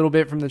cheek a little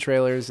bit from the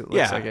trailers. It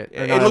looks like it.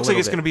 It looks like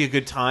it's going to be a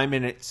good time,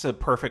 and it's a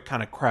perfect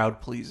kind of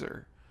crowd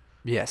pleaser.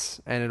 Yes,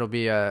 and it'll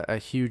be a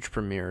huge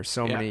premiere.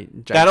 So many.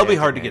 That'll be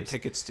hard to get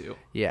tickets to.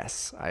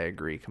 Yes, I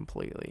agree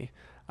completely.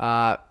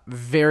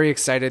 Very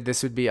excited.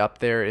 This would be up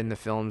there in the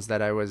films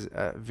that I was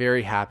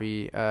very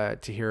happy to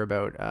hear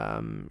about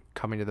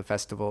coming to the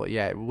festival.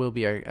 Yeah, it will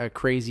be a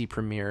crazy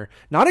premiere.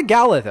 Not a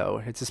gala,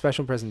 though. It's a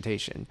special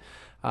presentation.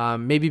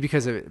 Maybe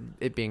because of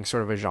it being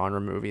sort of a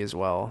genre movie as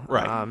well.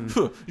 Right.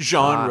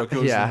 Genre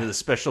goes into the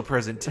special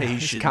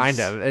presentation. Kind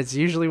of. It's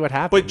usually what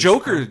happens. But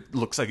Joker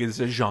looks like it's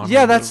a genre movie.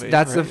 Yeah,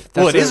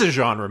 it is a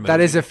genre movie. That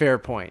is a fair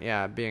point.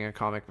 Yeah, being a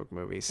comic book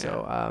movie.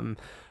 So,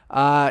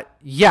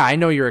 I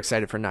know you're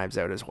excited for Knives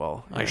Out as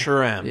well. I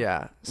sure am.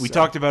 Yeah. We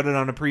talked about it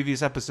on a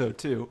previous episode,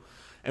 too.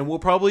 And we'll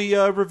probably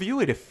review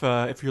it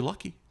if you're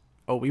lucky.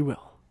 Oh, we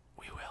will.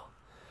 We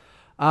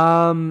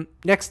will.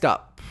 Next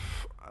up,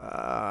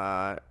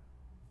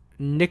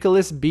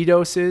 Nicolas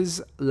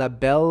Bedos's La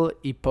Belle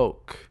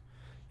Époque.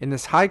 In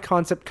this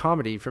high-concept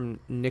comedy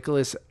from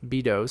Nicolas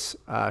Bedos,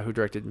 who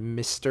directed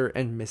Mr.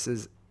 and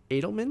Mrs.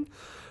 Edelman,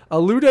 a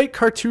Luddite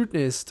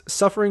cartoonist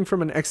suffering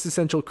from an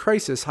existential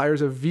crisis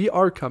hires a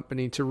VR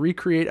company to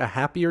recreate a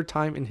happier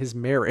time in his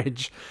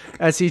marriage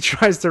as he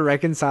tries to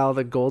reconcile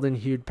the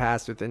golden-hued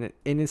past with an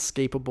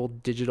inescapable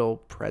digital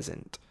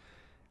present.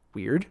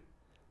 Weird.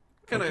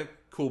 Kind of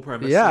cool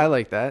premise. Yeah, I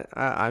like that.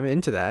 I'm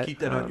into that. Keep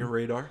that on your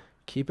radar.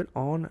 Keep it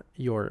on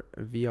your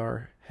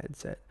VR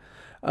headset.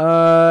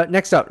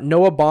 Next up,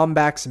 Noah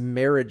Baumbach's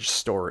Marriage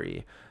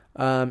Story.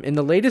 In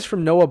the latest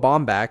from Noah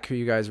Baumbach, who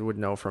you guys would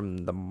know from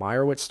the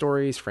Meyerowitz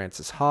stories,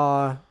 Francis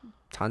Ha,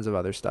 tons of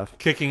other stuff.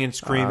 Kicking and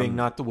Screaming,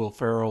 not the Will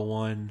Ferrell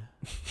one.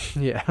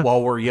 Yeah.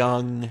 While We're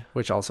Young.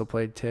 Which also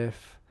played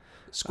Tiff.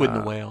 Squid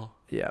and the Whale.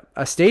 Yeah.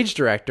 A stage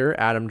director,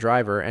 Adam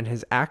Driver, and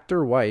his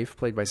actor wife,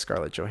 played by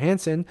Scarlett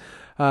Johansson,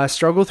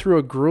 struggle through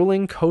a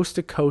grueling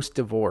coast-to-coast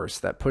divorce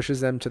that pushes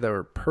them to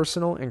their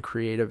personal and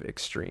creative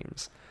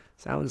extremes.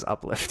 Sounds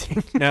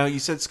uplifting. Now, you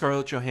said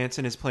Scarlett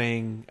Johansson is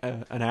playing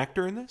an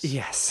actor in this?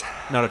 Yes.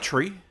 Not a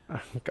tree?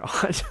 Oh,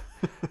 God.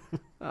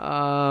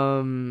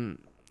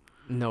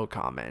 No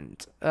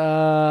comment.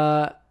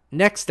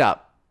 Next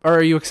up. Or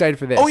are you excited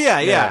for this? Oh,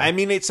 yeah. I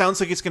mean, it sounds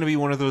like it's going to be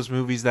one of those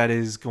movies that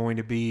is going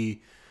to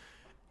be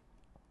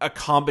a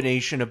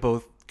combination of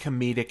both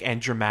comedic and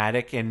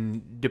dramatic,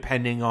 and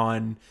depending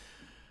on,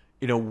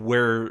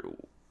 where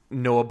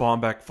Noah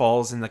Baumbach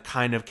falls in the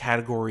kind of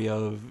category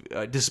of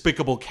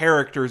despicable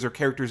characters or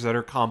characters that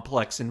are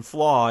complex and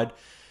flawed.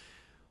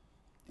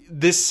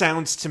 This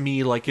sounds to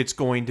me like it's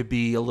going to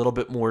be a little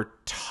bit more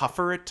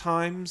tougher at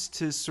times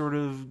to sort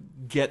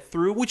of get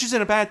through, which isn't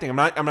a bad thing. I'm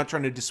not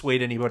trying to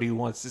dissuade anybody who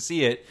wants to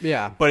see it.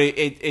 Yeah. But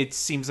it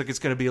seems like it's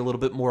going to be a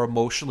little bit more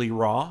emotionally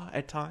raw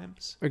at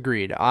times.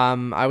 Agreed.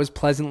 I was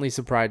pleasantly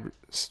surprised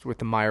with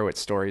the Meyerowitz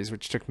stories,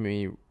 which took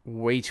me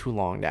way too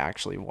long to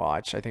actually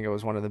watch. I think it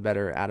was one of the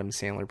better Adam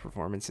Sandler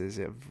performances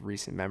of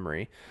recent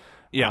memory.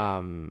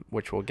 Yeah.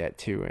 Which we'll get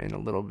to in a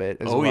little bit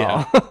as well.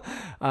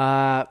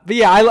 Yeah. But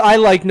yeah, I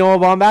like Noah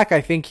Baumbach.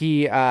 I think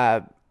he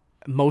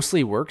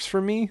mostly works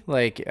for me.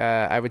 Like,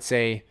 I would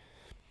say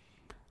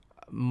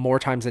more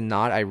times than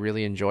not, I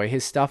really enjoy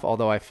his stuff,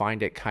 although I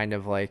find it kind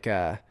of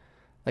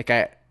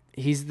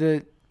he's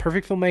the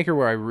perfect filmmaker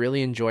where I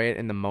really enjoy it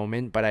in the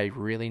moment, but I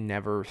really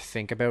never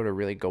think about or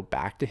really go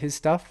back to his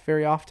stuff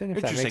very often,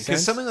 if that makes sense.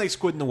 Because something like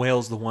Squid and the Whale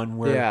is the one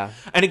where...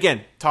 And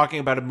again, talking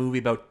about a movie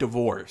about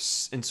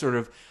divorce and sort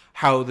of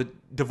how the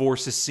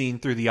divorce is seen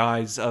through the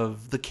eyes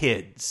of the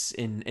kids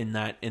in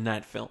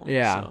that film.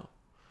 Yeah.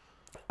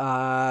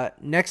 So.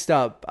 Next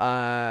up,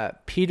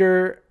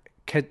 Peter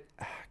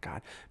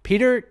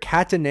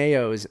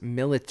Cataneo's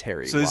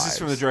Military So this Wives. is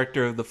from the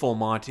director of The Full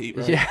Monty,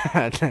 right?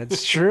 Yeah,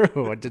 that's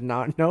true. I did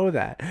not know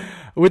that.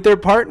 With their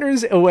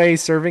partners away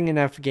serving in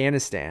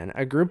Afghanistan,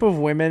 a group of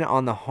women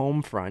on the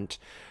home front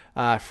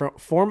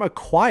form a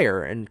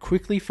choir and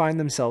quickly find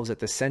themselves at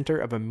the center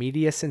of a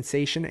media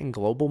sensation and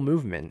global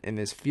movement in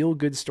this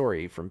feel-good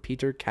story from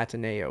Peter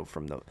Cataneo,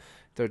 from the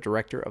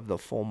director of The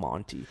Full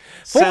Monty.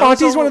 Full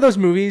Monty is one of those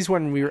movies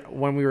when we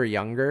were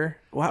younger.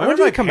 When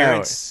did it come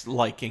out?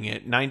 Liking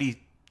it,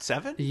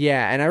 97.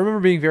 Yeah, and I remember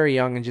being very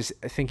young and just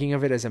thinking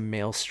of it as a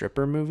male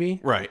stripper movie.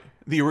 Right,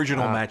 the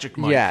original Magic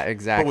Mike. Yeah,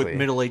 exactly. But with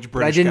middle-aged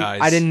British guys.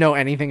 I didn't know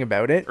anything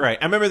about it. Right,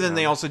 I remember then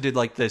they also did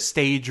like the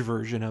stage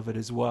version of it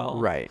as well.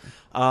 Right.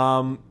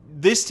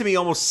 This to me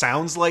almost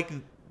sounds like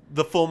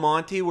The Full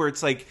Monty, where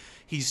it's like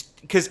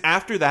because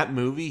after that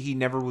movie he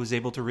never was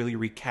able to really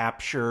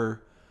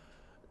recapture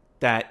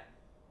that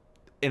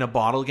in a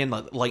bottle again,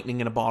 like lightning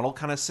in a bottle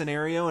kind of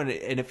scenario, and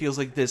it feels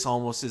like this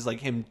almost is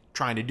like him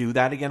trying to do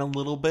that again a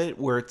little bit,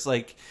 where it's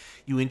like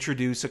you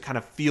introduce a kind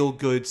of feel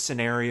good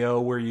scenario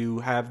where you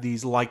have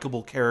these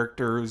likable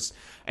characters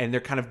and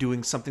they're kind of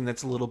doing something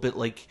that's a little bit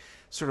like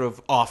sort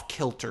of off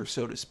kilter,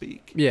 so to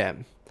speak. Yeah.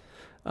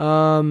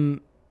 Yeah,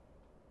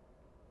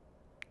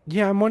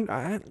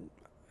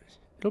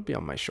 it'll be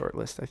on my short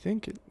list. I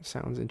think it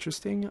sounds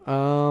interesting.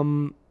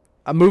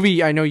 A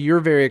movie I know you're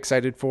very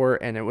excited for,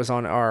 and it was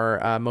on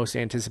our most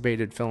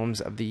anticipated films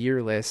of the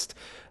year list.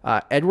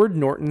 Edward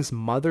Norton's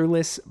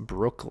Motherless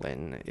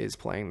Brooklyn is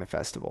playing the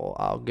festival.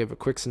 I'll give a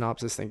quick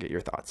synopsis, then get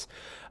your thoughts.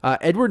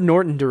 Edward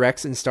Norton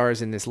directs and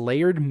stars in this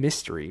layered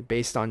mystery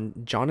based on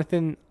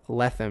Jonathan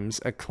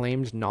Letham's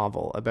acclaimed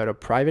novel about a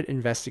private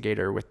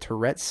investigator with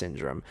Tourette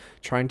syndrome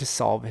trying to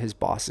solve his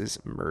boss's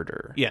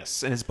murder.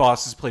 Yes, and his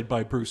boss is played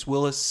by Bruce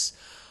Willis.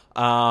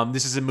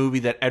 This is a movie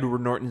that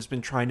Edward Norton's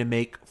been trying to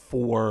make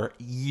for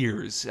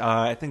years.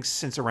 I think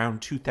since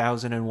around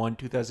 2001,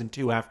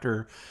 2002,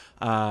 after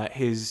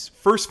his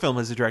first film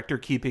as a director,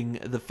 Keeping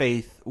the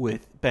Faith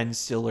with Ben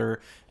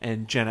Stiller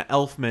and Jenna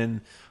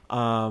Elfman.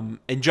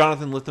 And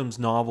Jonathan Letham's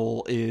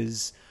novel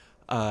is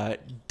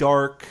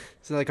dark.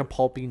 Is it like a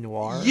pulpy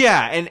noir?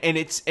 Yeah, and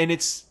it's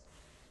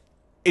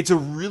a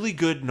really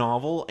good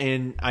novel,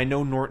 and I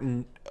know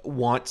Norton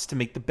wants to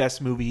make the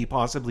best movie he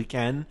possibly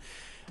can.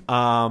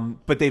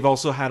 But they've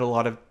also had a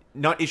lot of,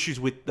 not issues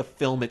with the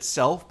film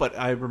itself, but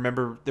I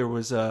remember there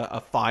was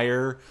a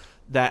fire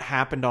that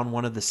happened on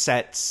one of the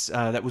sets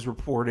that was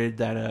reported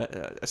that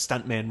a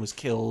stuntman was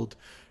killed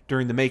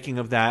during the making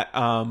of that.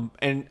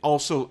 And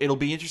also, it'll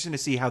be interesting to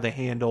see how they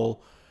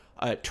handle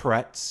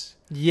Tourette's.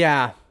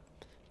 Yeah.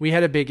 We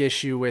had a big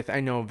issue with, I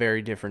know, a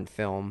very different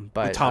film,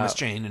 but with Thomas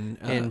Jane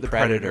and the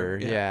Predator.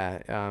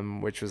 Yeah.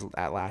 Which was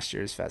at last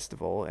year's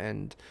festival.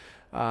 And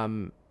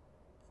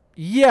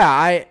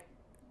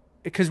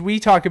because we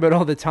talk about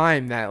all the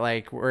time that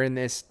like we're in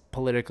this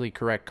politically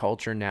correct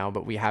culture now,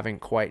 but we haven't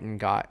quite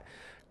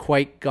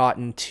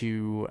gotten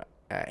to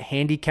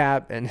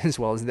handicap and as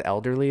well as the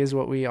elderly is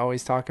what we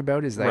always talk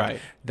about. Is like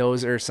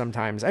those are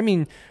sometimes. I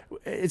mean,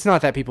 it's not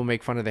that people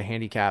make fun of the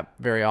handicap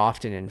very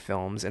often in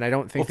films, and I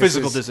don't think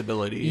physical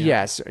disability. Yeah.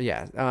 Yes,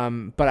 yeah.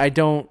 But I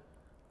don't.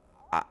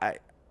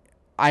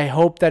 I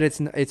hope that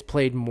it's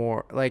played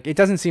more, like it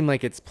doesn't seem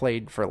like it's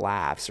played for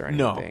laughs or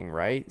anything,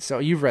 right? So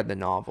you've read the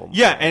novel.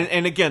 Yeah,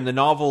 and again, the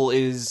novel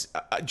is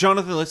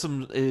Jonathan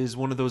Lethem is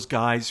one of those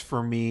guys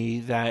for me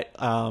that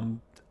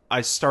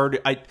I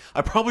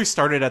probably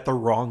started at the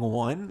wrong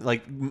one.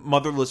 Like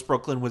Motherless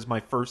Brooklyn was my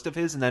first of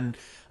his, and then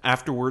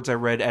afterwards I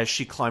read As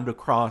She Climbed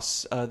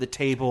Across the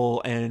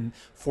Table and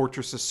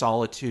Fortress of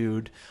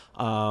Solitude.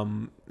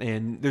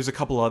 And there's a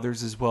couple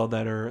others as well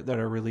that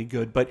are really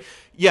good. But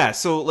yeah,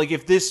 so like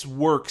if this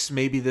works,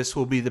 maybe this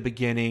will be the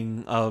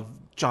beginning of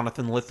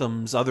Jonathan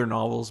Lethem's other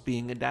novels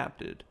being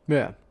adapted.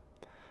 Yeah.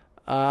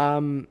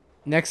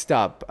 Next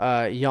up,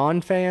 Yon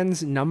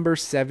Fan's Number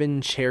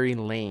 7 Cherry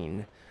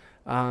Lane.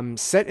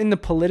 Set in the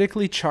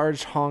politically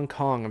charged Hong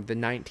Kong of the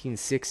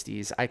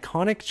 1960s,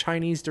 iconic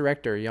Chinese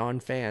director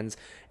Yan Fan's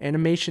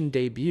animation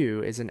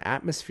debut is an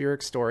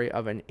atmospheric story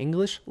of an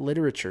English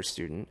literature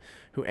student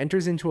who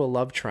enters into a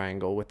love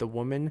triangle with the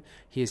woman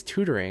he is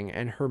tutoring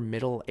and her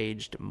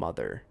middle-aged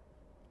mother.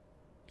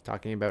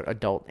 Talking about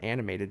adult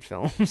animated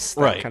films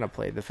that kind of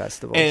played the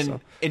festival.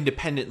 And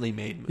independently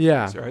made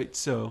movies, right?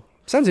 So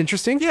sounds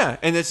interesting. Yeah,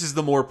 and this is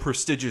the more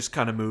prestigious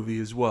kind of movie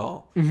as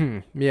well.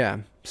 Mm-hmm. Yeah.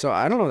 So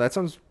I don't know. That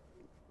sounds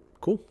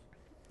cool.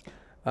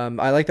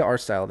 I like the art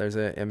style. There's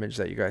an image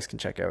that you guys can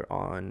check out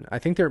on. I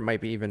think there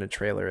might be even a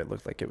trailer. It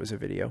looked like it was a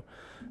video.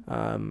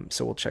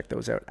 So we'll check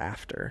those out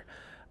after.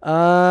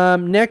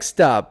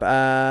 Next up,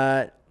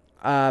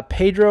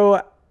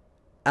 Pedro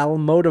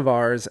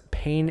Almodovar's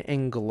Pain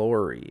and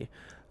Glory.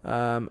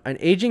 An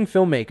aging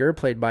filmmaker,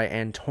 played by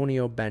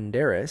Antonio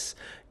Banderas,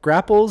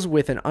 grapples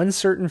with an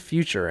uncertain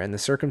future and the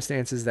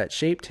circumstances that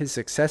shaped his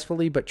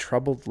successfully but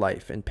troubled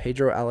life in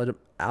Pedro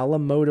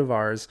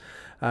Almodovar's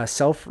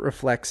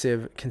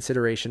self-reflexive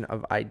consideration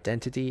of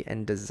identity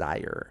and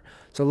desire.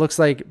 So it looks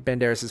like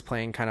Banderas is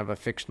playing kind of a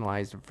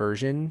fictionalized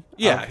version of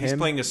him. He's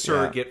playing a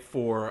surrogate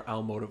for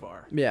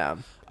Almodovar. Yeah.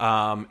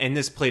 And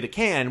this played at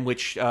Cannes,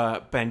 which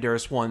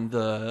Banderas won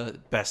the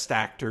Best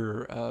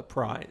Actor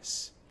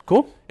prize.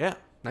 Cool. Yeah.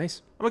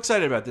 Nice. I'm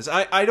excited about this.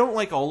 I don't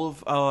like all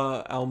of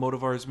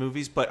Almodovar's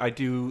movies, but I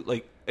do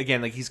like,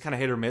 again, like he's kind of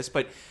hit or miss.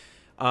 But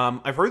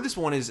I've heard this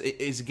one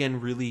is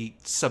again really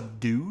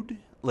subdued,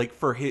 like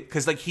for his,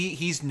 because like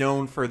he's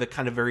known for the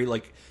kind of very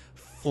like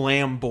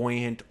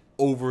flamboyant,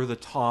 over the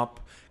top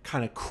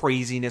kind of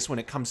craziness when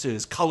it comes to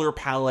his color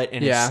palette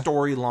and his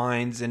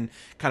storylines and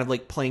kind of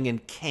like playing in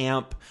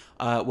camp.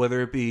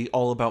 Whether it be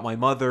All About My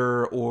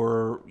Mother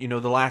or, you know,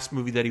 the last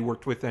movie that he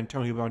worked with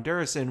Antonio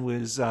Banderas in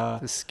was...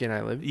 The Skin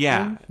I Live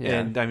Yeah. In?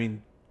 And, I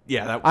mean,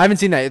 yeah. I haven't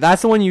seen that.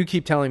 That's the one you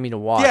keep telling me to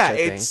watch, yeah,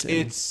 I think.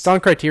 It's on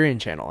Criterion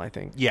Channel, I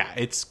think. Yeah,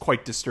 it's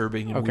quite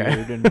disturbing and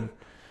weird and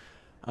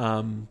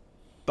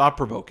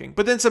thought-provoking.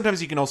 But then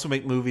sometimes you can also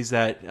make movies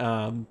that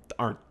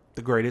aren't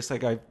the greatest.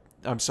 Like,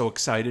 I'm So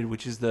Excited,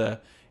 which is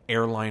the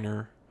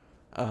airliner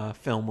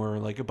film where,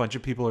 like, a bunch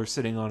of people are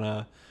sitting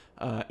on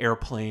a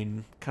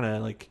airplane, kind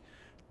of, like,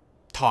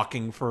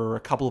 talking for a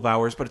couple of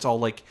hours, but it's all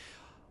like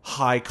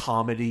high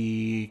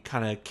comedy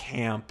kind of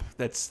camp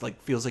that's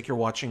like feels like you're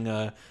watching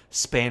a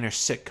Spanish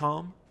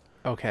sitcom.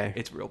 Okay.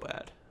 It's real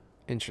bad.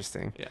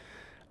 Interesting. Yeah.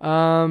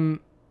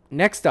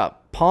 Next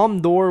up,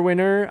 Palme d'Or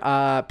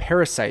winner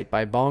Parasite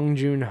by Bong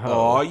Joon-ho.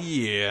 Oh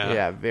yeah.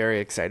 Yeah, very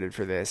excited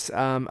for this.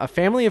 A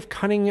family of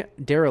cunning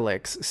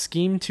derelicts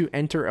scheme to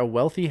enter a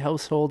wealthy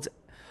household's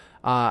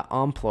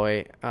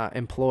envoy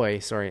employ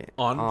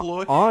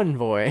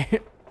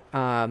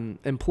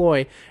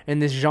in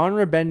this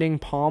genre-bending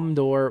Palme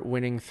d'Or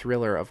winning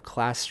thriller of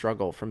class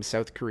struggle from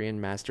South Korean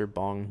master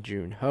Bong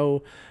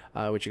Joon-ho,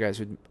 which you guys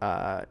would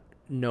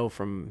know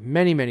from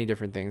many, many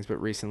different things,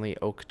 but recently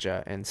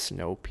Okja and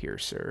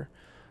Snowpiercer.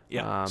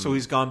 Yeah, so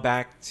he's gone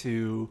back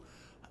to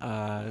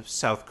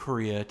South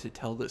Korea to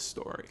tell this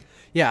story.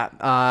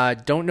 Yeah,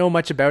 don't know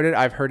much about it.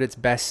 I've heard it's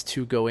best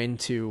to go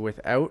into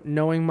without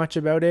knowing much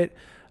about it.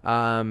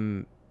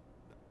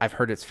 I've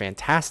heard it's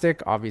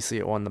fantastic. Obviously,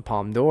 it won the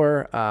Palme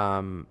d'Or.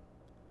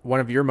 One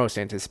of your most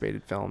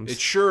anticipated films. It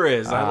sure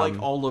is. I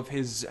like all of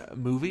his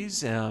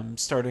movies,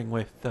 starting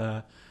with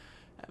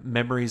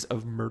Memories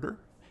of Murder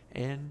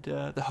and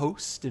The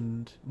Host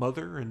and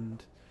Mother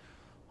and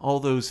all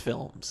those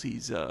films.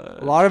 He's a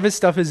lot of his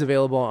stuff is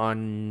available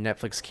on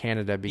Netflix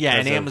Canada.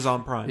 Because and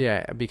Amazon Prime.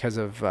 Yeah, because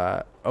of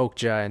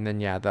Okja, and then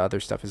the other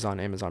stuff is on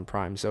Amazon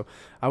Prime. So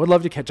I would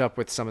love to catch up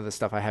with some of the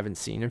stuff I haven't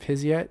seen of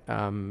his yet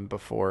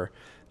before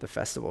the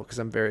festival, because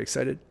I'm very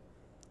excited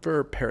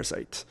for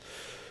Parasite.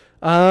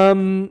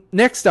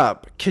 Next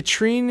up,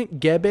 Katrine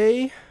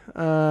Gebe,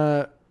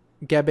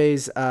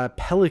 Gebe's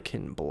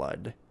Pelican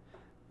Blood.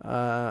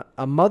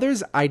 A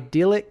mother's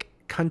idyllic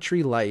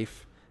country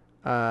life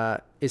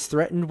is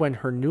threatened when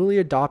her newly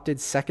adopted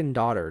second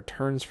daughter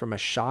turns from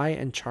shy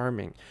and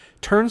charming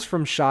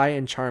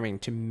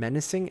to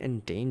menacing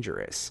and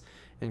dangerous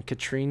in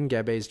Katrine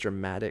Gebe's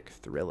dramatic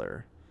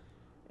thriller.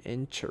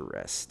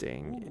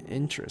 Interesting.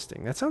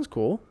 That sounds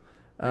cool.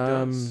 It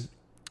does.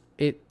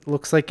 It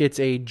looks like it's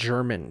a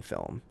German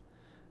film.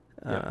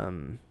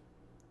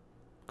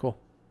 Cool.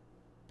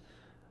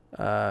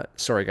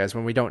 Sorry guys,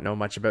 when we don't know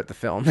much about the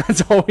film,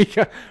 that's all we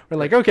got. We're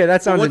like, okay,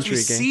 that sounds once intriguing.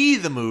 Once we see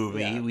the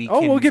movie,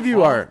 we'll give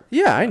you our.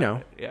 Yeah, I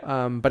know.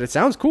 Yeah. But it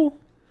sounds cool.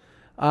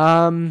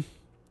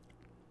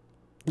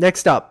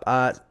 Next up,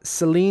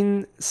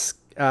 Celine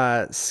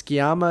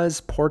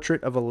Sciamma's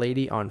Portrait of a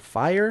Lady on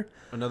Fire.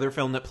 Another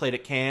film that played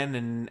at Cannes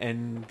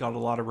and got a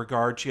lot of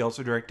regard. She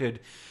also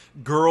directed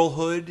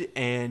Girlhood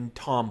and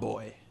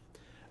Tomboy.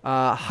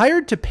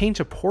 Hired to paint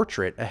a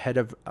portrait ahead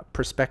of a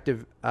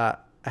prospective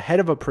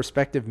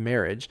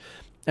marriage,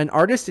 an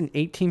artist in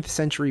 18th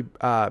century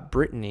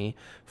Brittany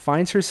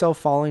finds herself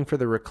falling for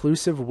the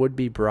reclusive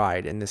would-be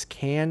bride in this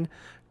Cannes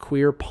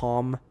Queer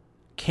Palm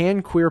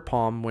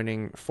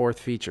winning fourth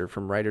feature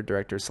from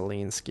writer-director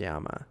Celine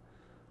Sciamma.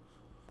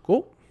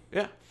 Cool.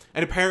 Yeah.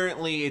 And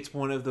apparently it's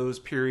one of those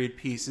period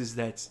pieces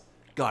that's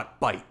got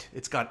bite.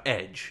 It's got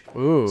edge.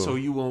 Ooh. So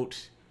you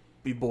won't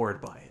be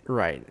bored by it.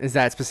 Right. Is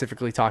that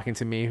specifically talking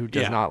to me, who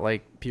does not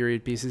like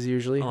period pieces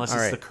usually? Unless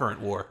it's the current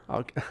war.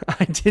 Okay.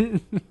 I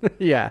didn't.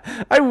 Yeah.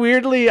 I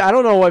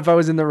don't know if I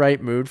was in the right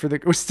mood for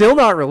it was still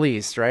not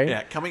released, right?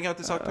 Yeah. Coming out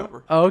this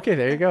October. Oh, okay.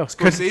 There you go.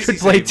 Could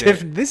play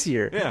TIFF this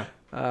year. Yeah.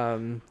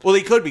 Well,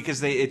 they could,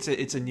 because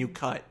it's a new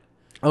cut.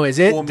 Oh, is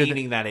it? Well,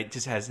 meaning that it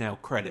just has now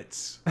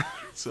credits.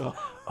 So.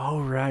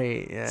 Oh,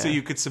 right. Yeah. So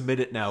you could submit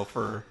it now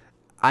for.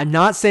 I'm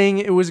not saying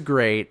it was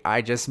great.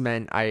 I just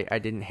meant I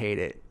didn't hate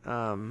it.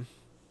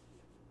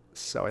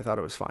 So I thought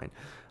it was fine.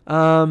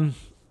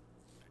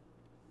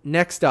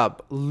 Next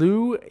up,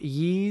 Liu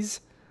Yi's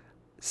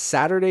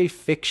Saturday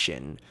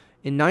Fiction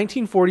In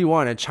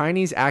 1941, a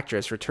Chinese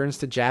actress returns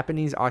to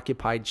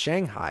Japanese-occupied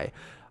Shanghai,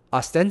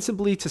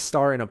 ostensibly to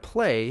star in a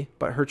play,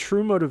 but her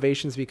true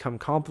motivations become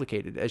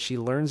complicated as she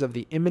learns of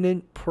the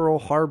imminent Pearl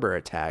Harbor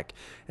attack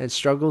and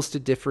struggles to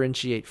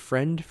differentiate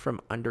friend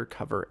from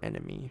undercover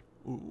enemy.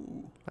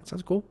 Ooh. That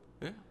sounds cool.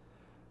 Yeah.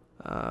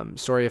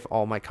 Sorry if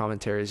all my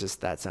commentary is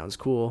just that sounds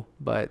cool,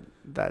 but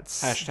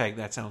that's... Hashtag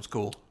that sounds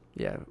cool.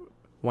 Yeah,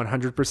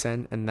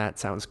 100% and that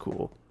sounds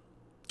cool.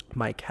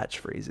 My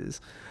catchphrases.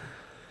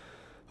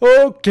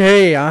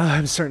 Okay,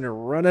 I'm starting to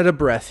run out of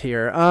breath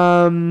here.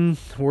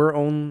 We're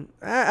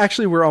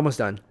almost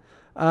done.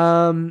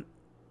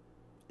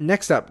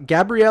 Next up,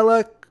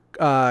 Gabriella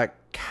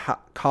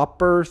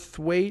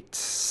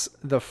Copperthwaite's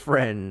The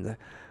Friend.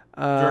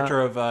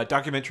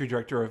 Documentary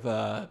director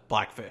of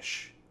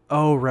Blackfish.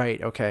 Oh,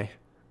 right, okay.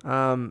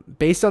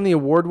 Based on the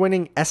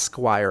award-winning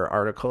Esquire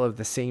article of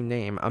the same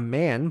name, a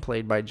man,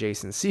 played by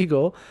Jason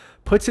Segel,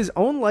 puts his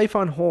own life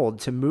on hold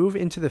to move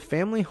into the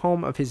family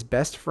home of his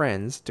best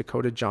friends,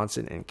 Dakota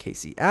Johnson and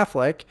Casey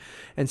Affleck,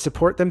 and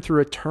support them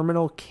through a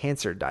terminal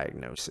cancer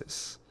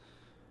diagnosis.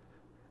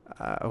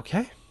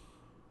 Okay.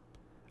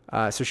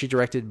 So she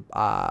directed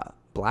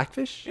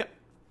Blackfish? Yep.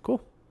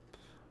 Cool.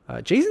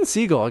 Jason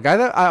Segel, a guy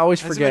that I always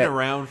forget. He's been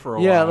around for a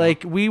while. Yeah,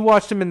 like we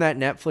watched him in that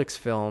Netflix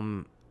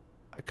film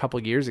a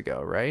couple years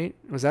ago, right?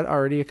 Was that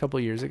already a couple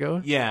years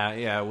ago?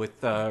 Yeah,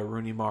 with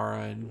Rooney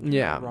Mara and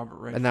Robert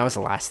Redford. And that was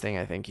the last thing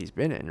I think he's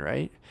been in,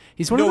 right?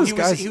 He's one of those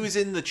guys. He was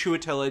in the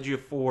Chiwetel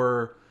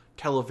Ejiofor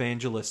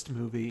televangelist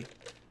movie.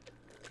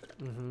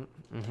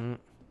 Mm-hmm.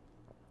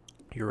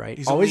 You're right.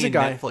 He's always only a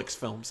guy. in Netflix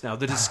films now.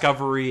 The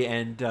Discovery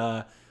and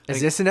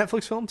is this a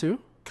Netflix film too?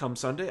 Come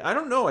Sunday? I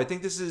don't know. I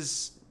think this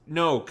is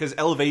because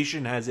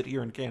Elevation has it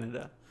here in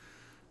Canada.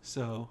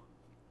 So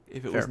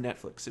if it was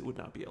Netflix, it would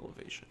not be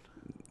Elevation.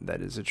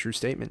 That is a true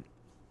statement.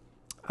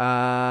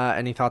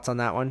 Any thoughts on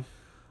that one?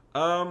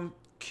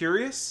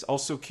 Curious.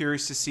 Also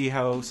curious to see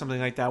how something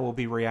like that will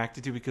be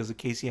reacted to because of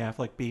Casey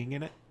Affleck being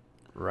in it.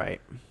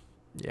 Right.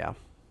 Yeah.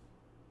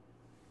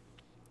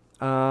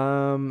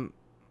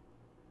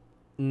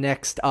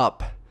 Next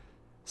up,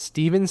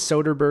 Steven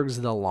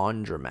Soderbergh's The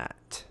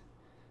Laundromat,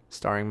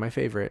 starring my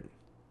favorite.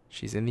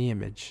 She's in the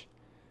image.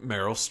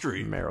 Meryl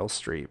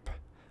Streep.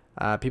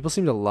 People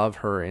seem to love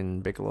her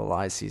in Big Little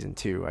Lies season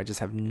 2. I just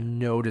have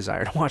no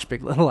desire to watch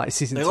Big Little Lies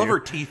season 2. They love her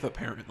teeth,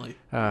 apparently.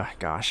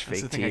 Gosh, That's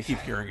fake the thing teeth. I keep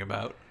hearing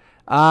about.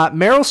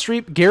 Meryl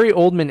Streep, Gary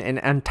Oldman,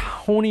 and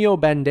Antonio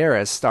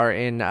Banderas star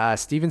in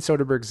Steven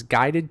Soderbergh's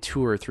guided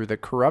tour through the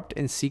corrupt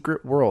and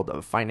secret world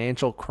of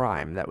financial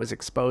crime that was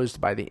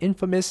exposed by the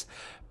infamous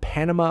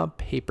Panama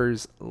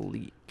Papers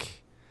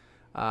leak.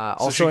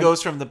 So she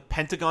goes from the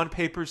Pentagon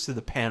Papers to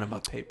the Panama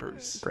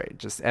Papers. Great,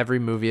 just every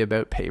movie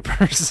about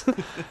papers.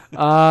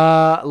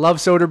 Love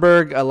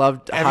Soderbergh. I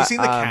loved. Have you seen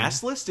the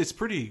cast list? It's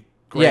pretty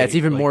great. Yeah, it's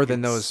even more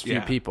than those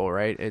few people,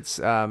 right? It's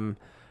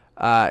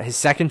his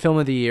second film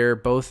of the year,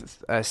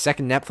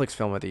 second Netflix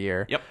film of the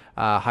year. Yep.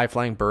 High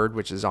Flying Bird,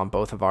 which is on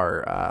both of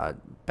our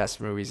best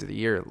movies of the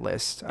year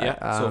list.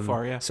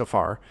 Yeah, so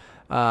far.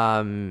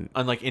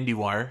 Unlike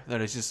IndieWire,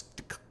 that is just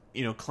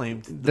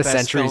claimed the best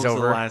centuries films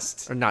over, of the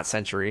last or not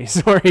centuries,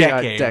 sorry,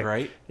 decade,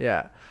 right?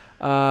 Yeah.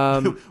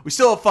 We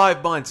still have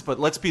 5 months, but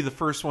let's be the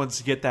first ones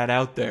to get that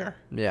out there.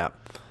 Yeah.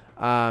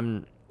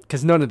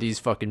 Because none of these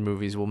fucking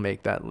movies will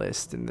make that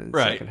list in the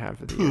second half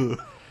of the year.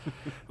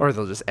 Or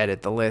they'll just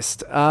edit the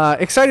list.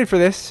 Excited for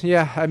this.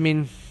 Yeah, I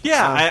mean...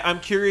 Yeah, I'm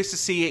curious to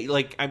see,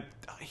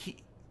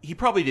 he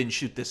probably didn't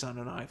shoot this on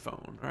an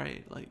iPhone,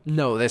 right?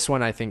 No, this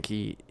one I think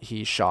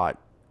he shot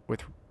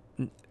with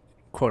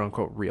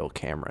quote-unquote real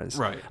cameras.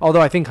 Right.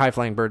 Although I think High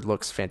Flying Bird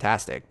looks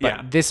fantastic. But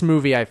yeah. This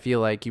movie I feel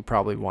like you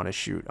probably want to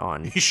shoot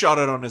on... He shot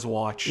it on his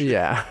watch.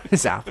 Yeah,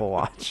 his Apple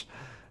Watch.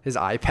 His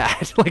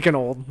iPad, like an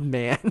old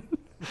man.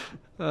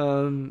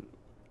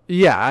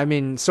 Yeah, I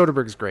mean,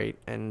 Soderbergh's great,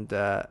 and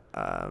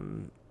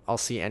I'll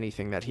see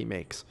anything that he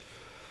makes.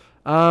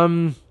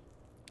 A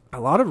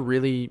lot of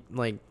really,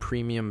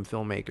 premium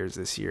filmmakers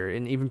this year,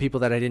 and even people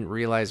that I didn't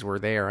realize were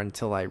there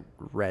until I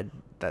read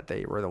that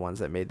they were the ones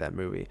that made that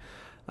movie.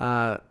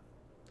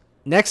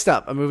 Next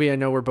up, a movie I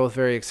know we're both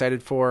very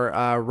excited for,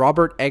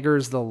 Robert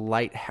Eggers' The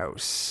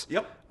Lighthouse.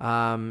 Yep.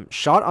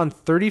 Shot on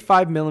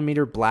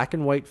 35mm black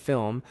and white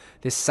film,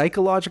 this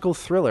psychological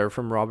thriller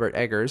from Robert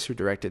Eggers, who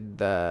directed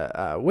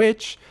The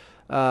Witch,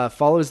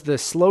 follows the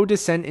slow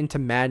descent into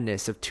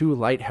madness of two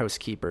lighthouse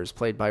keepers,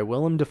 played by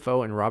Willem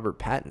Dafoe and Robert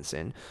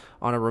Pattinson,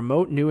 on a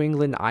remote New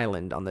England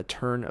island on the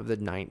turn of the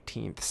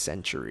 19th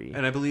century.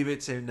 And I believe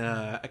it's in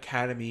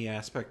Academy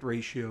aspect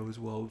ratio as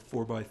well,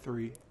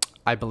 4:3.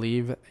 I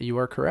believe you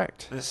are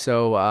correct. Yeah.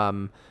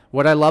 So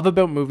what I love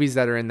about movies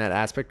that are in that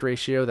aspect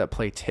ratio that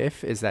play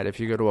TIFF is that if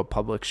you go to a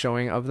public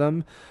showing of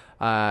them,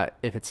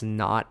 if it's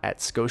not at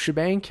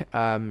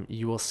Scotiabank,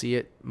 you will see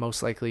it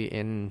most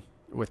likely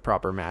with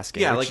proper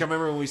masking. Yeah, I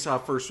remember when we saw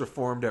First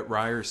Reformed at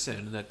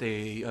Ryerson that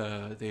they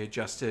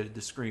adjusted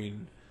the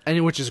screen.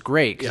 And which is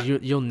great because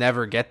you'll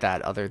never get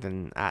that other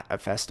than at a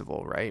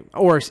festival, right?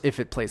 Or if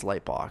it plays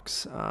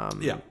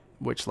Lightbox. Yeah.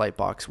 which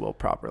Lightbox will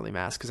properly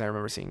mask, because I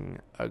remember seeing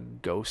a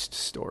ghost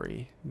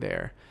story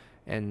there,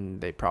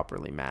 and they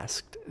properly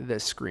masked the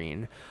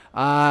screen.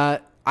 I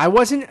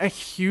wasn't a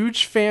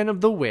huge fan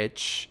of The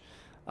Witch.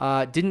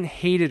 Didn't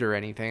hate it or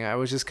anything. I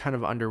was just kind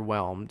of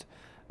underwhelmed.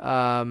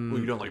 Well,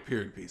 you don't like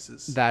period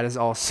pieces. That is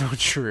also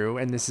true,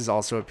 and this is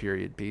also a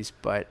period piece.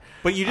 But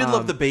you did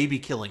love the baby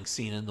killing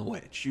scene in The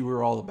Witch. You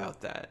were all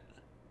about that.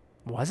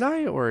 Was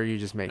I, or are you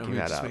just making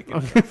that up?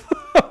 Okay.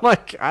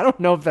 Like, I don't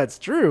know if that's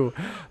true.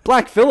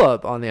 Black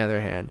Phillip, on the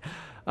other hand.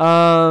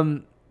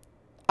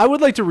 I would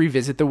like to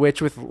revisit The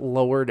Witch with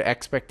lowered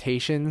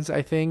expectations,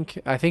 I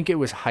think. I think it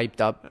was hyped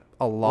up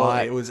a lot.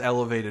 Well, it was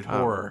elevated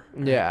horror.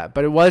 Yeah,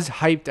 but it was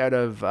hyped out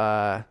of...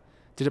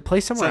 did it play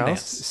somewhere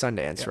else?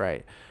 Sundance, yeah.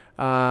 Right.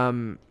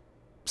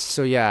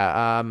 So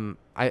yeah,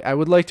 I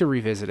would like to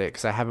revisit it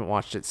because I haven't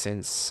watched it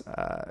since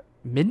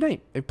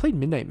Midnight. It played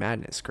Midnight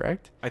Madness,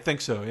 correct? I think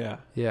so. Yeah.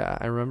 Yeah,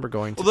 I remember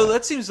going to. Although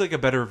that seems like a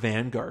better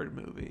Vanguard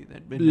movie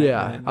than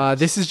Midnight Madness.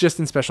 This is just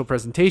in special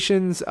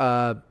presentations.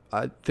 I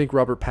think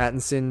Robert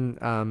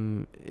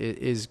Pattinson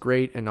is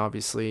great, and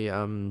obviously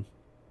Willem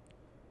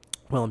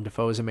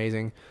Dafoe is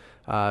amazing.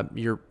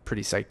 You're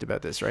pretty psyched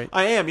about this, right?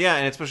 I am, yeah,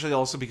 and especially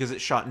also because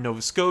it's shot in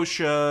Nova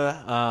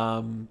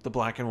Scotia, the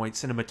black and white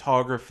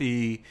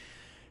cinematography,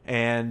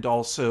 and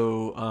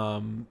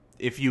also,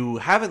 if you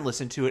haven't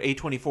listened to it,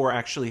 A24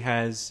 actually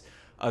has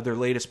their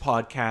latest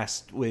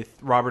podcast with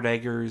Robert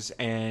Eggers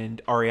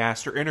and Ari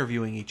Aster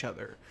interviewing each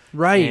other.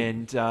 Right.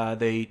 And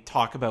they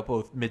talk about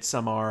both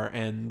Midsommar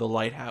and The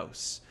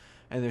Lighthouse.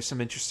 And there's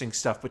some interesting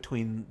stuff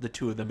between the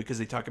two of them because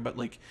they talk about,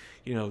 like,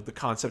 you know, the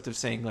concept of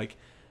saying, like,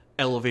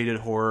 elevated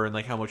horror and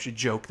like how much a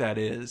joke that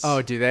is.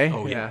 Oh, do they?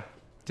 Oh, yeah.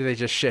 Do they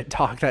just shit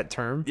talk that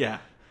term? Yeah.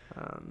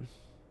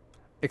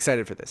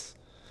 Excited for this.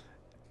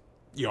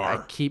 You are. I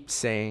keep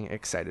saying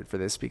excited for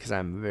this because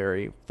I'm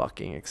very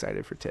fucking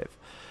excited for TIFF.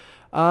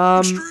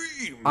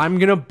 Extreme. I'm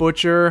gonna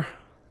butcher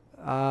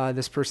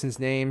this person's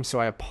name, so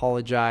I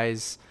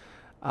apologize.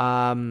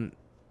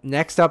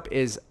 Next up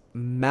is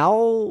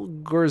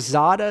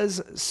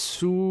Malgorzadas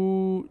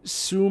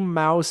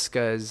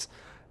Sumauskas,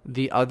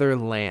 The Other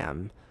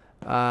Lamb.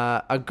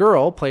 A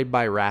girl, played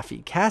by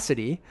Raffi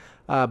Cassidy,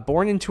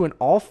 born into an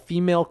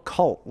all-female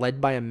cult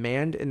led by a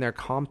man in their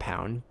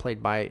compound,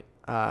 played by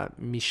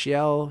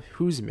Michel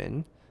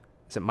Huzman.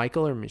 Is it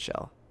Michael or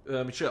Michel?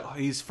 Michel.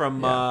 He's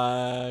from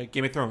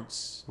Game of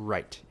Thrones.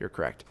 Right, you're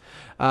correct.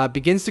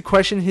 Begins to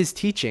question his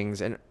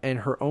teachings and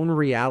her own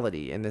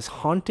reality in this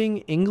haunting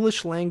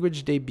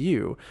English-language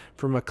debut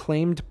from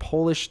acclaimed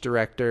Polish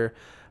director,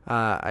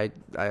 I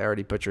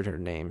already butchered her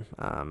name,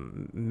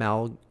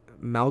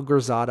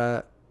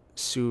 Malgorzata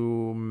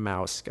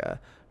Sumauska,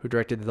 who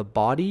directed The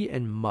Body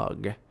and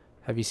Mug.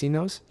 Have you seen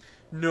those?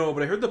 No,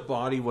 but I heard The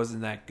Body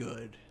wasn't that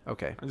good.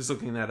 Okay. I'm just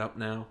looking that up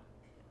now.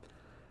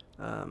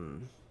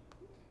 And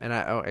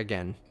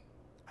again,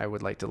 I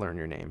would like to learn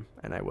your name,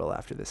 and I will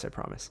after this, I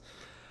promise.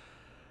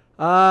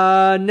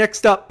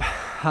 Next up,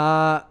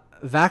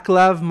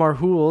 Vaclav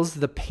Marhul's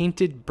The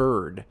Painted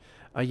Bird.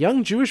 A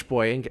young Jewish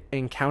boy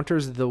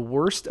encounters the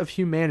worst of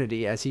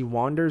humanity as he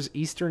wanders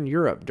Eastern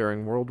Europe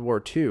during World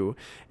War II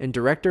in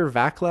director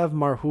Vaclav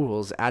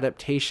Marhul's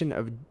adaptation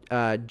of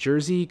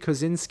Jerzy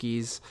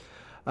Kosinski's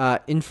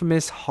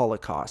infamous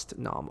Holocaust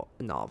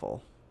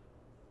novel,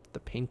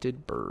 The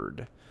Painted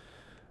Bird.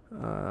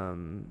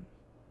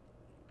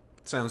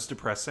 Sounds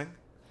depressing.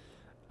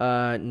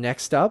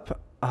 Next up,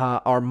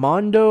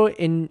 Armando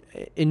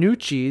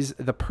Iannucci's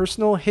The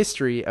Personal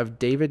History of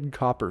David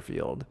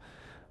Copperfield.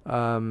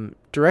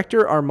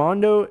 Director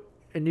Armando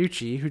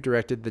Iannucci, who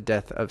directed The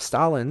Death of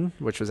Stalin,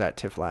 which was at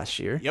TIFF last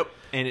year. Yep,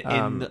 and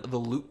in The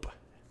Loop.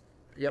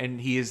 Yep.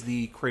 And he is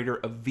the creator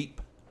of Veep.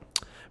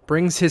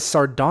 Brings his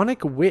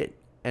sardonic wit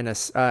and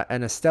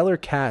a stellar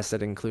cast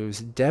that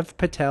includes Dev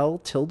Patel,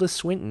 Tilda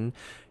Swinton,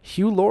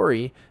 Hugh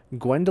Laurie,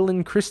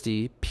 Gwendolyn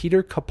Christie,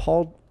 Peter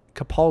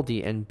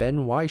Capaldi, and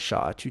Ben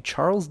Whishaw to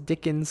Charles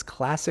Dickens'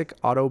 classic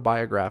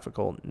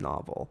autobiographical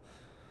novel.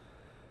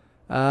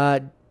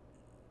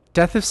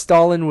 Death of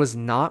Stalin was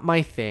not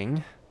my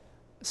thing,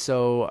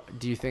 so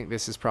do you think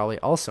this is probably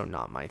also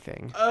not my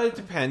thing? It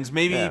depends.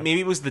 Maybe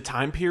it was the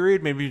time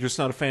period. Maybe you're just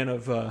not a fan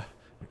of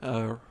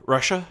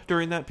Russia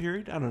during that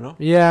period. I don't know.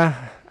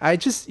 Yeah, I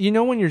just,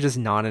 when you're just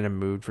not in a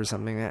mood for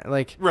something that,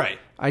 like, right.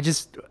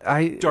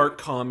 Dark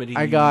comedy.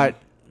 I got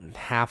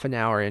half an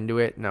hour into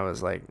it and I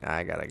was like,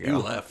 I gotta go. You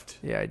left.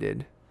 Yeah, I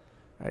did.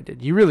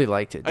 You really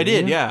liked it. I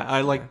did. You? Yeah,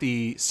 I liked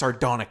the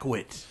sardonic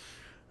wit.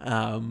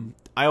 I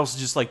also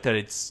just like that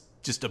it's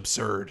just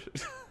absurd.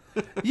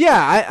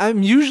 Yeah,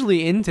 I'm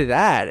usually into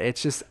that.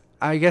 It's just,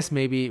 I guess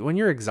maybe when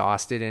you're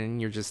exhausted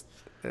and you're just,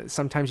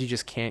 sometimes you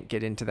just can't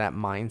get into that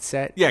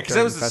mindset. Yeah, because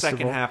that was the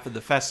second half of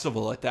the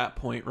festival at that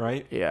point,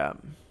 right? Yeah.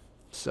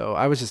 So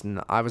I was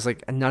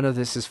like, none of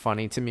this is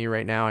funny to me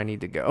right now. I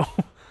need to go.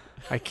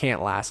 I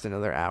can't last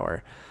another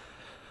hour.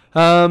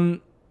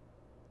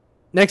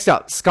 Next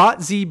up,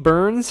 Scott Z.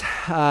 Burns,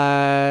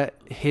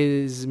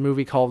 his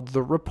movie called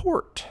The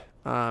Report,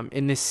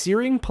 In this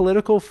searing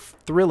political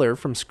thriller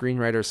from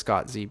screenwriter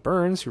Scott Z.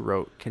 Burns, who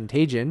wrote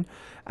Contagion,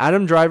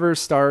 Adam Driver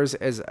stars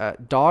as a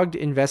dogged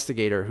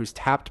investigator who's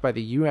tapped by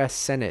the U.S.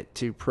 Senate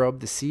to probe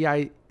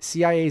the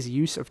CIA's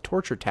use of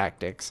torture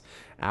tactics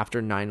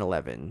after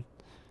 9/11.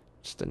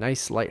 Just a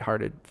nice,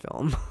 lighthearted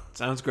film.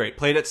 Sounds great.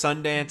 Played at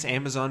Sundance.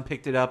 Amazon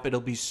picked it up. It'll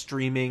be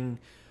streaming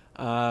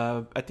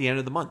at the end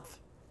of the month.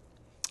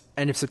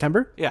 End of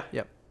September? Yeah.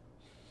 Yep.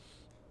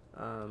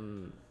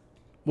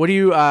 What do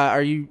you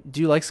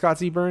do you like Scott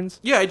Z. Burns?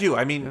 Yeah, I do.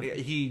 I mean,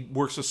 he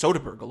works with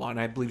Soderbergh a lot, and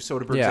I believe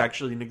Soderbergh's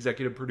actually an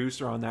executive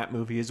producer on that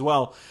movie as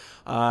well,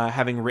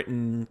 having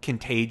written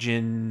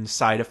Contagion,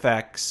 Side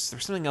Effects.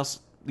 There's something else.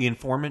 The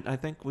Informant, I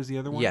think, was the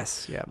other one.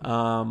 Yes, yeah.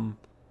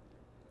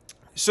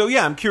 So,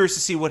 yeah, I'm curious to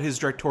see what his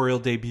directorial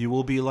debut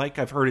will be like.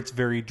 I've heard it's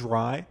very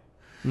dry.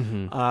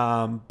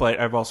 Mm-hmm.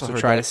 But I've also heard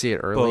try to see it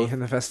early in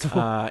the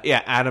festival.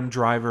 Adam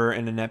Driver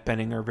and Annette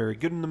Bening are very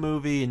good in the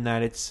movie, and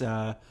that it's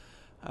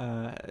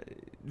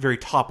very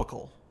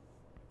topical.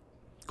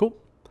 Cool.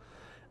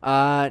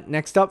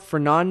 Next up,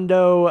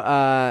 Fernando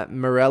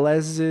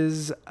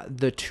Meirelles'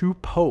 The Two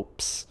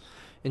Popes.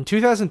 In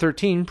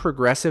 2013,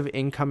 progressive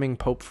incoming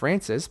Pope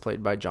Francis,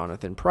 played by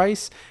Jonathan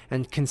Pryce,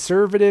 and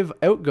conservative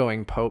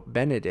outgoing Pope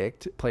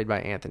Benedict, played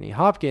by Anthony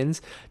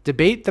Hopkins,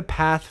 debate the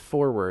path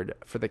forward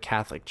for the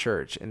Catholic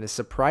Church in the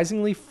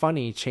surprisingly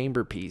funny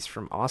chamber piece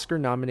from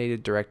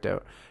Oscar-nominated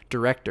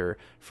director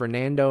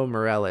Fernando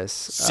Meirelles.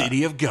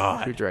 City of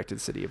God. Who directed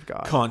City of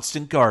God.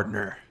 Constant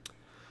Gardener.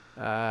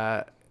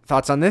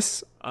 Thoughts on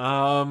this?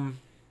 I'll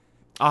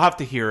have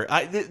to hear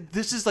it.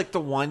 This is like the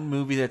one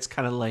movie that's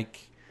kind of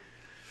like...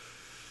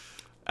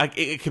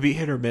 It could be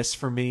hit or miss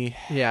for me.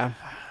 Yeah.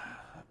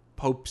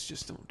 Popes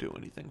just don't do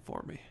anything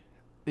for me.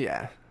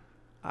 Yeah.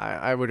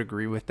 I would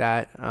agree with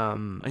that.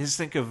 I just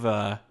think of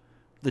the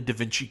Da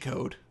Vinci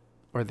Code.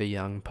 Or the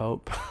Young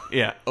Pope.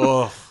 Yeah.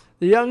 Oh.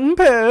 The Young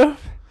Pope.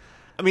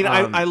 I mean,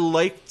 I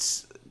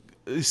liked...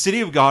 City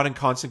of God and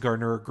Constant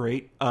Gardener are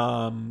great.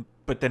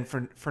 But then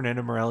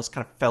Fernando Meirelles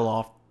kind of fell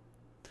off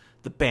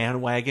the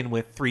bandwagon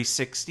with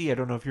 360. I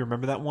don't know if you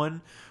remember that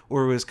one.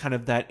 Or it was kind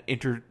of that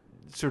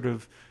sort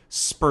of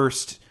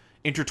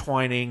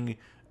intertwining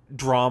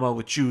drama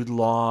with Jude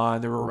Law,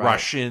 and there were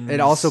Russians. It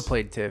also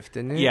played TIFF,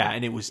 didn't it? Yeah,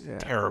 and it was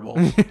terrible.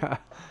 Yeah.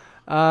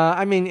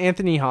 I mean,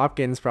 Anthony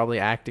Hopkins probably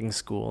acting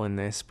school in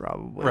this,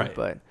 probably. Right.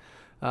 But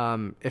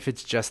if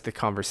it's just the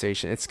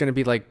conversation, it's going to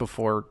be like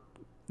Before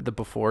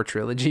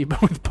trilogy,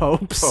 but with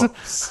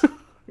popes.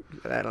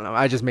 I don't know.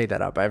 I just made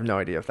that up. I have no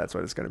idea if that's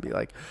what it's going to be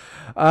like.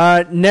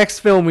 Next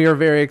film we are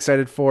very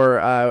excited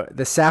for.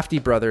 The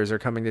Safdie brothers are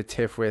coming to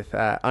TIFF with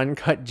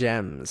Uncut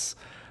Gems.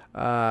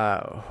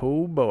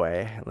 Oh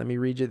boy. Let me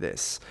read you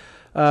this.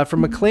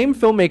 From acclaimed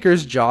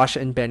filmmakers Josh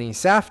and Benny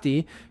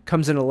Safdie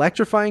comes an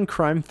electrifying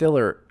crime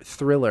thriller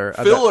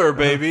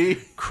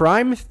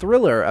crime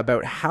thriller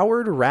about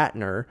Howard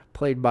Ratner,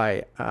 played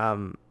by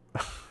Adam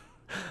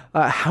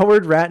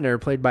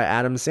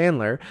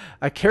Sandler,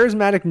 a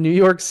charismatic New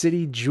York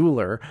City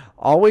jeweler,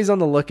 always on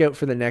the lookout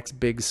for the next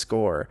big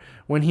score.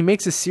 When he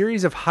makes a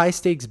series of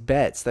high-stakes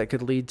bets that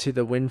could lead to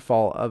the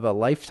windfall of a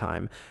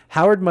lifetime,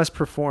 Howard must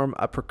perform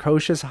a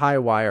precocious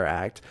high-wire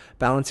act,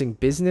 balancing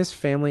business,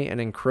 family, and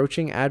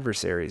encroaching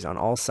adversaries on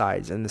all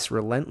sides in his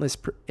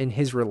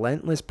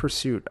relentless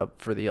pursuit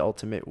for the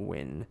ultimate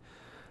win.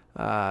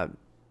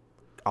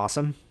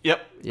 Awesome.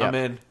 Yep.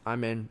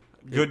 I'm in.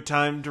 Good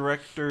time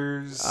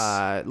directors.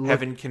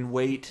 Heaven Can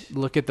Wait.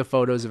 Look at the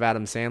photos of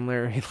Adam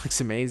Sandler. He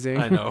looks amazing.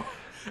 I know.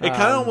 It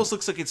kind of almost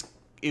looks like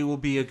it will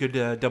be a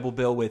good double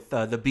bill with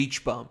The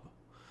Beach Bum,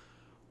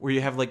 where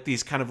you have like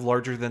these kind of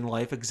larger than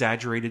life,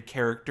 exaggerated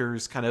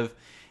characters, kind of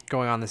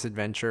going on this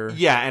adventure.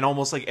 Yeah, and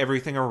almost like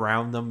everything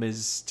around them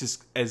is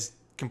just as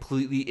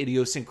completely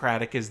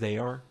idiosyncratic as they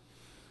are.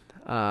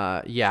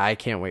 Yeah, I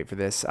can't wait for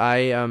this. I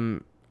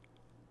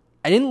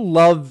didn't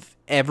love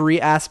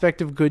every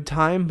aspect of Good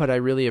Time, but I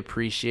really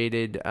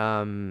appreciated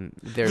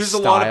their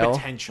style. A lot of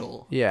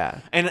potential. Yeah.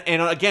 And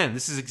again,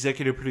 this is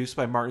executive produced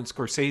by Martin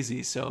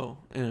Scorsese, so,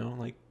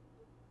 like,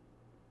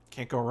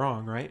 can't go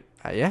wrong, right?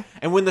 Yeah.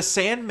 And when the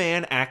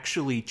Sandman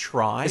actually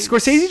tries... Is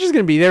Scorsese just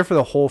going to be there for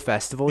the whole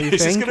festival, you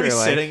think? He's just going to be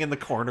sitting in the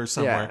corner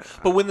somewhere. Yeah.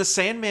 But when the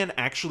Sandman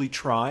actually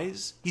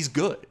tries, he's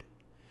good.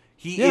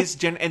 He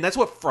is, and that's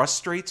what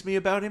frustrates me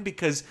about him,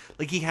 because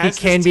like he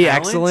can be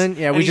excellent.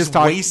 Yeah, we just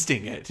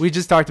wasting it. We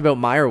just talked about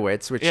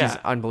Meyerowitz, which he's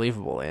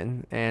unbelievable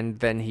in, and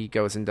then he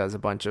goes and does a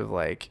bunch of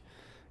like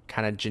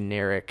kind of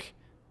generic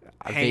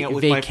hang out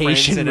with vacation my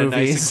friends in movies. A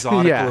nice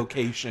exotic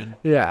location.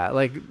 Yeah,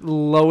 like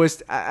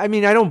lowest. I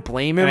mean, I don't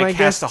blame him. And I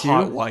guess a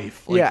hot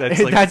wife. Like,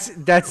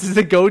 that's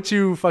the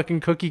go-to fucking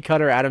cookie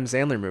cutter Adam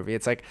Sandler movie.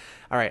 It's like,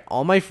 all right,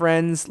 all my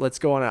friends, let's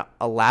go on an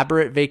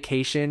elaborate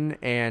vacation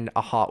and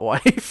a hot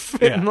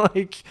wife,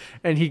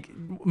 and he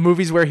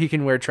movies where he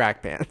can wear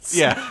track pants.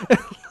 Yeah,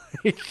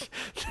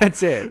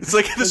 that's it. It's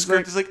like the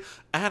script is like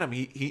Adam.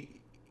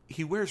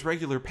 He wears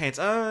regular pants.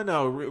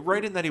 No,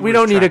 right in that we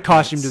don't need a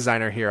costume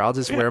designer here. I'll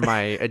just wear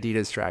my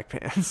Adidas track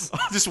pants.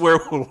 I'll just wear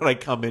what I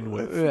come in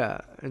with.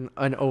 Yeah,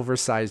 an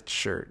oversized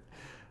shirt.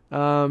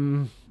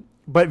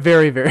 but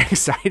very, very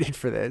excited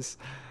for this.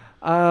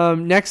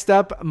 Next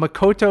up,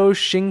 Makoto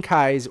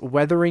Shinkai's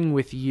Weathering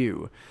with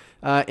You.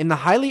 In the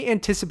highly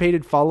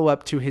anticipated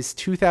follow-up to his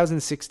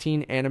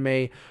 2016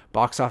 anime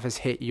box office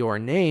hit Your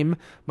Name,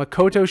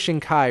 Makoto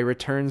Shinkai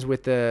returns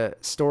with the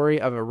story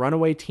of a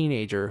runaway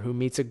teenager who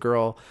meets a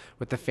girl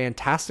with the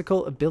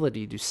fantastical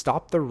ability to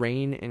stop the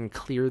rain and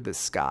clear the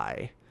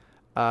sky.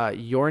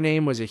 Your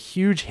Name was a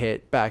huge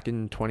hit back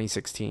in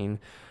 2016.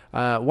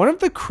 One of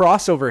the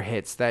crossover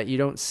hits that you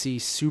don't see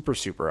super,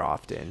 super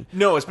often.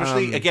 No,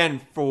 especially, again,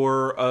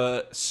 for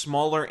a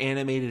smaller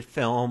animated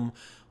film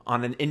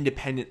on an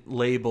independent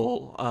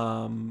label,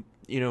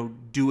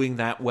 doing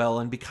that well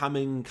and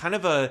becoming kind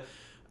of a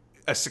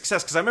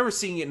success. Because I remember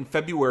seeing it in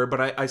February,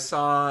 but I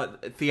saw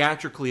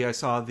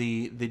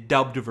the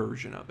dubbed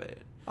version of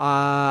it.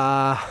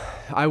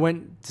 I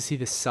went to see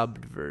the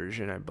subbed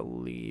version, I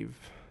believe.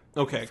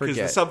 Okay, because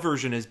the sub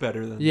version is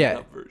better than the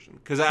dub version.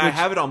 Because I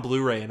have it on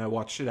Blu-ray and I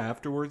watched it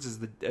afterwards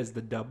as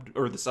the dubbed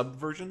or the sub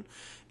version,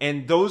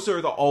 and those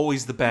are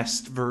always the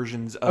best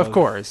versions. Of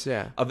course,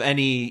 yeah. Of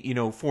any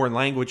foreign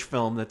language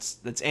film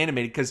that's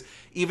animated, because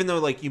even though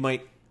like you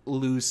might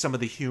lose some of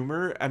the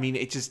humor, I mean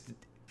it's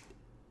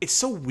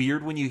so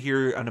weird when you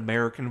hear an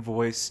American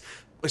voice,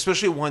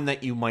 especially one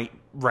that you might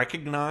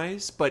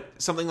recognize, but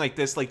something like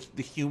this, like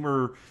the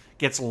humor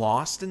gets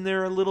lost in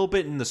there a little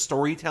bit, and the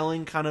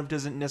storytelling kind of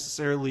doesn't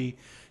necessarily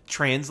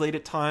translate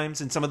at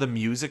times, and some of the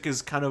music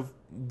is kind of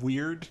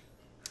weird.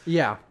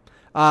 Yeah.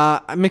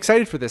 I'm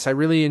excited for this. I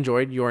really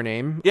enjoyed Your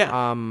Name. Yeah.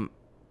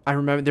 I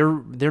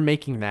remember they're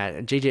making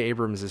that. J.J.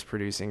 Abrams is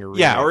producing a remake.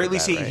 Yeah, or at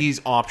least he's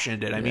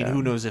optioned it. I mean,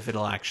 who knows if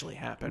it'll actually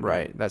happen.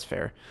 Right, that's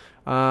fair.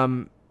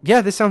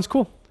 Yeah, this sounds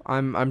cool.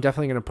 I'm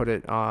definitely going to put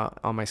it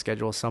on my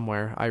schedule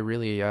somewhere. I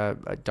really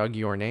dug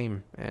Your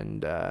Name,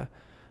 and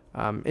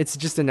it's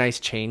just a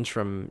nice change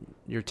from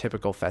your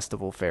typical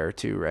festival fare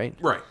too, right?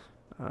 Right.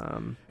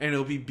 And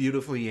it'll be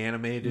beautifully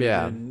animated.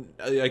 Yeah. And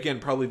again,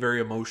 probably very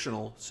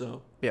emotional.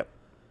 So. Yep.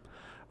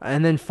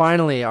 And then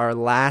finally, our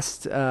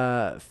last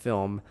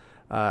film,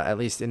 at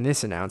least in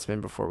this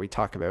announcement, before we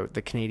talk about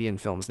the Canadian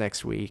films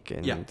next week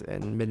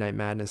and Midnight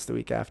Madness the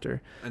week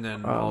after. And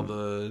then all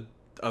the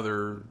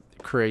other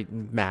create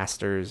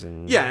masters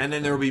and and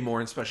then there will be more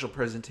in special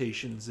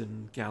presentations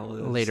and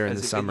galas later in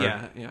the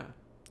summer.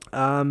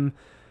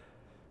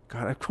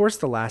 God, of course,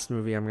 the last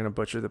movie, I'm going to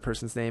butcher the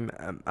person's name.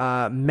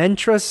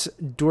 Mentras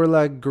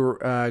Durla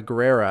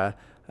Guerrera,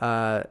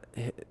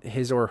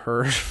 his or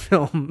her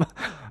film,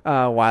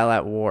 While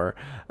at War.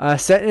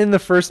 Set in the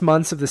first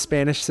months of the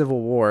Spanish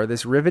Civil War,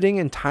 this riveting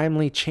and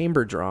timely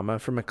chamber drama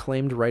from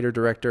acclaimed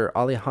writer-director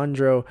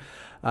Alejandro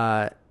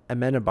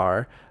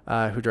Amenabar,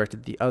 who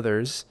directed The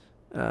Others.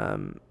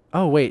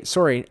 Oh, wait,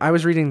 sorry. I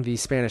was reading the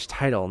Spanish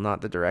title,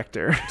 not the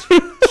director.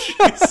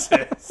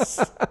 Jesus.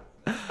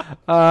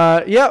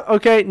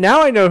 Okay.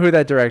 Now I know who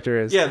that director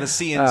is. Yeah, The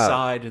Sea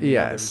Inside. And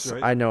yes,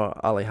 others, right? I know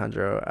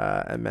Alejandro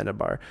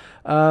Amenabar.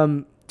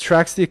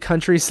 Tracks the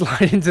country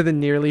slide into the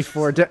nearly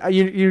four.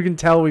 You can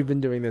tell we've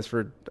been doing this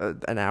for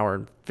an hour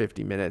and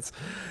 50 minutes.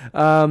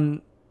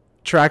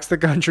 Tracks the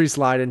country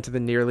slide into the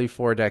nearly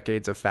 4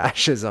 decades of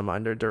fascism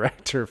under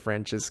director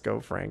Francisco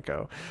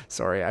Franco.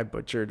 Sorry, I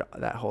butchered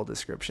that whole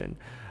description.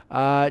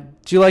 Do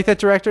you like that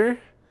director?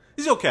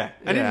 He's okay.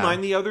 I didn't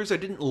mind The Others. I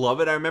didn't love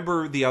it. I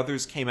remember The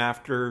Others came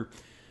after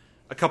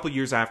a couple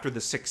years after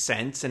The Sixth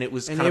Sense, and it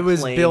was kind of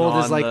billed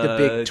as like the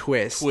big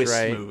twist,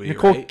 right? Movie,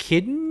 Nicole right?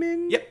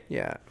 Kidman. Yep.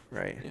 Yeah.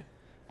 Right. Yeah.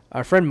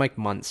 Our friend Mike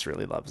Muntz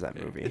really loves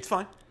that movie. It's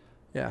fine.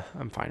 Yeah,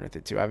 I'm fine with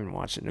it too. I haven't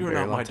watched it in a very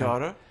long time. You're not my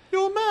daughter.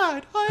 You're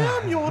mad.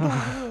 I am your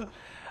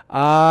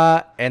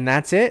daughter. And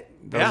that's it.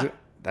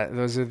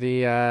 Those are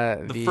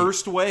the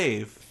first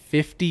wave.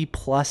 50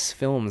 plus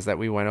films that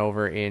we went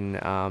over in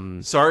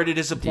Sorry to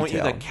disappoint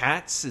detail. you that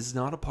Cats is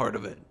not a part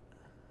of it.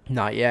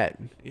 Not yet.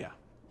 Yeah.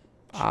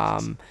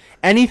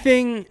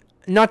 Anything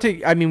not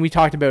to we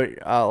talked about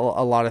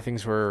a lot of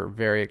things we're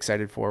very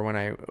excited for when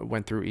I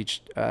went through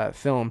each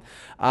film.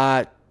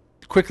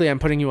 Quickly, I'm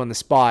putting you on the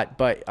spot,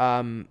 but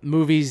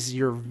movies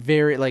you're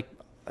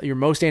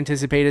most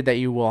anticipated that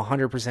you will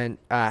 100%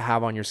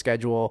 have on your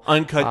schedule.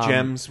 Uncut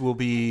Gems will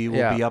be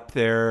up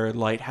there.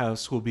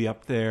 Lighthouse will be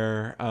up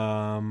there.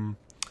 I'm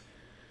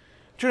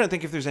trying to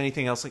think if there's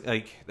anything else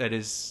like that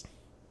is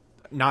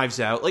Knives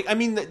Out.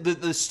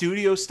 The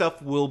studio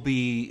stuff will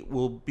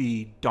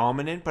be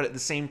dominant, but at the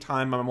same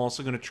time, I'm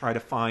also going to try to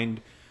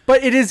find.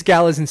 But it is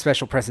galas and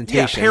special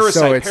presentations. Yeah, Parasite.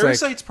 So it's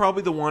Parasite's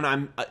probably the one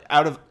I'm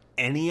out of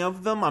any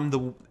of them.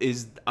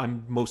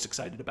 I'm most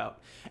excited about.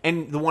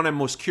 And the one I'm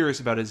most curious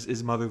about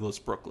is Motherless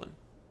Brooklyn.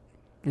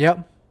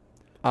 Yep.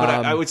 But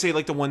I would say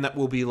the one that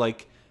will be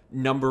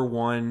number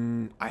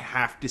one, I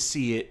have to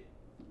see it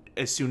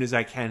as soon as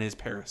I can, is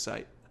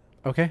Parasite.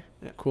 Okay.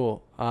 Yeah.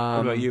 Cool. What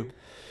about you?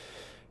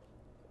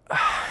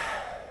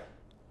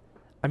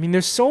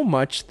 There's so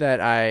much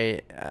that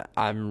I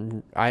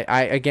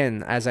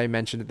again, as I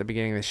mentioned at the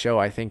beginning of the show,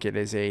 I think it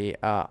is a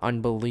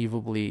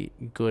unbelievably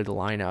good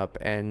lineup,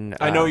 and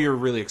I know you're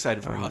really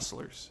excited for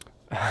Hustlers.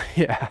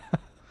 Yeah.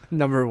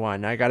 number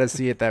one. I got to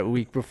see it that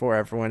week before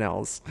everyone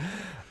else.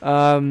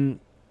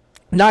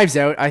 Knives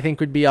Out, I think,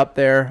 would be up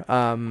there.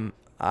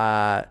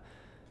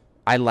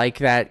 I like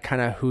that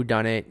kind of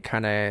whodunit,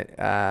 kind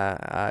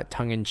of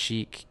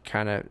tongue-in-cheek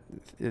kind of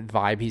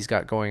vibe he's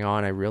got going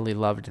on. I really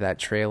loved that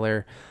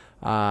trailer.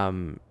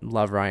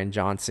 Love Ryan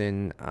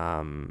Johnson.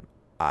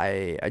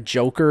 A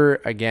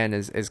Joker, again,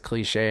 is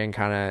cliche and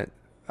kind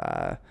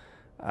of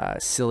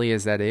silly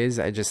as that is.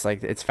 I just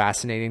like, it's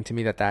fascinating to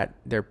me that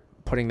they're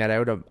putting that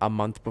out a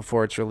month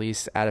before it's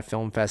released at a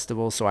film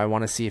festival. So I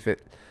want to see if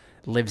it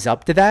lives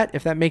up to that,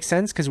 if that makes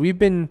sense, because we've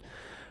been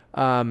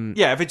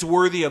if it's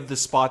worthy of the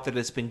spot that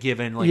it's been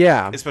given, like,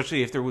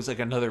 especially if there was like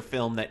another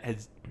film that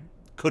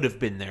could have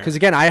been there. Because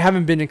again, I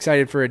haven't been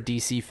excited for a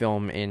DC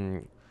film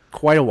in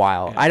quite a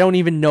while. I don't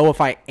even know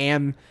if I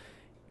am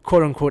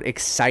quote unquote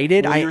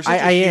excited. Well, you're such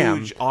I a am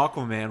huge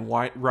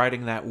Aquaman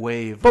riding that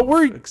wave but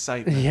we're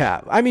excitement. Yeah,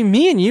 I mean,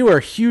 me and you are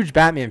huge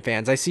Batman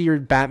fans. I see your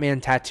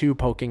Batman tattoo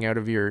poking out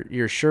of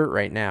your shirt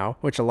right now,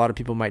 which a lot of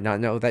people might not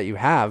know that you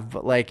have,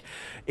 but like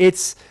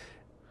it's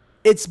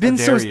been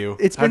How dare so you.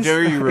 It's How been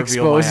dare you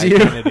reveal my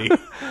identity.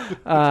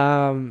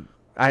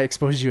 I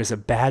exposed you as a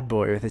bad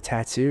boy with a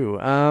tattoo.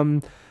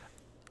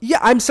 Yeah,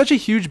 I'm such a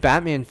huge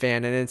Batman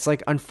fan, and it's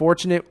like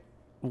unfortunate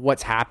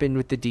what's happened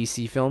with the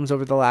DC films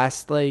over the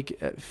last like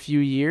few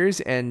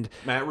years, and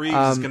Matt Reeves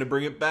is going to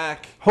bring it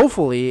back,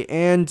 hopefully.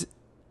 And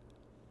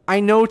I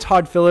know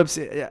Todd Phillips,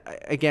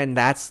 again,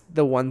 that's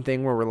the one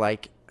thing where we're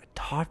like,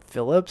 Todd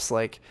Phillips,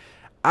 like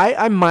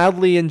I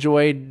mildly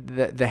enjoyed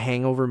the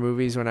Hangover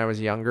movies when I was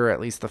younger, at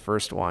least the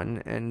first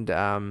one, and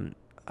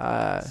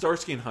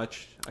Starsky and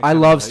Hutch. I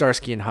love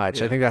Starsky and Hutch.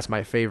 Yeah. I think that's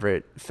my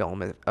favorite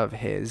film of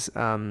his.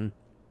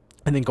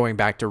 And then going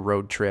back to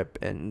Road Trip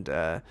and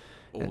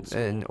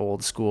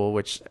Old School,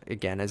 which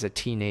again, as a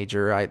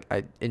teenager,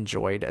 I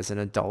enjoyed. As an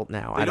adult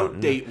now, I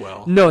don't date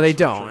well. No, they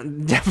don't.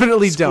 Sure.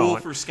 Definitely School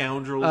don't. for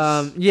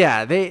Scoundrels.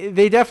 Yeah,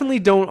 they definitely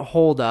don't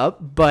hold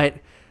up.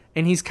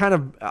 And he's kind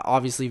of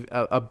obviously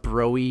a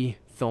bro-y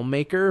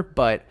filmmaker,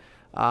 but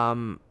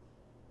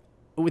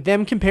with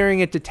them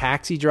comparing it to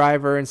Taxi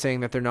Driver and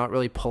saying that they're not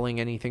really pulling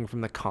anything from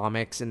the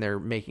comics and they're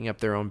making up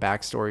their own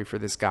backstory for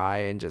this guy,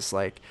 and just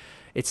like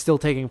it's still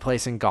taking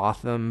place in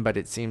Gotham, but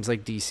it seems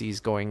like DC's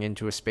going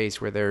into a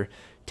space where they're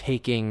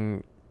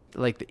taking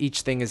like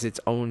each thing is its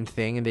own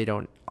thing and they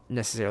don't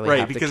necessarily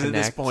have to connect. At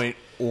this point,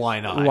 why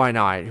not? Why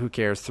not? Who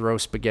cares? Throw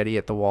spaghetti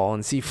at the wall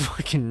and see if a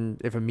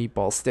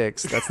meatball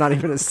sticks. That's not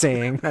even a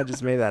saying. I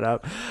just made that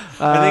up.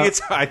 I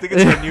think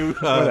it's our new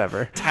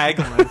whatever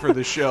tagline for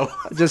the show.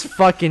 Just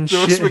fucking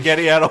throw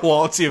spaghetti at a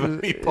wall and see if a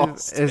meatball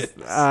sticks.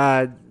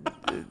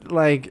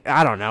 Like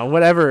I don't know,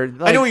 whatever.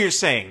 Like, I know what you're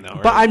saying though.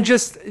 Right? But I'm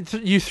just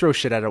you throw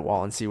shit at a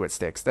wall and see what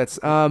sticks. That's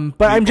but meatballs.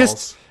 I'm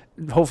just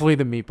hopefully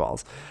the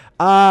meatballs.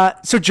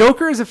 So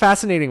Joker is a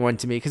fascinating one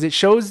to me because it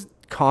shows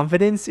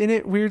confidence in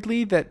it,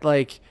 weirdly, that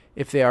like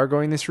if they are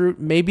going this route,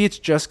 maybe it's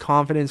just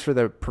confidence for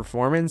the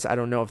performance. I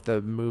don't know if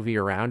the movie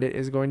around it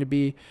is going to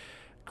be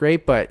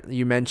great, but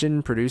you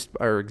mentioned produced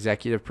or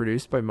executive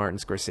produced by Martin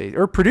Scorsese,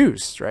 or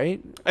produced, right?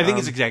 I think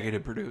it's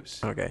executive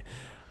produced. Okay.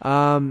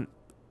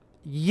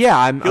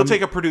 Yeah, he'll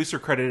take a producer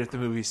credit if the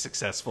movie's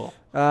successful.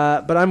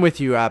 But I'm with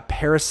you.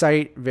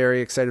 Parasite,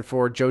 very excited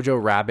for.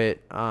 JoJo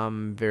Rabbit,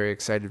 very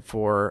excited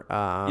for.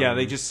 Yeah,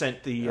 they just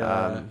sent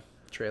the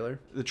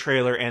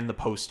trailer and the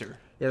poster.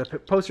 Yeah, the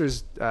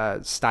poster's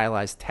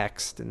stylized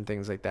text and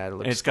things like that.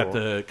 It's got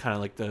the kind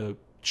of like the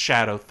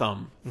shadow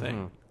thumb thing.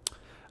 Mm-hmm.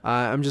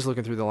 I'm just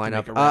looking through the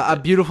lineup. A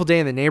Beautiful Day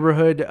in the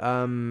Neighborhood.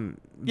 And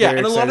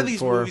a lot of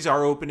these movies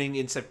are opening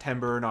in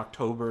September and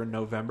October and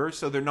November,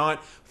 so they're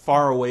not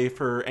far away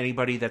for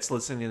anybody that's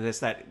listening to this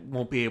that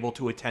won't be able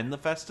to attend the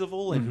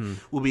festival, and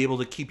we'll be able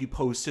to keep you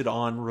posted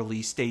on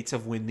release dates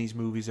of when these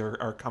movies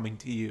are coming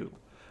to you.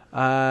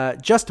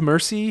 Just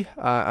Mercy.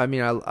 I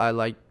mean,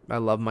 I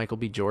love Michael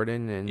B.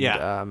 Jordan, and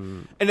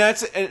and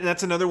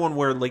that's another one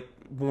where like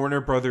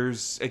Warner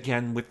Brothers,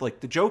 again with like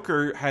the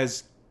Joker,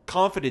 has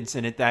confidence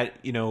in it that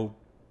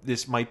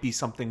this might be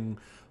something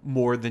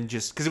more than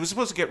just because it was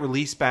supposed to get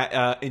released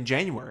back in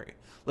January.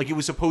 Like it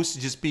was supposed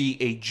to just be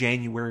a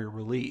January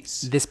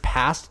release. This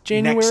past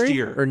January next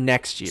year or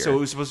next year. So it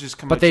was supposed to just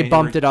come. But out they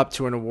January. bumped it up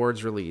to an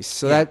awards release.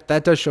 So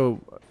that does show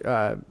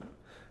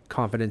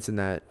confidence in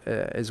that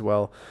as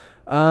well.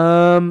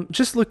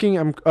 Just looking,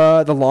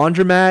 the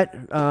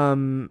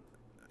Laundromat.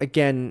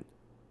 Again,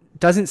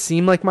 doesn't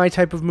seem like my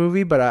type of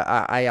movie, but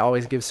I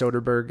always give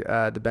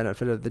Soderbergh the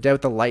benefit of the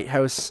doubt. The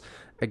Lighthouse.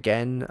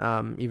 Again,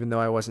 even though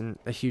I wasn't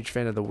a huge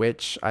fan of The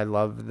Witch, I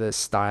love the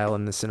style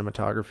and the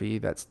cinematography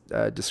that's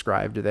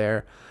described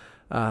there.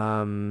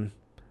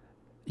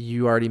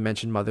 You already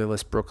mentioned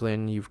Motherless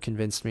Brooklyn. You've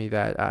convinced me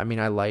that, I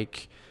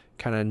like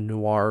kind of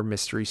noir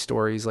mystery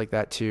stories like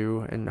that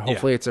too. And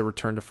hopefully it's a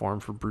return to form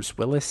for Bruce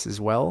Willis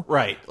as well.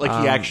 Right. Like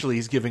he actually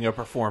is giving a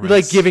performance.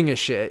 Like giving a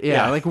shit.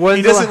 Yeah. Like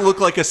he doesn't look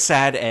like a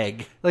sad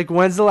egg. Like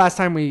when's the last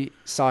time we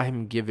saw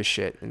him give a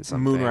shit in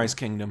something? Moonrise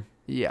Kingdom.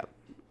 Yeah.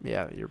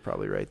 Yeah, you're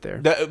probably right there.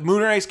 The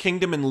Moonrise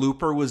Kingdom and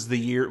Looper was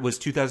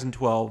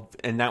 2012,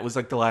 and that was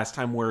like the last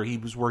time where he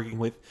was working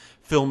with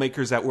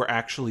filmmakers that were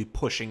actually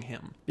pushing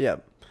him. Yeah.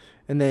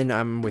 And then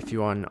I'm with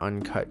you on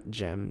Uncut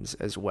Gems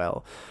as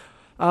well.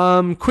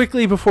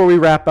 Quickly before we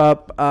wrap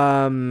up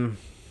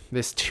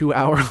this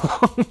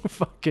 2-hour-long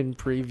fucking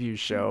preview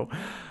show,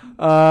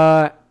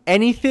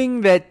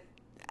 anything that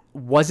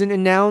wasn't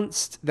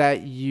announced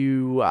that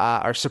you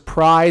are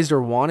surprised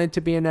or wanted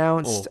to be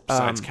announced?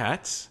 Besides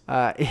Cats?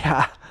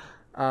 Yeah.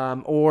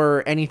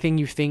 Or anything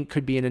you think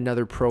could be in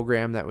another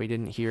program that we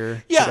didn't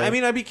hear? Yeah, today? I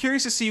mean, I'd be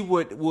curious to see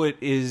what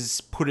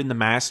is put in the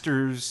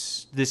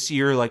Masters this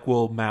year. Like,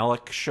 will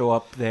Malik show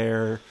up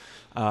there?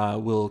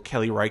 Will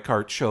Kelly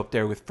Reichardt show up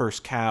there with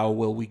First Cow?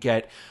 Will we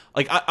get...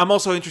 Like, I'm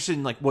also interested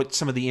in, like, what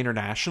some of the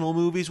international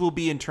movies will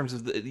be in terms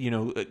of,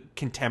 the,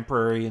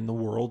 contemporary and the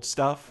world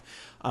stuff.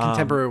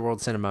 Contemporary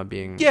world cinema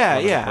being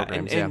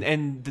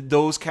and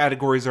those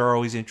categories are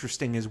always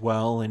interesting as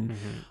well. And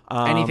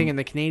anything in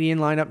the Canadian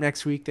lineup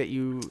next week that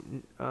you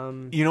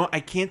I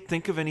can't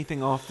think of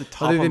anything off the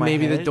top other of than my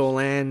maybe head. the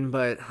Dolan,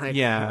 but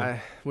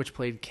which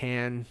played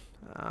Can.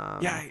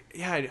 I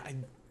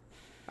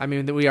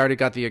mean, we already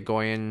got the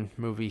Agoyan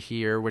movie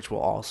here, which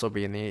will also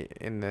be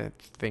in the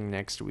thing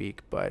next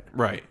week. But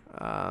right,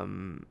 I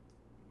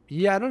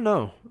don't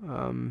know.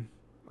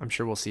 I'm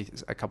sure we'll see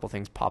a couple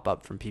things pop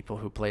up from people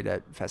who played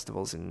at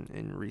festivals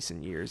in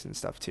recent years and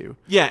stuff too.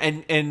 Yeah,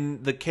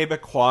 and the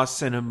Quebecois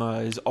cinema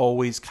is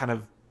always kind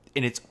of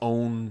in its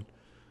own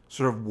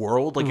sort of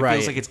world. Like, it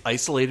feels like it's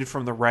isolated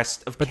from the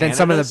rest of Canada. But then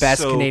some of the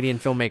best Canadian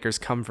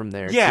filmmakers come from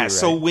there. Yeah, too, right?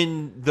 So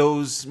when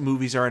those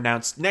movies are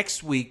announced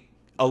next week,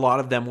 a lot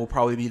of them will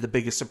probably be the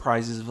biggest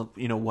surprises of,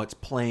 what's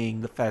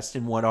playing the fest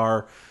and what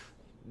are,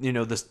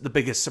 the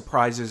biggest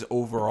surprises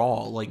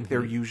overall. Like,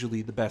 they're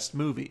usually the best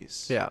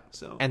movies. Yeah.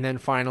 So, and then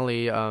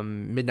finally,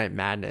 Midnight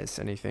Madness.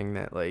 Anything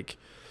that like...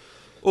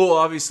 Well,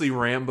 obviously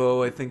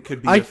Rambo, I think,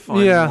 could be a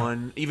fun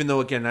one. Even though,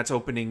 again, that's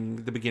opening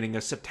the beginning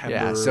of September.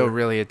 Yeah, so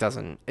really it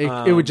doesn't...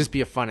 It would just be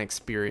a fun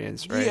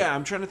experience, right? Yeah,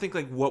 I'm trying to think,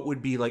 like, what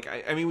would be... Like,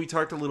 I mean, we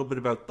talked a little bit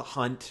about The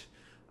Hunt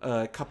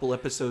a couple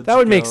episodes That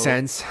would ago, make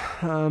sense.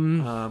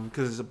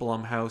 Because it's a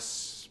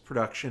Blumhouse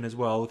production as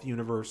well with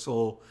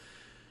Universal.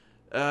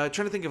 Trying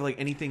to think of, like,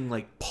 anything,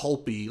 like,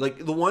 pulpy.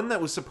 Like, the one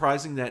that was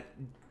surprising that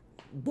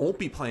won't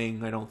be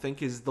playing, I don't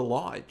think, is The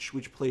Lodge,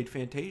 which played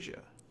Fantasia.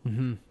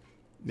 Mm-hmm.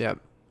 Yeah,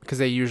 because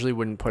they usually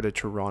wouldn't put a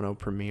Toronto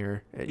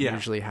premiere. It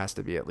usually has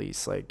to be at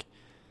least, like,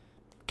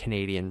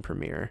 Canadian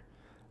premiere.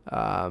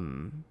 Yeah,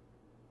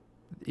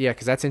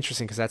 because that's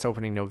interesting, because that's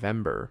opening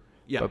November.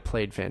 Yeah. But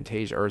played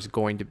Fantasia, or is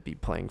going to be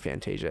playing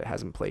Fantasia. It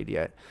hasn't played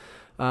yet.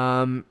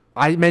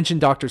 I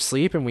mentioned Dr.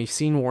 Sleep, and we've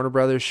seen Warner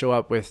Brothers show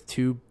up with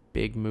 2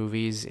 big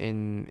movies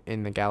in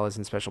the galas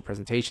and special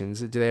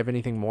presentations. Do they have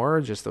anything more,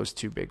 or just those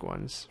 2 big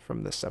ones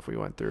from the stuff we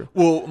went through?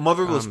 Well,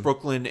 Motherless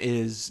Brooklyn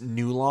is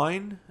New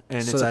Line, and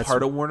it's a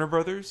part of Warner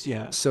Brothers.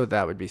 Yeah. So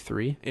that would be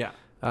 3. Yeah.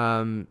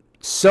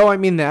 So, I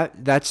mean,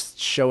 that's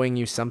showing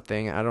you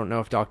something. I don't know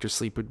if Dr.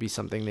 Sleep would be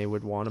something they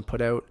would want to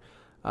put out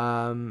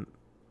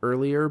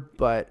earlier,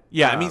 but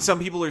yeah, I mean, some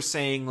people are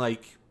saying,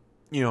 like,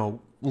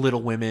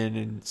 Little Women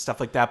and stuff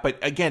like that, but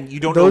again, you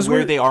don't know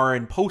where they are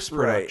in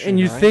post-production, right? And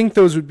you think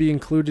those would be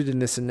included in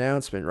this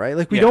announcement, right?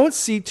 Like, we don't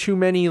see too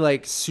many,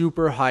 like,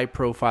 super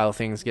high-profile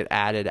things get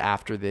added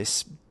after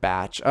this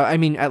batch. I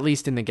mean, at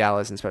least in the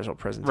galas and special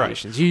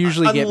presentations, you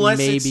usually get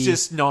maybe it's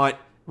just not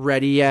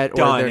ready yet,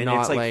 or they're not,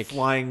 it's like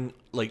flying,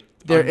 like,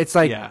 it's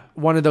like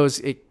one of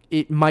those.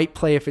 It might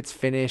play if it's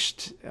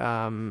finished.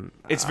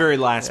 It's very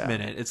last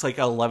minute. It's like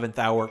an 11th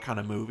hour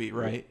kind of movie,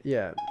 right?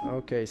 Yeah.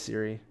 Okay,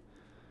 Siri.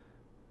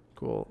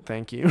 Cool.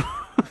 Thank you.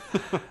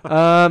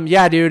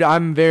 Yeah, dude,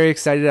 I'm very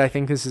excited. I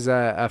think this is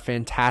a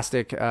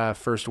fantastic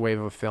first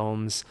wave of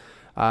films.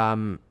 I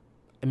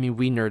mean,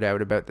 we nerd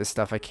out about this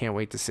stuff. I can't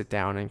wait to sit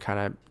down and kind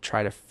of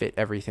try to fit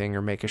everything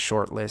or make a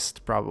short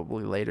list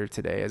probably later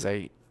today as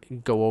I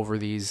go over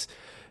these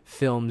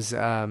films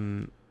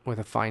with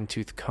a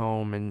fine-tooth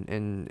comb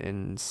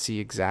and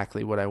see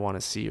exactly what I want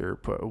to see or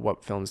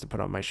what films to put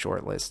on my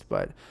short list.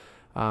 But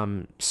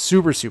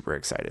super, super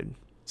excited.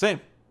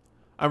 Same.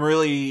 I'm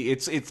really,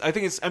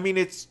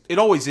 it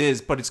always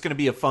is, but it's going to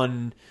be a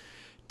fun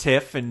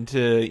TIFF, and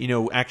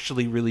to,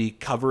 actually really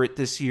cover it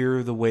this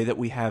year the way that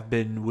we have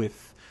been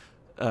with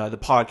the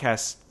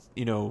podcast,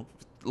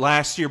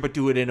 last year, but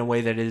do it in a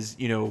way that is,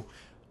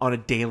 on a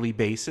daily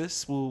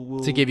basis. We'll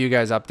to give you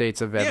guys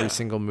updates of every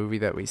single movie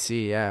that we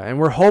see. Yeah. And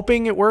we're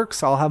hoping it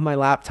works. I'll have my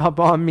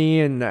laptop on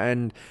me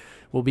and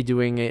we'll be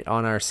doing it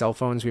on our cell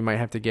phones. We might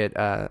have to get,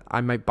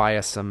 I might buy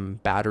us some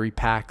battery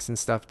packs and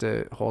stuff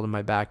to hold in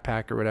my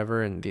backpack or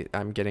whatever. And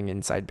I'm getting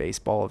inside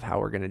baseball of how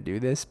we're going to do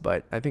this,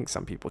 but I think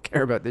some people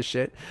care about this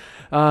shit.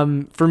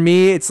 For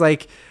me, it's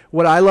like,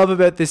 what I love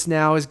about this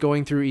now is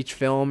going through each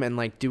film and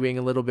like doing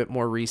a little bit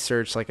more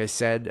research, like I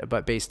said,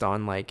 but based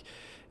on like,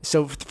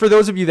 so for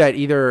those of you that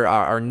either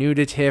are new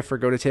to TIFF or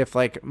go to TIFF,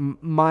 like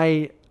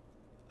my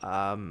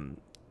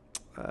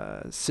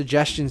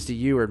suggestions to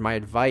you or my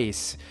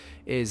advice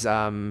is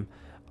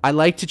I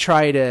like to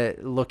try to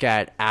look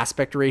at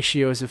aspect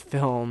ratios of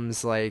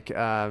films, like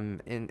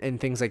and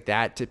things like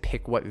that, to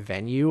pick what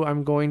venue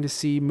I'm going to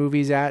see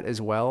movies at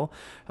as well.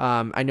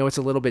 I know it's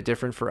a little bit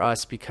different for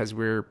us because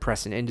we're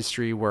press and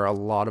industry, where a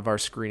lot of our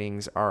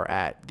screenings are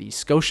at the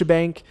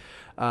Scotiabank,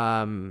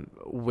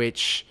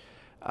 which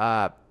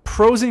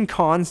pros and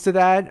cons to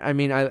that. I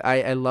mean,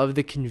 I love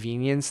the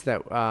convenience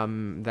that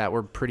that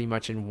we're pretty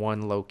much in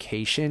one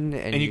location,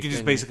 and you can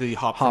just basically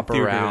hop from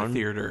theater around. to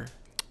theater.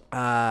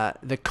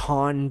 The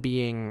con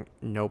being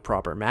no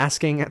proper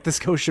masking at the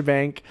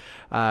Scotiabank,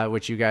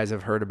 which you guys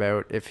have heard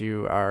about if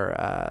you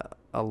are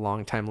a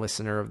longtime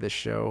listener of this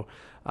show.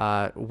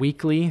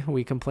 Weekly,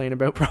 we complain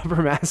about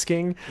proper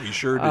masking. We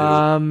sure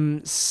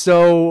do.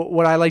 So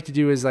what I like to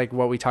do is like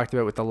what we talked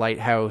about with the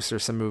Lighthouse or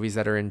some movies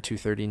that are in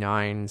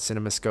 239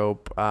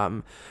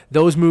 CinemaScope.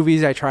 Those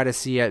movies I try to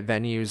see at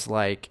venues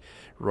like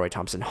Roy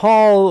Thompson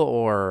Hall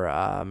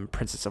or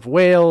Princess of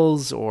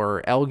Wales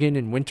or Elgin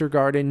and Winter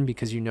Garden,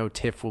 because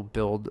TIFF will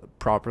build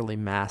properly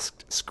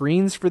masked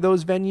screens for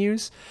those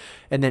venues.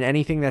 And then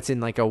anything that's in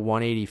like a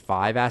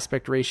 185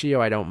 aspect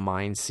ratio, I don't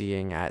mind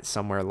seeing at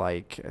somewhere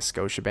like a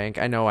Scotiabank.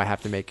 I know I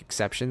have to make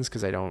exceptions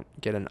because I don't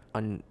get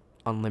an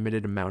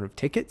unlimited amount of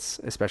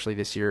tickets, especially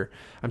this year.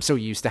 I'm so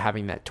used to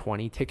having that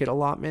 20 ticket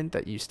allotment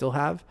that you still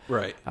have.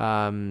 Right.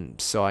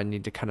 So I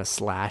need to kind of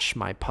slash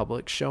my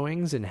public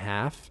showings in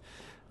half.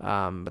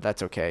 But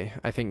that's okay.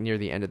 I think near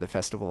the end of the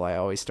festival, I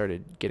always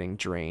started getting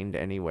drained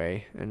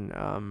anyway.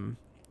 And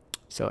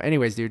so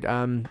anyways, dude,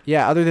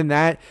 other than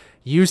that,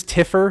 use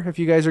Tiffer if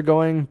you guys are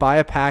going. Buy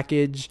a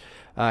package.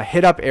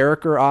 Hit up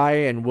Eric or I,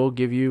 and we'll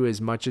give you as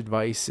much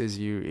advice as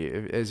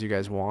you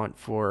guys want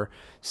for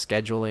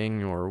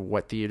scheduling or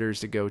what theaters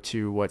to go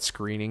to, what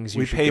screenings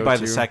you should go to. We pay by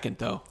the second,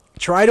 though.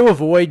 Try to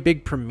avoid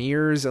big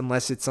premieres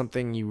unless it's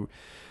something you...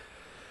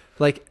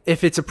 Like,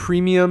 if it's a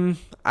premium,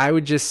 I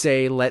would just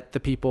say let the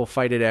people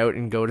fight it out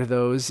and go to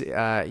those.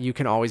 You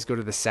can always go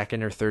to the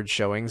second or third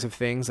showings of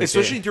things. Like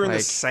especially during the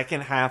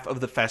second half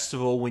of the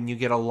festival, when you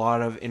get a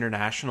lot of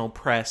international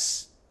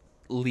press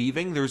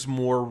leaving, there's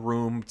more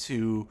room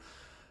to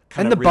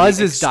kind of and the really buzz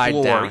has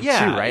died down, too,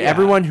 right? Yeah.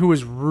 Everyone who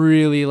was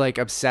really, like,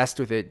 obsessed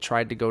with it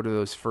tried to go to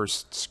those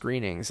first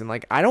screenings. And,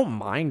 like, I don't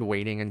mind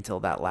waiting until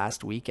that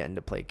last weekend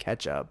to play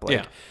catch-up.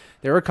 Like,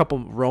 there were a couple.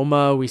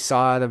 Roma we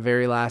saw the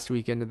very last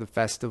weekend of the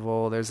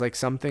festival. There's like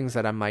some things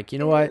that I'm like, you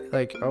know what?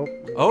 Like,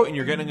 and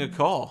you're getting a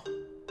call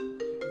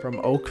from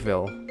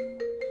Oakville.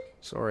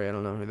 Sorry, I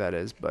don't know who that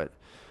is, but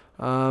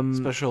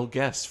special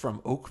guest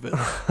from Oakville.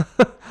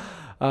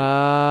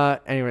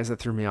 Anyways, that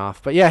threw me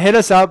off. But yeah, hit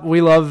us up.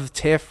 We love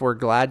TIFF. We're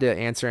glad to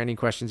answer any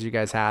questions you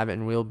guys have,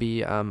 and we'll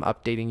be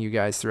updating you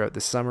guys throughout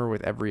the summer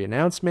with every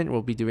announcement.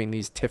 We'll be doing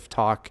these TIFF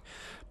Talk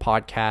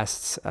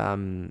podcasts.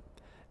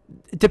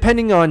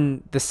 Depending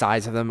on the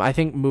size of them, I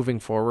think moving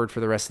forward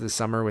for the rest of the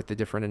summer with the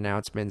different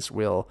announcements,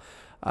 we'll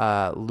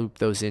loop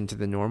those into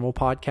the normal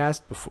podcast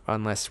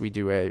unless we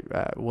do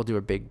we'll do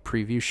a big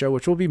preview show,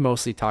 which will be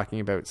mostly talking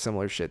about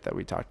similar shit that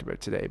we talked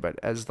about today, but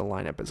as the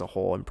lineup as a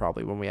whole, and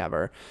probably when we have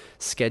our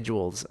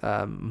schedules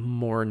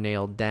more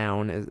nailed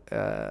down,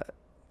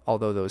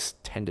 although those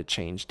tend to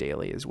change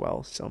daily as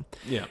well. So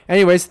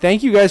anyways,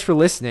 thank you guys for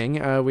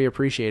listening. We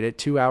appreciate it.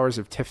 2 hours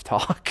of TIFF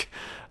talk.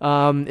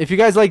 If you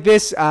guys like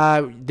this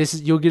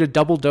you'll get a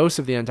double dose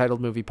of the Untitled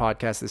Movie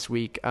Podcast this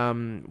week.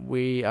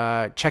 We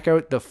check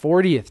out the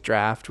 40th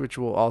draft, which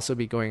will also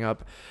be going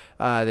up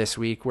this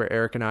week, where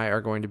Eric and I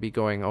are going to be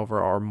going over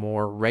our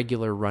more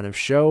regular run of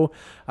show.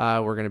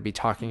 We're going to be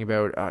talking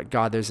about,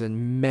 there's a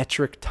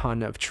metric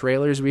ton of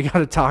trailers we got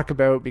to talk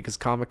about because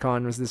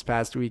Comic-Con was this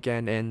past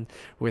weekend, and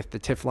with the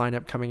TIFF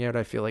lineup coming out,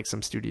 I feel like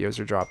some studios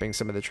are dropping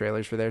some of the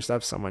trailers for their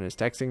stuff. Someone is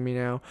texting me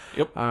now.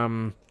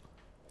 Yep.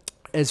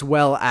 As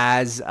well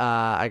as,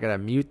 I gotta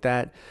mute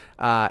that,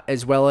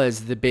 as well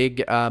as the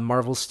big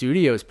Marvel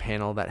Studios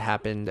panel that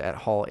happened at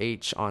Hall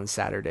H on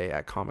Saturday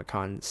at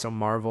Comic-Con. So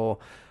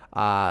Marvel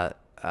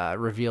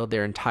revealed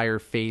their entire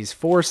Phase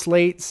 4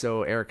 slate,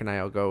 so Eric and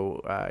I will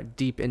go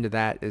deep into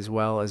that as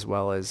well as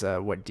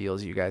what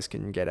deals you guys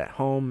can get at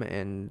home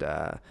and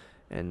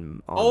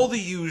all the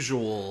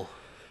usual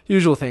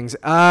things.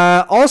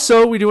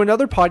 Also, we do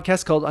another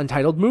podcast called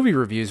Untitled Movie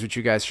Reviews, which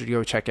you guys should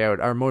go check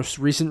out. Our most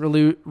recent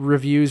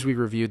reviews, we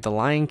reviewed The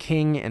Lion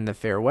King and The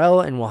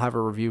Farewell, and we'll have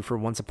a review for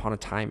Once Upon a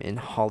Time in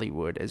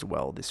Hollywood as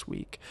well this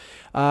week.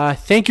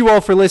 Thank you all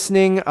for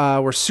listening.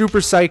 We're super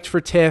psyched for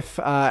TIFF.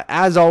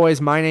 As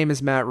always, my name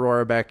is Matt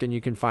Rohrbeck, and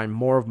you can find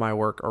more of my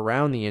work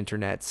around the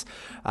internets,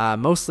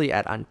 mostly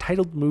at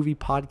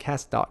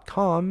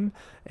untitledmoviepodcast.com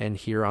and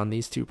here on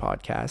these two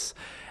podcasts.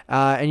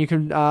 And you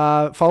can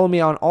follow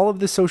me on all of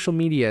the social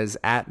medias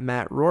at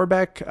Matt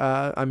Rohrbeck.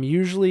 I'm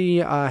usually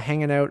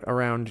hanging out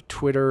around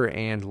Twitter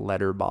and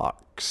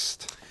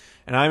Letterboxd.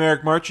 And I'm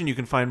Eric Marchand. You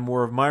can find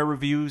more of my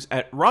reviews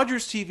at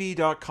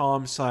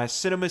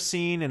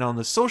rogerstv.com/cinemascene and on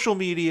the social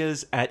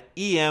medias at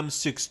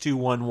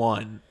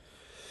EM6211.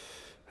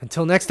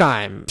 Until next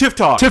time. TIFF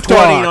Talk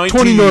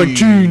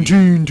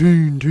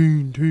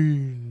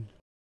 2019.